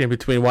 First section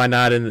between Why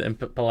Not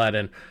and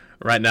Paladin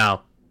right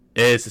now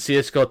is the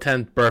CS:GO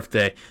 10th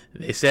birthday.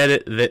 They said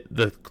it.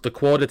 The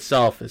quote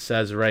itself, it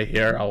says right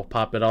here. I'll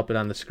pop it up and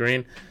on the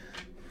screen.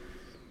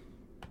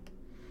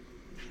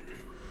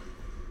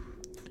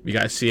 You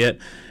guys see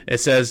it? It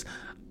says,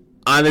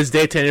 on this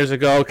day 10 years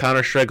ago,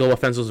 Counter-Strike Global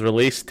Offensive was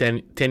released.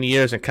 10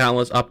 years and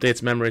countless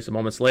updates, memories, and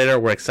moments later.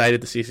 We're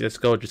excited to see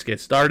CSGO just get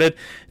started.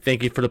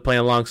 Thank you for the playing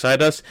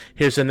alongside us.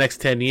 Here's the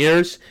next 10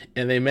 years.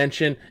 And they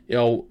mention,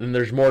 and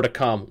there's more to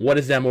come. What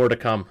is that more to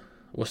come?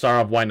 We'll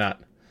start off, why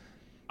not?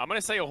 I'm gonna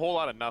say a whole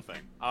lot of nothing.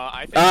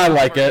 I think I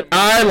like it.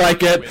 I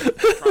like it.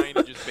 Trying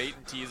to just bait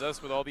and tease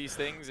us with all these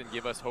things and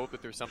give us hope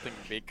that there's something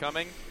big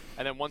coming,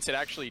 and then once it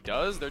actually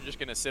does, they're just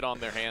gonna sit on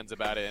their hands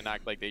about it and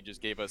act like they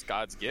just gave us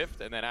God's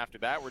gift, and then after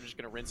that, we're just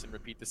gonna rinse and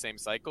repeat the same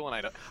cycle.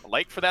 And I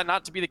like for that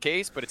not to be the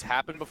case, but it's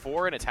happened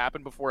before, and it's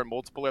happened before in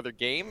multiple other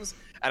games,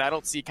 and I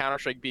don't see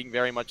Counter-Strike being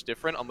very much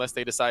different unless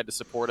they decide to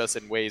support us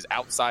in ways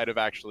outside of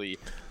actually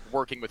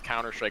working with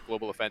Counter-Strike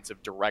Global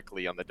Offensive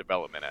directly on the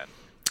development end.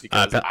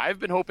 Because I've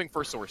been hoping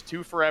for Source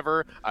 2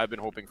 forever. I've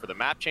been hoping for the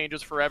map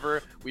changes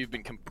forever. We've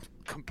been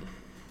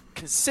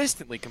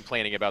consistently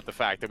complaining about the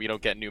fact that we don't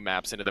get new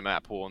maps into the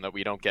map pool and that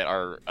we don't get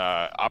our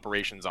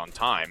operations on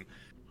time.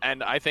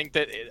 And I think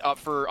that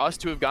for us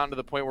to have gotten to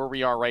the point where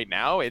we are right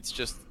now, it's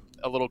just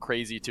a little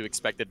crazy to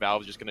expect that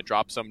Valve's just going to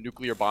drop some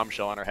nuclear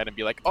bombshell on our head and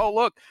be like, oh,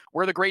 look,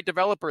 we're the great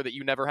developer that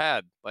you never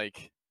had.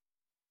 Like,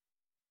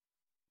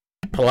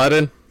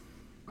 Paladin?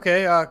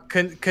 Okay,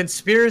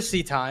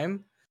 conspiracy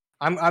time.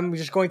 I'm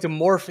just going to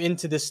morph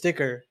into the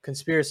sticker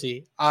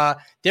conspiracy.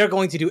 They're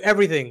going to do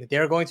everything.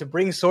 They're going to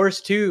bring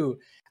Source 2.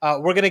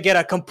 We're going to get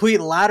a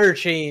complete ladder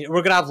chain.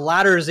 We're going to have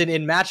ladders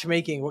in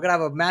matchmaking. We're going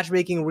to have a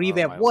matchmaking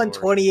revamp,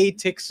 128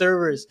 tick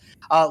servers.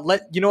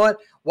 You know what?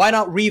 Why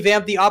not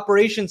revamp the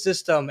operation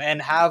system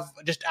and have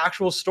just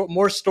actual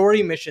more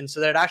story missions so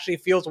that it actually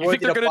feels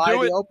worthy to buy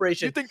the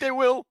operation? You think they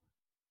will?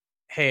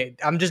 Hey,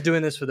 I'm just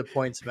doing this for the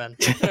points, man.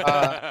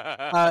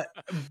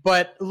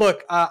 But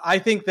look, I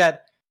think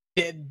that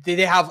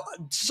they have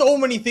so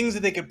many things that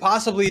they could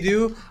possibly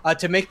do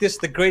to make this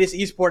the greatest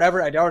esport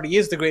ever. It already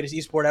is the greatest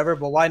esport ever,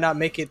 but why not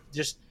make it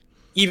just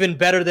even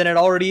better than it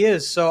already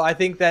is? So I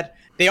think that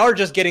they are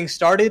just getting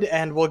started,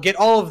 and we'll get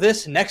all of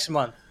this next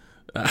month.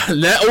 You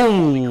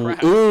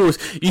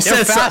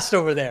said fast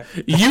over there.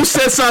 You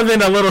said something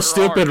a little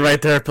stupid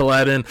right there,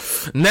 Paladin.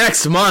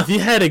 Next month. You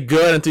had it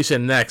good until you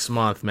said next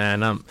month,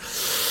 man.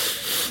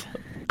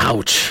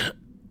 Ouch.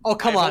 Oh,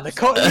 come on. You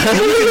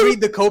can read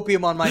the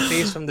copium on my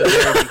face from the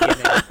very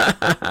beginning.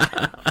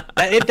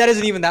 That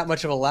isn't even that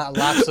much of a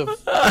lapse of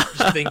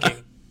just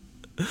thinking.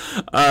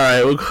 All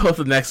right, we'll go with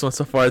the next one.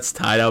 So far, it's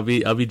tied. I'll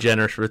be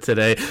generous for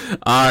today.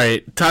 All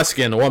right,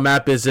 Tuscan, what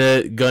map is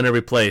it going to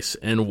replace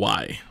and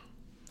why?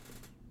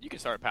 You can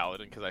start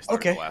Paladin because I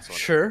started the last one.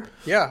 Sure.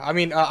 Yeah, I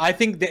mean, I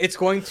think that it's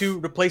going to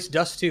replace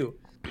Dust 2.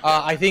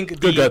 I think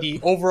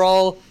the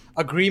overall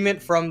agreement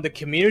from the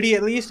community,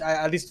 at least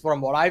from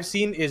what I've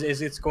seen, is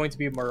it's going to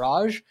be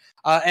Mirage.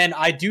 And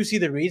I do see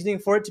the reasoning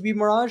for it to be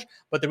Mirage,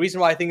 but the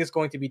reason why I think it's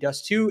going to be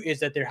Dust 2 is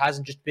that there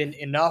hasn't just been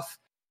enough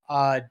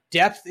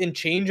depth in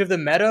change of the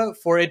meta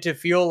for it to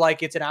feel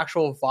like it's an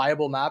actual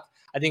viable map.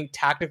 I think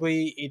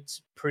tactically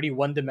it's pretty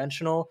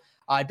one-dimensional.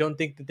 I don't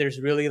think that there's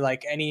really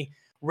like any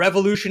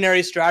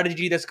revolutionary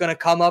strategy that's going to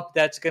come up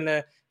that's going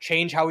to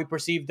change how we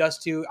perceive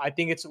Dust 2. I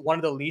think it's one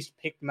of the least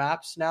picked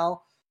maps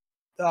now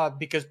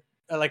because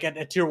like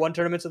at tier 1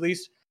 tournaments at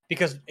least,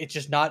 because it's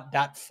just not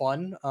that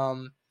fun.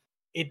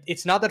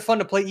 It's not that fun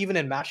to play even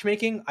in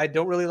matchmaking. I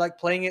don't really like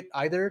playing it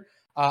either.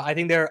 I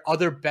think there are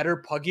other better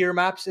puggier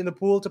maps in the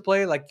pool to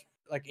play, like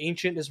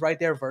Ancient is right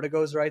there,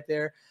 Vertigo is right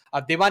there.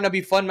 They might not be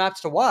fun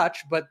maps to watch,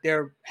 but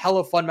they're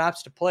hella fun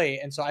maps to play.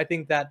 And so I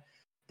think that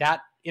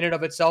in and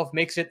of itself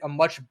makes it a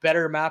much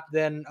better map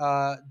than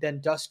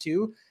Dust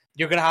 2.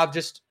 You're gonna have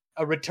just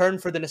a return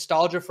for the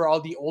nostalgia for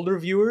all the older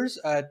viewers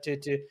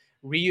to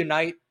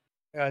reunite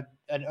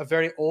a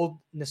very old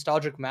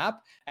nostalgic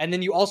map, and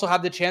then you also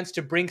have the chance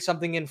to bring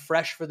something in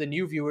fresh for the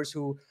new viewers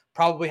who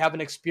probably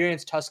haven't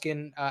experienced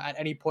Tuscan at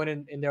any point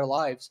in their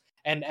lives.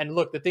 And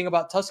look, the thing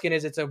about Tuscan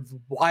is it's a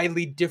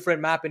widely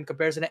different map in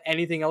comparison to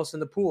anything else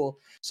in the pool.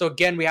 So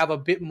again, we have a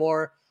bit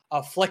more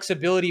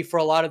flexibility for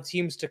a lot of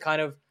teams to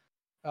kind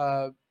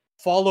of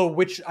follow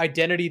which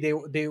identity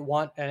they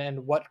want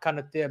and what kind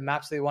of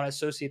maps they want to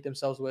associate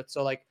themselves with.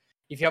 So like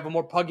if you have a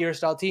more puggier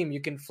style team, you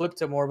can flip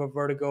to more of a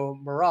Vertigo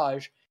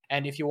Mirage.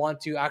 And if you want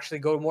to actually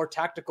go more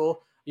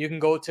tactical, you can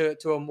go to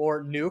a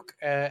more Nuke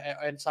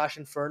and /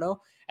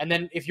 Inferno. And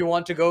then if you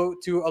want to go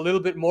to a little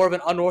bit more of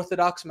an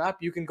unorthodox map,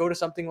 you can go to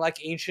something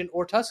like Ancient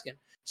or Tuscan.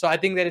 So I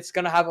think that it's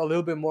going to have a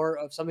little bit more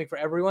of something for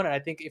everyone. And I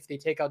think if they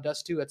take out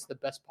Dust 2, that's the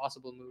best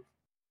possible move.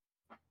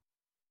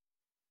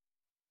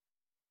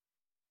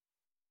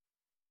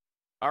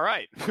 All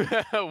right.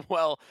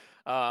 Well,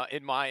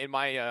 in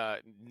my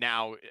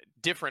now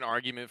different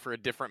argument for a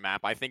different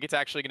map, I think it's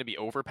actually going to be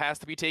Overpass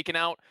to be taken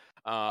out.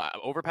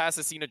 Overpass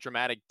has seen a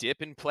dramatic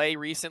dip in play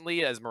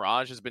recently, as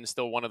Mirage has been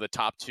still one of the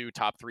top 2,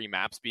 top 3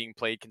 maps being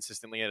played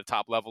consistently at a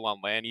top level on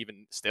LAN.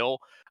 Even still,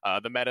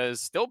 the meta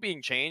is still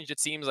being changed. It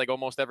seems like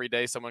almost every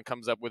day someone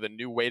comes up with a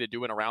new way to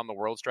do an around the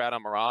world strat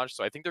on Mirage.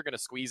 So I think they're going to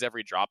squeeze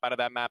every drop out of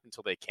that map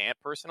until they can't.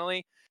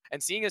 Personally,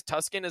 and seeing as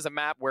Tuscan is a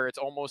map where it's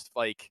almost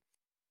like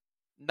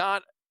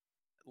not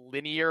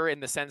linear in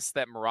the sense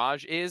that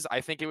Mirage is,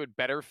 I think it would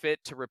better fit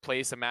to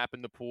replace a map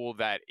in the pool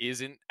that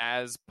isn't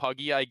as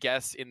puggy, I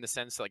guess, in the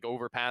sense like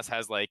Overpass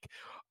has like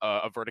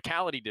a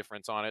verticality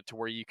difference on it to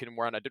where you can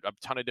run a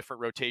ton of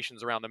different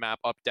rotations around the map,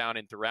 up, down,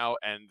 and throughout.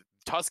 And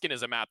Tuscan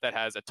is a map that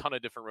has a ton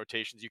of different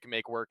rotations you can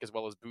make work, as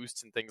well as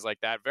boosts and things like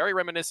that. Very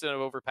reminiscent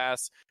of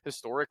Overpass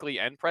historically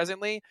and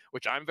presently,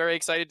 which I'm very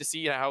excited to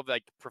see how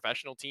like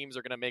professional teams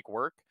are going to make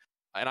work.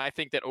 And I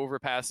think that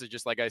Overpass is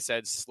just, like I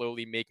said,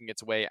 slowly making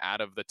its way out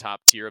of the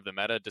top tier of the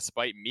meta.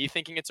 Despite me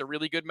thinking it's a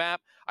really good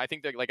map, I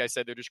think that, like I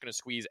said, they're just going to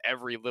squeeze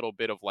every little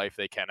bit of life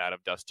they can out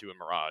of Dust 2 and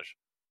Mirage.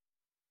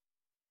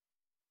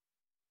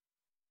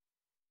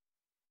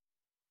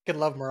 I could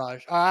love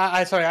Mirage.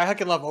 Sorry, I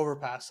could love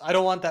Overpass. I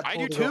don't want that I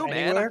pool do to go too, man.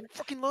 anywhere. I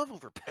fucking love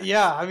Overpass.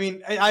 Yeah, I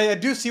mean, I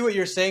do see what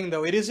you're saying,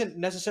 though. It isn't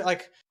necessary.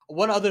 Like,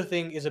 one other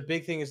thing is a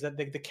big thing is that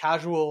the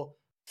casual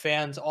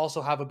fans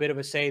also have a bit of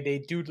a say. They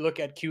do look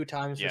at queue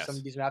times for some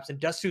of these maps, and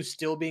Dust 2 is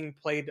still being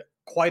played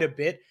quite a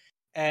bit.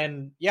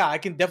 And yeah, I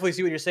can definitely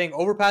see what you're saying.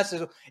 Overpass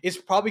is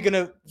probably going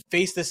to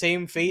face the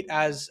same fate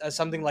as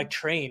something like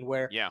Train,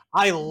 where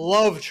I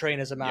love Train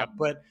as a map,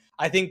 but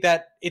I think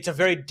that it's a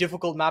very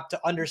difficult map to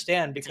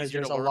understand because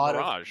there's a lot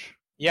Mirage.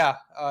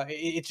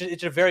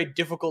 It's a very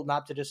difficult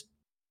map to just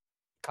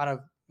kind of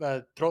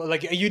throw.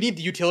 Like, you need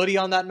the utility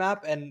on that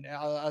map, and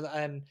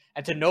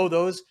to know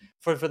those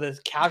for the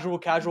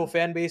casual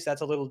fan base,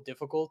 that's a little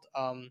difficult.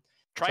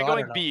 Try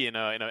going B in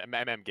an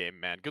MM game,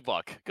 man. Good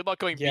luck. Good luck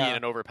going B in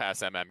an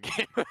Overpass MM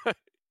game.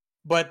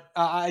 But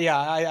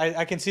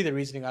I can see the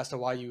reasoning as to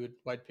why you'd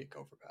pick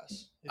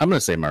Overpass. I'm gonna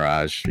say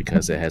Mirage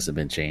because it hasn't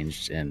been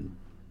changed in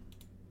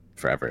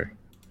forever.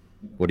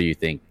 What do you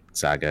think,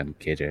 Saga and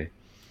KJ?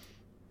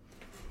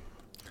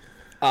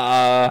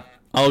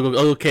 I'll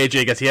go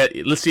KJ because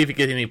let's see if he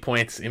gets any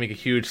points and make a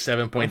huge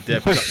 7-point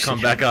dip,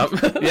 come back up.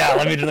 Yeah,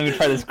 let me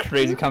try this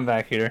crazy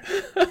comeback here.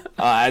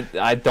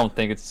 I don't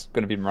think it's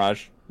gonna be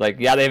Mirage. Like,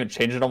 yeah, they haven't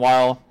changed it in a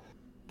while,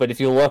 but if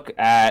you look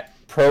at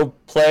pro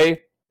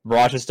play,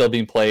 Mirage is still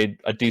being played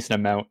a decent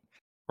amount,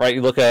 right?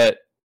 You look at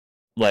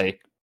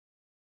like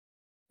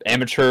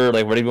amateur,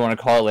 like whatever you want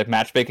to call it, like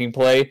matchmaking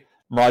play.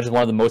 Mirage is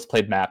one of the most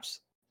played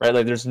maps, right?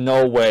 Like, there's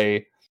no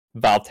way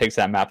Valve takes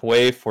that map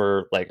away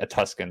for like a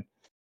Tuscan,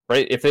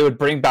 right? If they would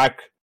bring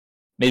back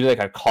maybe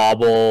like a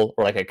Cobble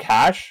or like a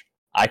Cash,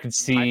 I could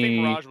see. I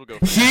think Mirage will go.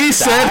 He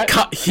said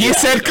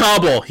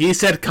Cobble. He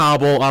said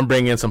Cobble. I'm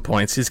bringing in some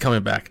points. He's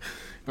coming back.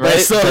 Right?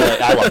 So,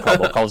 I love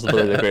Cobble. Cobble's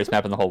literally the greatest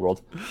map in the whole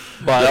world.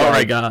 But oh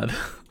my god.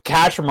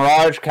 Cash for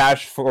Mirage,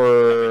 Cash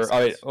for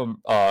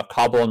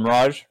Cobble and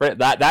Mirage, right?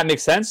 That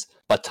makes sense.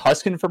 But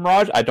Tuscan for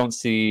Mirage, I don't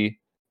see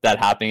that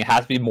happening. It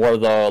has to be more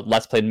of the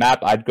less played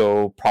map. I'd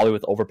go probably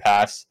with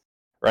Overpass,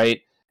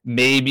 right?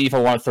 Maybe if I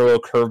want to throw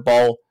a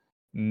curveball,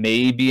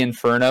 maybe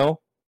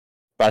Inferno.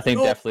 But I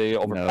think definitely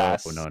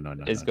Overpass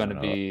is going to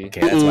be.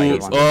 Okay, that's why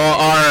he's. All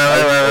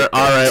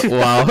right.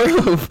 Wow.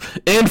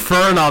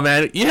 Inferno,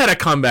 man. You had a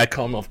comeback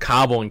home of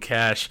Cobble and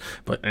Cash,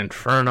 but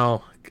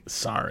Inferno.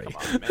 Sorry.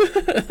 Come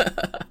on, man.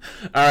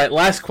 All right,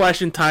 last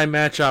question time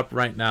matchup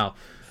right now.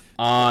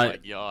 Oh my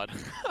god.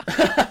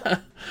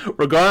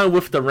 We're going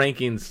with the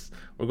rankings.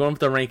 We're going with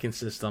the ranking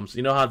systems.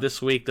 You know how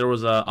this week there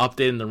was an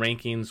update in the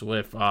rankings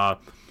with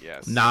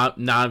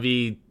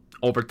Navi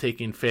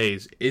overtaking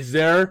FaZe. Is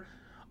there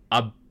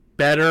a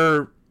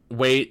better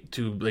way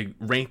to like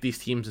rank these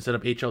teams instead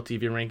of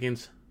HLTV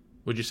rankings?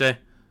 Would you say?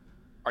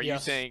 Are you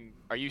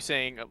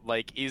saying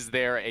like, is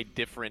there a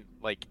different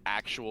like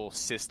actual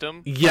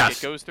system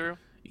yes it goes through?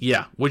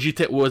 Yeah. Would you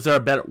was there a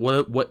better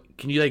what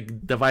can you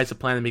like devise a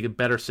plan to make a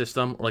better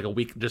system, or like a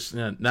week just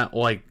not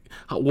like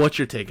what's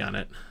your take on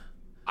it?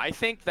 I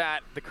think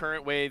that the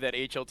current way that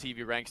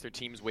HLTV ranks their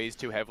teams weighs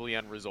too heavily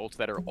on results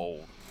that are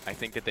old. I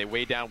think that they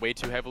weigh down way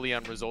too heavily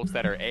on results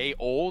that are A,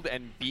 old,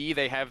 and B,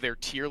 they have their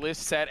tier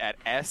list set at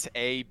S,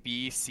 A,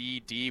 B,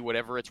 C, D,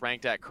 whatever it's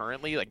ranked at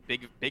currently, like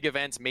big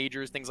events,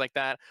 majors, things like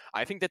that.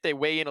 I think that they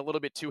weigh in a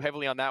little bit too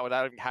heavily on that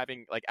without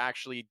having like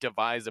actually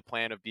devised a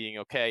plan of being,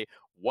 okay,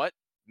 what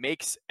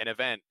makes an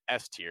event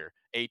S tier,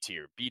 A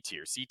tier, B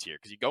tier, C tier?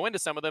 Because you go into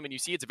some of them and you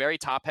see it's very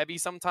top heavy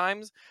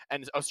sometimes.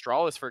 And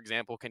Astralis, for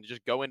example, can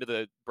just go into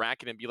the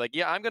bracket and be like,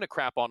 yeah, I'm going to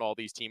crap on all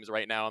these teams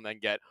right now and then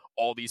get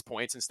all these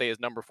points and stay as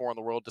number 4 in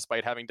the world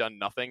despite having done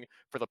nothing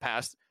for the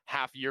past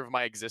half year of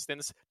my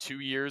existence, 2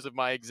 years of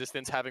my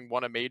existence having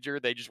won a major.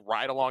 They just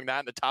ride along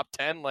that in the top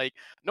 10. Like,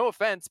 no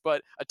offense,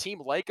 but a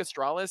team like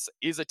Astralis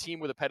is a team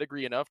with a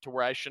pedigree enough to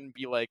where I shouldn't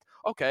be like,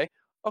 okay,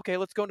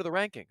 let's go into the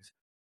rankings.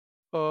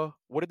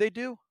 What did they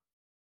do?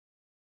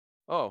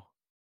 Oh,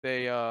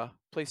 They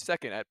placed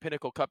second at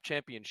Pinnacle Cup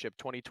Championship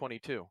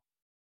 2022.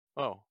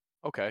 Oh,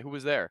 okay. Who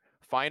was there?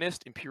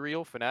 Finest,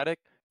 Imperial, Fnatic,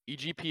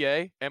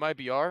 EGPA,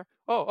 MIBR.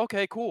 Oh,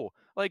 okay, cool.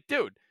 Like,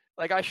 dude,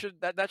 like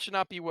that should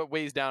not be what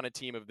weighs down a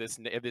team of this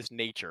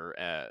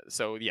nature.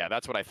 So yeah,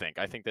 that's what I think.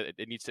 I think that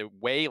it needs to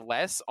weigh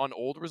less on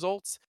old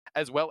results,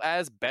 as well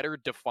as better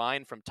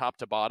define from top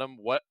to bottom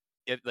what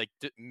it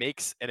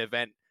makes an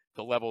event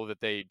the level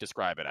that they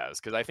describe it as.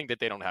 Because I think that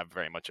they don't have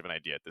very much of an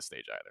idea at this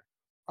stage either.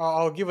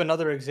 I'll give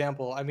another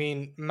example. I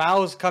mean,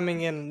 Mao's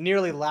coming in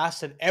nearly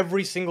last at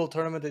every single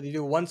tournament that they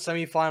do. One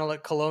semifinal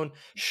at Cologne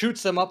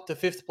shoots them up to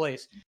 5th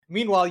place.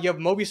 Meanwhile, you have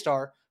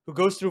Movistar, who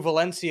goes through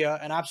Valencia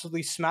and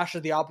absolutely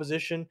smashes the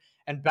opposition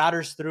and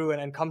batters through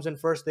and comes in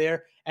first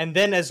there. And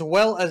then, as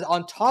well as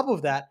on top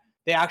of that,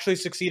 they actually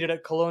succeeded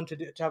at Cologne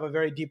to have a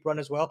very deep run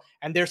as well.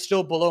 And they're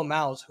still below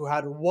Mao's, who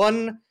had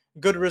one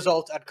good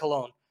result at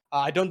Cologne.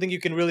 I don't think you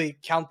can really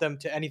count them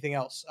to anything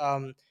else.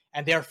 And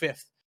they're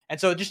 5th. And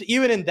so just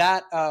even in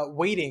that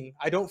weighting,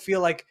 I don't feel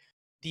like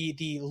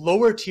the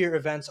lower tier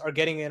events are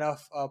getting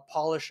enough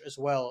polish as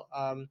well.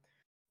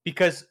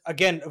 Because,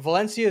 again,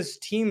 Valencia's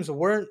teams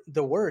weren't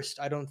the worst,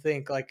 I don't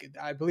think. Like,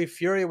 I believe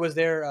Furia was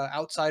there,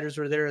 Outsiders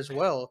were there as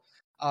well.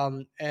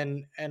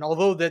 And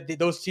although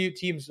those two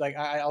teams, like,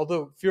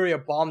 although Furia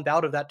bombed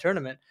out of that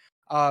tournament,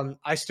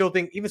 I still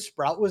think even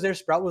Sprout was there.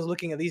 Sprout was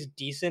looking at least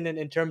decent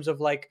in terms of,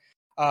 like,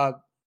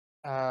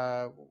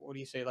 what do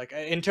you say, like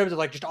in terms of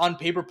like just on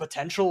paper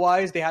potential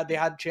wise, they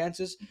had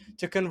chances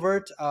to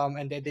convert,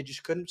 and they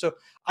just couldn't. So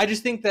I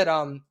just think that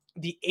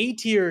the A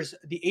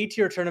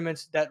tier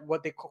tournaments, that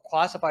what they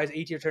classify as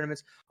A tier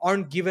tournaments,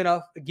 aren't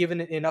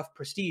given enough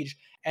prestige,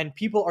 and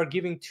people are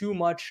giving too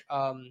much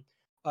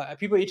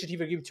people at HTV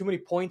are giving too many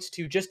points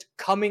to just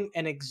coming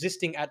and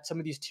existing at some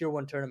of these tier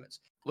 1 tournaments.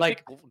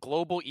 Like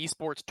Global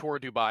Esports Tour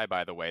Dubai,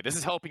 by the way. This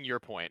is helping your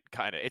point,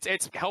 kind of.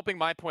 It's helping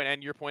my point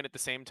and your point at the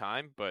same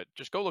time, but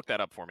just go look that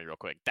up for me real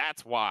quick.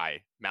 That's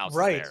why Mouse is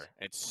there.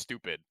 It's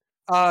stupid.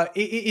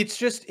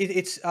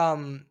 It's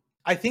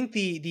I think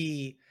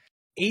the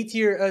A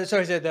tier,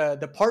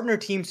 the partner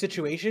team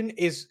situation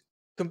is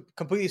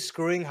completely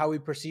screwing how we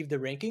perceive the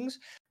rankings,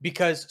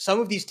 because some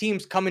of these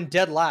teams come in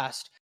dead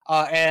last.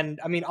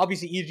 And I mean,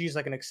 obviously EG is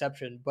like an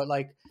exception, but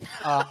like,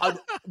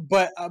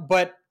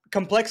 but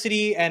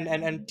Complexity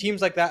and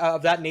teams like that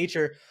of that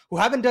nature who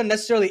haven't done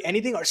necessarily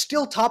anything are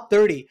still top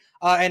 30.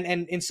 And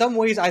in some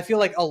ways, I feel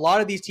like a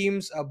lot of these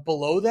teams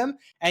below them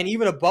and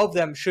even above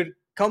them should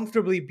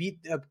comfortably beat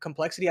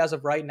Complexity as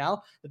of right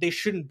now, that they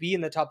shouldn't be in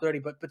the top 30.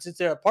 But since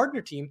they're a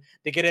partner team,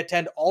 they get to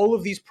attend all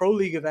of these pro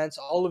league events,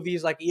 all of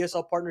these like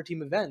ESL partner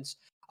team events.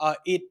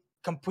 It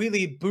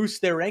completely boosts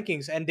their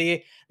rankings, and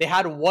they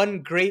had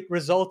one great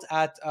result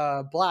at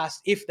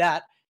Blast, if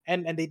that,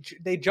 and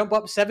they jump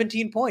up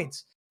 17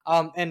 points.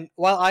 And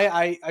while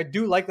I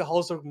do like the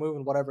Hulsberg move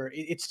and whatever,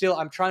 it's still,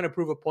 I'm trying to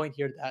prove a point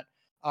here that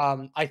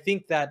I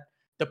think that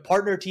the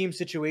partner team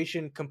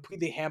situation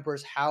completely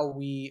hampers how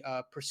we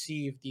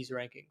perceive these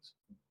rankings.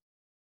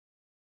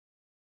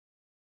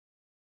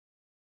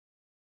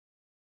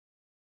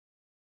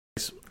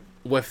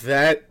 With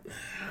that,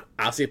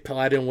 I'll say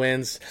Paladin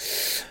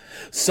wins.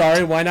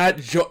 Sorry, why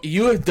not?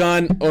 You have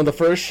done on the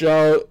first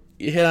show.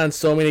 You hit on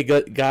so many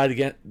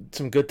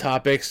some good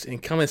topics,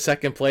 and come in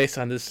second place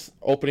on this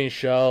opening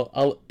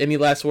show. Any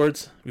last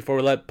words before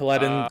we let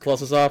Paladin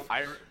close us off?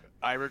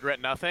 I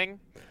regret nothing.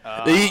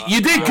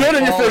 You did good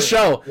on your first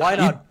show. Why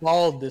not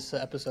bald this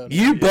episode?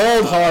 You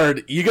balled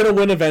hard. You're gonna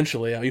win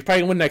eventually. You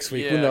probably win next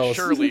week. Yeah, who knows?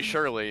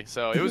 Surely.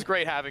 So it was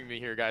great having me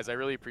here, guys. I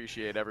really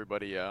appreciate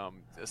everybody.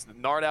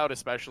 Nard out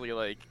especially.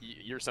 Like,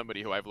 you're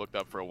somebody who I've looked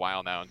up for a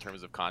while now in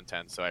terms of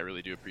content. So I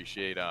really do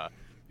appreciate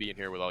being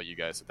here with all you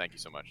guys. So thank you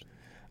so much.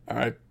 All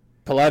right,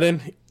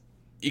 Paladin,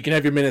 you can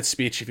have your minute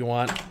speech if you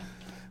want.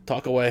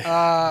 Talk away.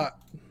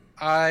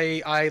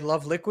 I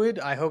love Liquid.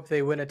 I hope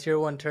they win a tier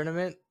 1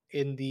 tournament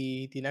in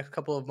the next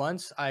couple of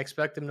months. I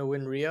expect them to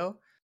win Rio.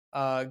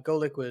 Go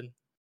Liquid.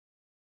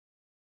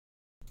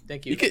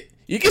 Thank you.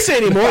 You can say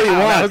any more you want.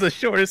 That was the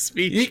shortest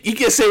speech. You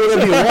can say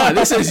whatever you want.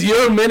 This is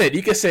your minute.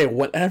 You can say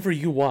whatever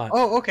you want.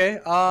 Oh, okay.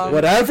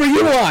 Whatever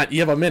you want. You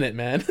have a minute,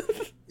 man.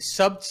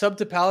 Sub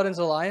to Paladins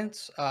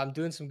Alliance. I'm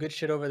doing some good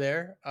shit over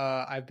there.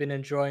 I've been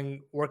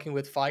enjoying working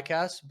with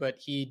Ficast, but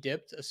he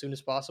dipped as soon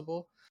as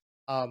possible.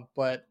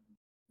 But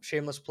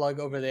shameless plug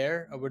over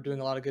there. We're doing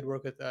a lot of good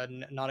work with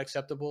Not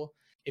Acceptable.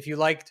 If you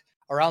liked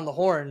Around the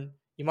Horn,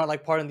 you might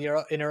like Pardon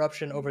the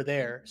Interruption over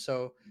there.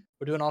 So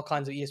we're doing all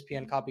kinds of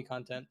ESPN copy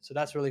content. So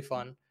that's really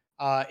fun.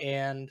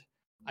 And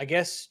I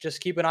guess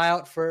just keep an eye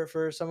out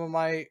for some of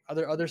my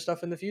other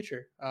stuff in the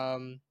future.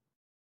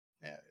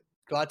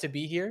 Glad to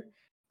be here.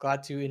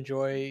 Glad to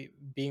enjoy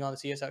being on the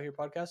CS Out Here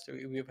podcast.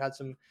 We've had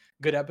some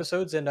good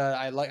episodes, and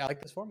I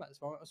like this format. This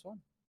format was fun.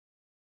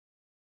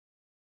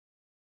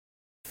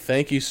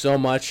 Thank you so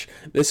much.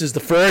 This is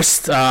the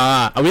first. We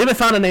haven't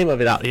found a name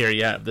of it out here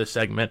yet, this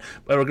segment,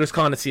 but we're just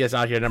calling it CS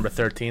Out Here number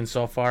 13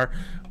 so far.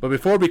 But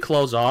before we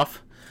close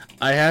off,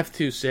 I have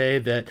to say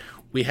that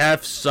we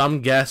have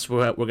some guests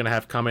we're going to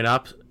have coming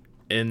up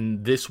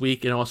in this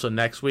week and also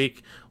next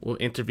week, we'll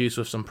interviews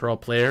with some pro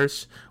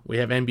players. We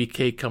have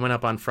NBK coming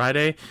up on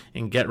Friday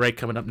and Get Right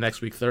coming up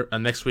next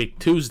week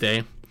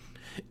Tuesday.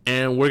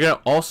 And we're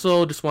gonna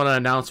also just want to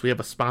announce we have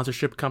a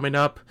sponsorship coming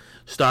up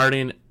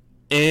starting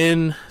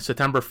in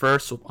September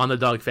 1st with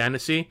Underdog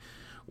Fantasy.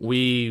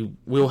 We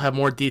will have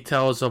more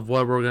details of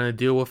what we're gonna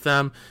do with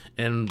them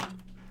and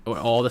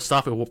all the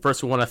stuff.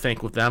 First, we want to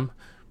thank with them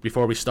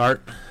before we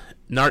start.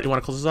 Nart, you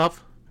want to close us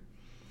off?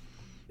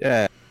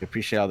 Yeah, I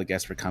appreciate all the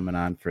guests for coming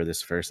on for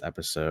this first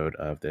episode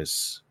of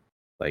this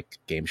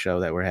game show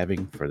that we're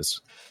having for this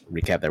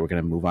recap that we're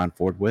going to move on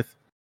forward with.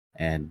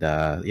 And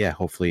yeah,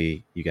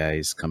 hopefully you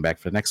guys come back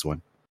for the next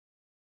one.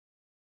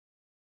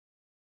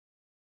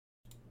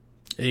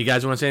 Hey, you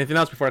guys want to say anything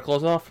else before I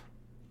close off?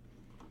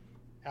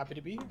 Happy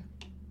to be here.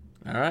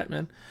 All right,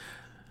 man.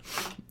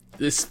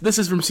 This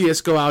is from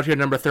CSGO out here,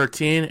 number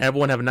 13.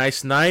 Everyone have a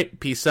nice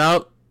night. Peace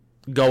out.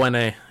 Go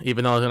NA,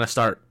 even though it's going to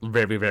start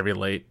very, very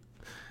late.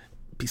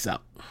 Peace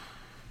out.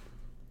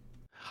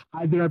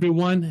 Hi there,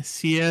 everyone.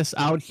 CS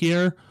out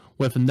here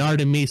with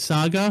Nard and me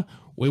Saga.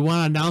 We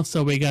want to announce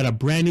that we got a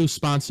brand new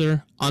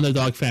sponsor,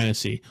 Underdog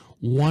Fantasy,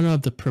 one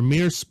of the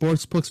premier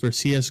sports books for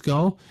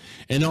CSGO,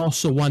 and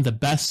also one of the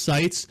best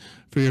sites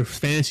for your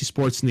fantasy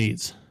sports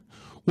needs.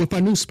 With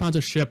our new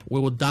sponsorship, we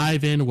will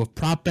dive in with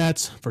prop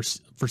bets for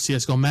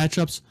CSGO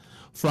matchups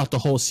throughout the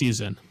whole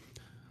season.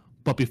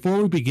 But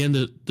before we begin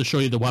to show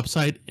you the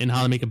website and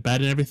how to make a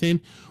bet and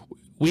everything,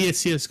 we at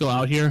CSGO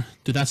out here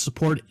do not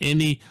support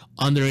any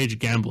underage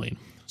gambling.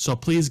 So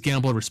please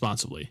gamble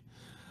responsibly.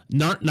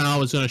 Nart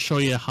now is going to show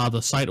you how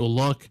the site will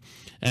look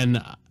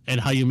and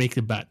how you make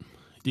the bet.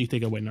 Do you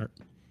take it away, Nart?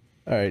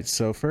 All right,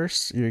 so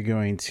first you're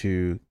going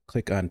to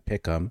click on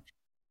Pick'em.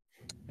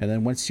 And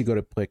then once you go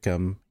to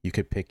Pick'em, you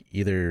could pick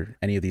either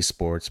any of these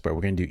sports, but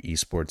we're going to do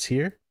esports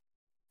here.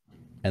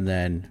 And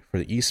then for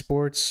the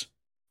esports,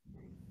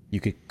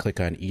 you could click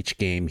on each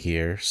game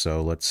here.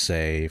 So let's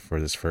say for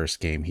this first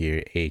game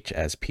here,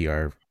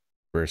 HSPR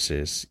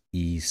versus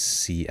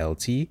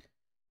ECLT,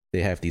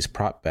 they have these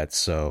prop bets.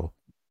 So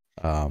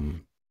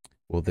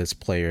will this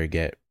player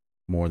get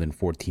more than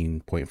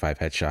 14.5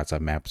 headshots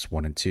on maps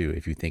 1 and 2?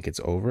 If you think it's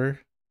over,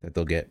 that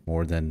they'll get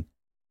more than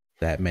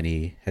that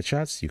many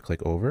headshots, you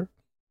click over.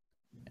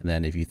 And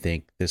then if you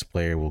think this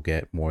player will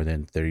get more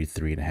than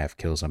 33.5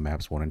 kills on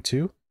maps 1 and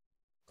 2,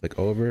 click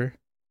over.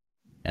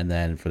 And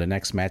then for the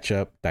next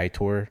matchup,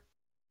 Daitor,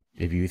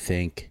 if you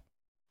think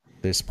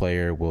this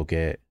player will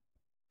get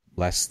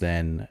less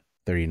than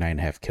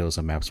 39.5 kills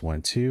on maps 1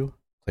 and 2,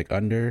 click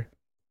under.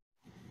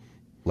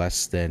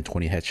 Less than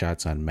 20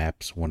 headshots on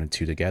maps 1 and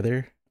 2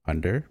 together,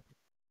 under.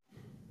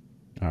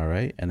 All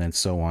right, and then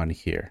so on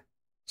here.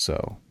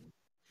 So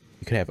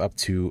you could have up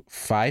to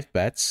 5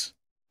 bets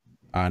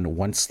on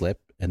one slip,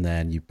 and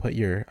then you put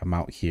your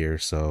amount here.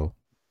 So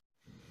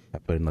I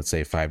put in, let's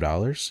say,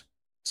 $5.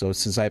 So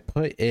since I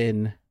put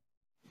in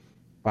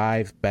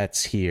 5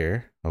 bets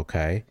here,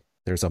 okay,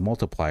 there's a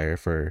multiplier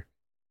for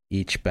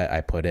each bet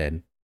I put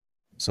in.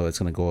 So it's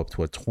going to go up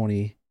to a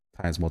 20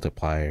 times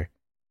multiplier.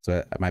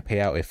 So my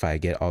payout, if I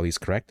get all these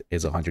correct,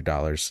 is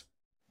 $100.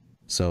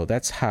 So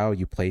that's how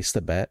you place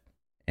the bet,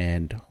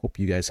 and hope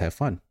you guys have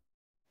fun.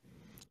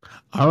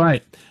 All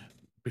right.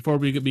 Before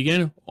we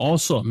begin,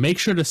 also make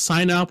sure to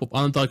sign up with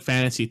Underdog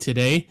Fantasy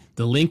today.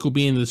 The link will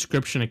be in the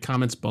description and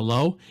comments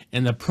below.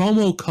 And the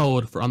promo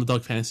code for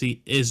Underdog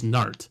Fantasy is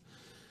NART.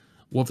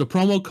 With the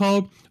promo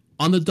code,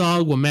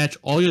 Underdog will match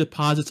all your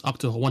deposits up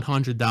to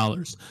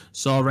 $100.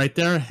 So right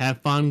there,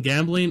 have fun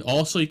gambling.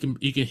 Also, you can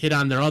hit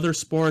on their other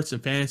sports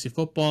and fantasy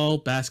football,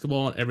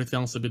 basketball, and everything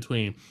else in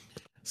between.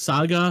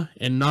 Saga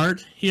and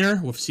Nart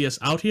here with CS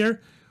out here.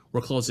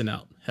 We're closing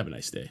out. Have a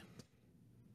nice day.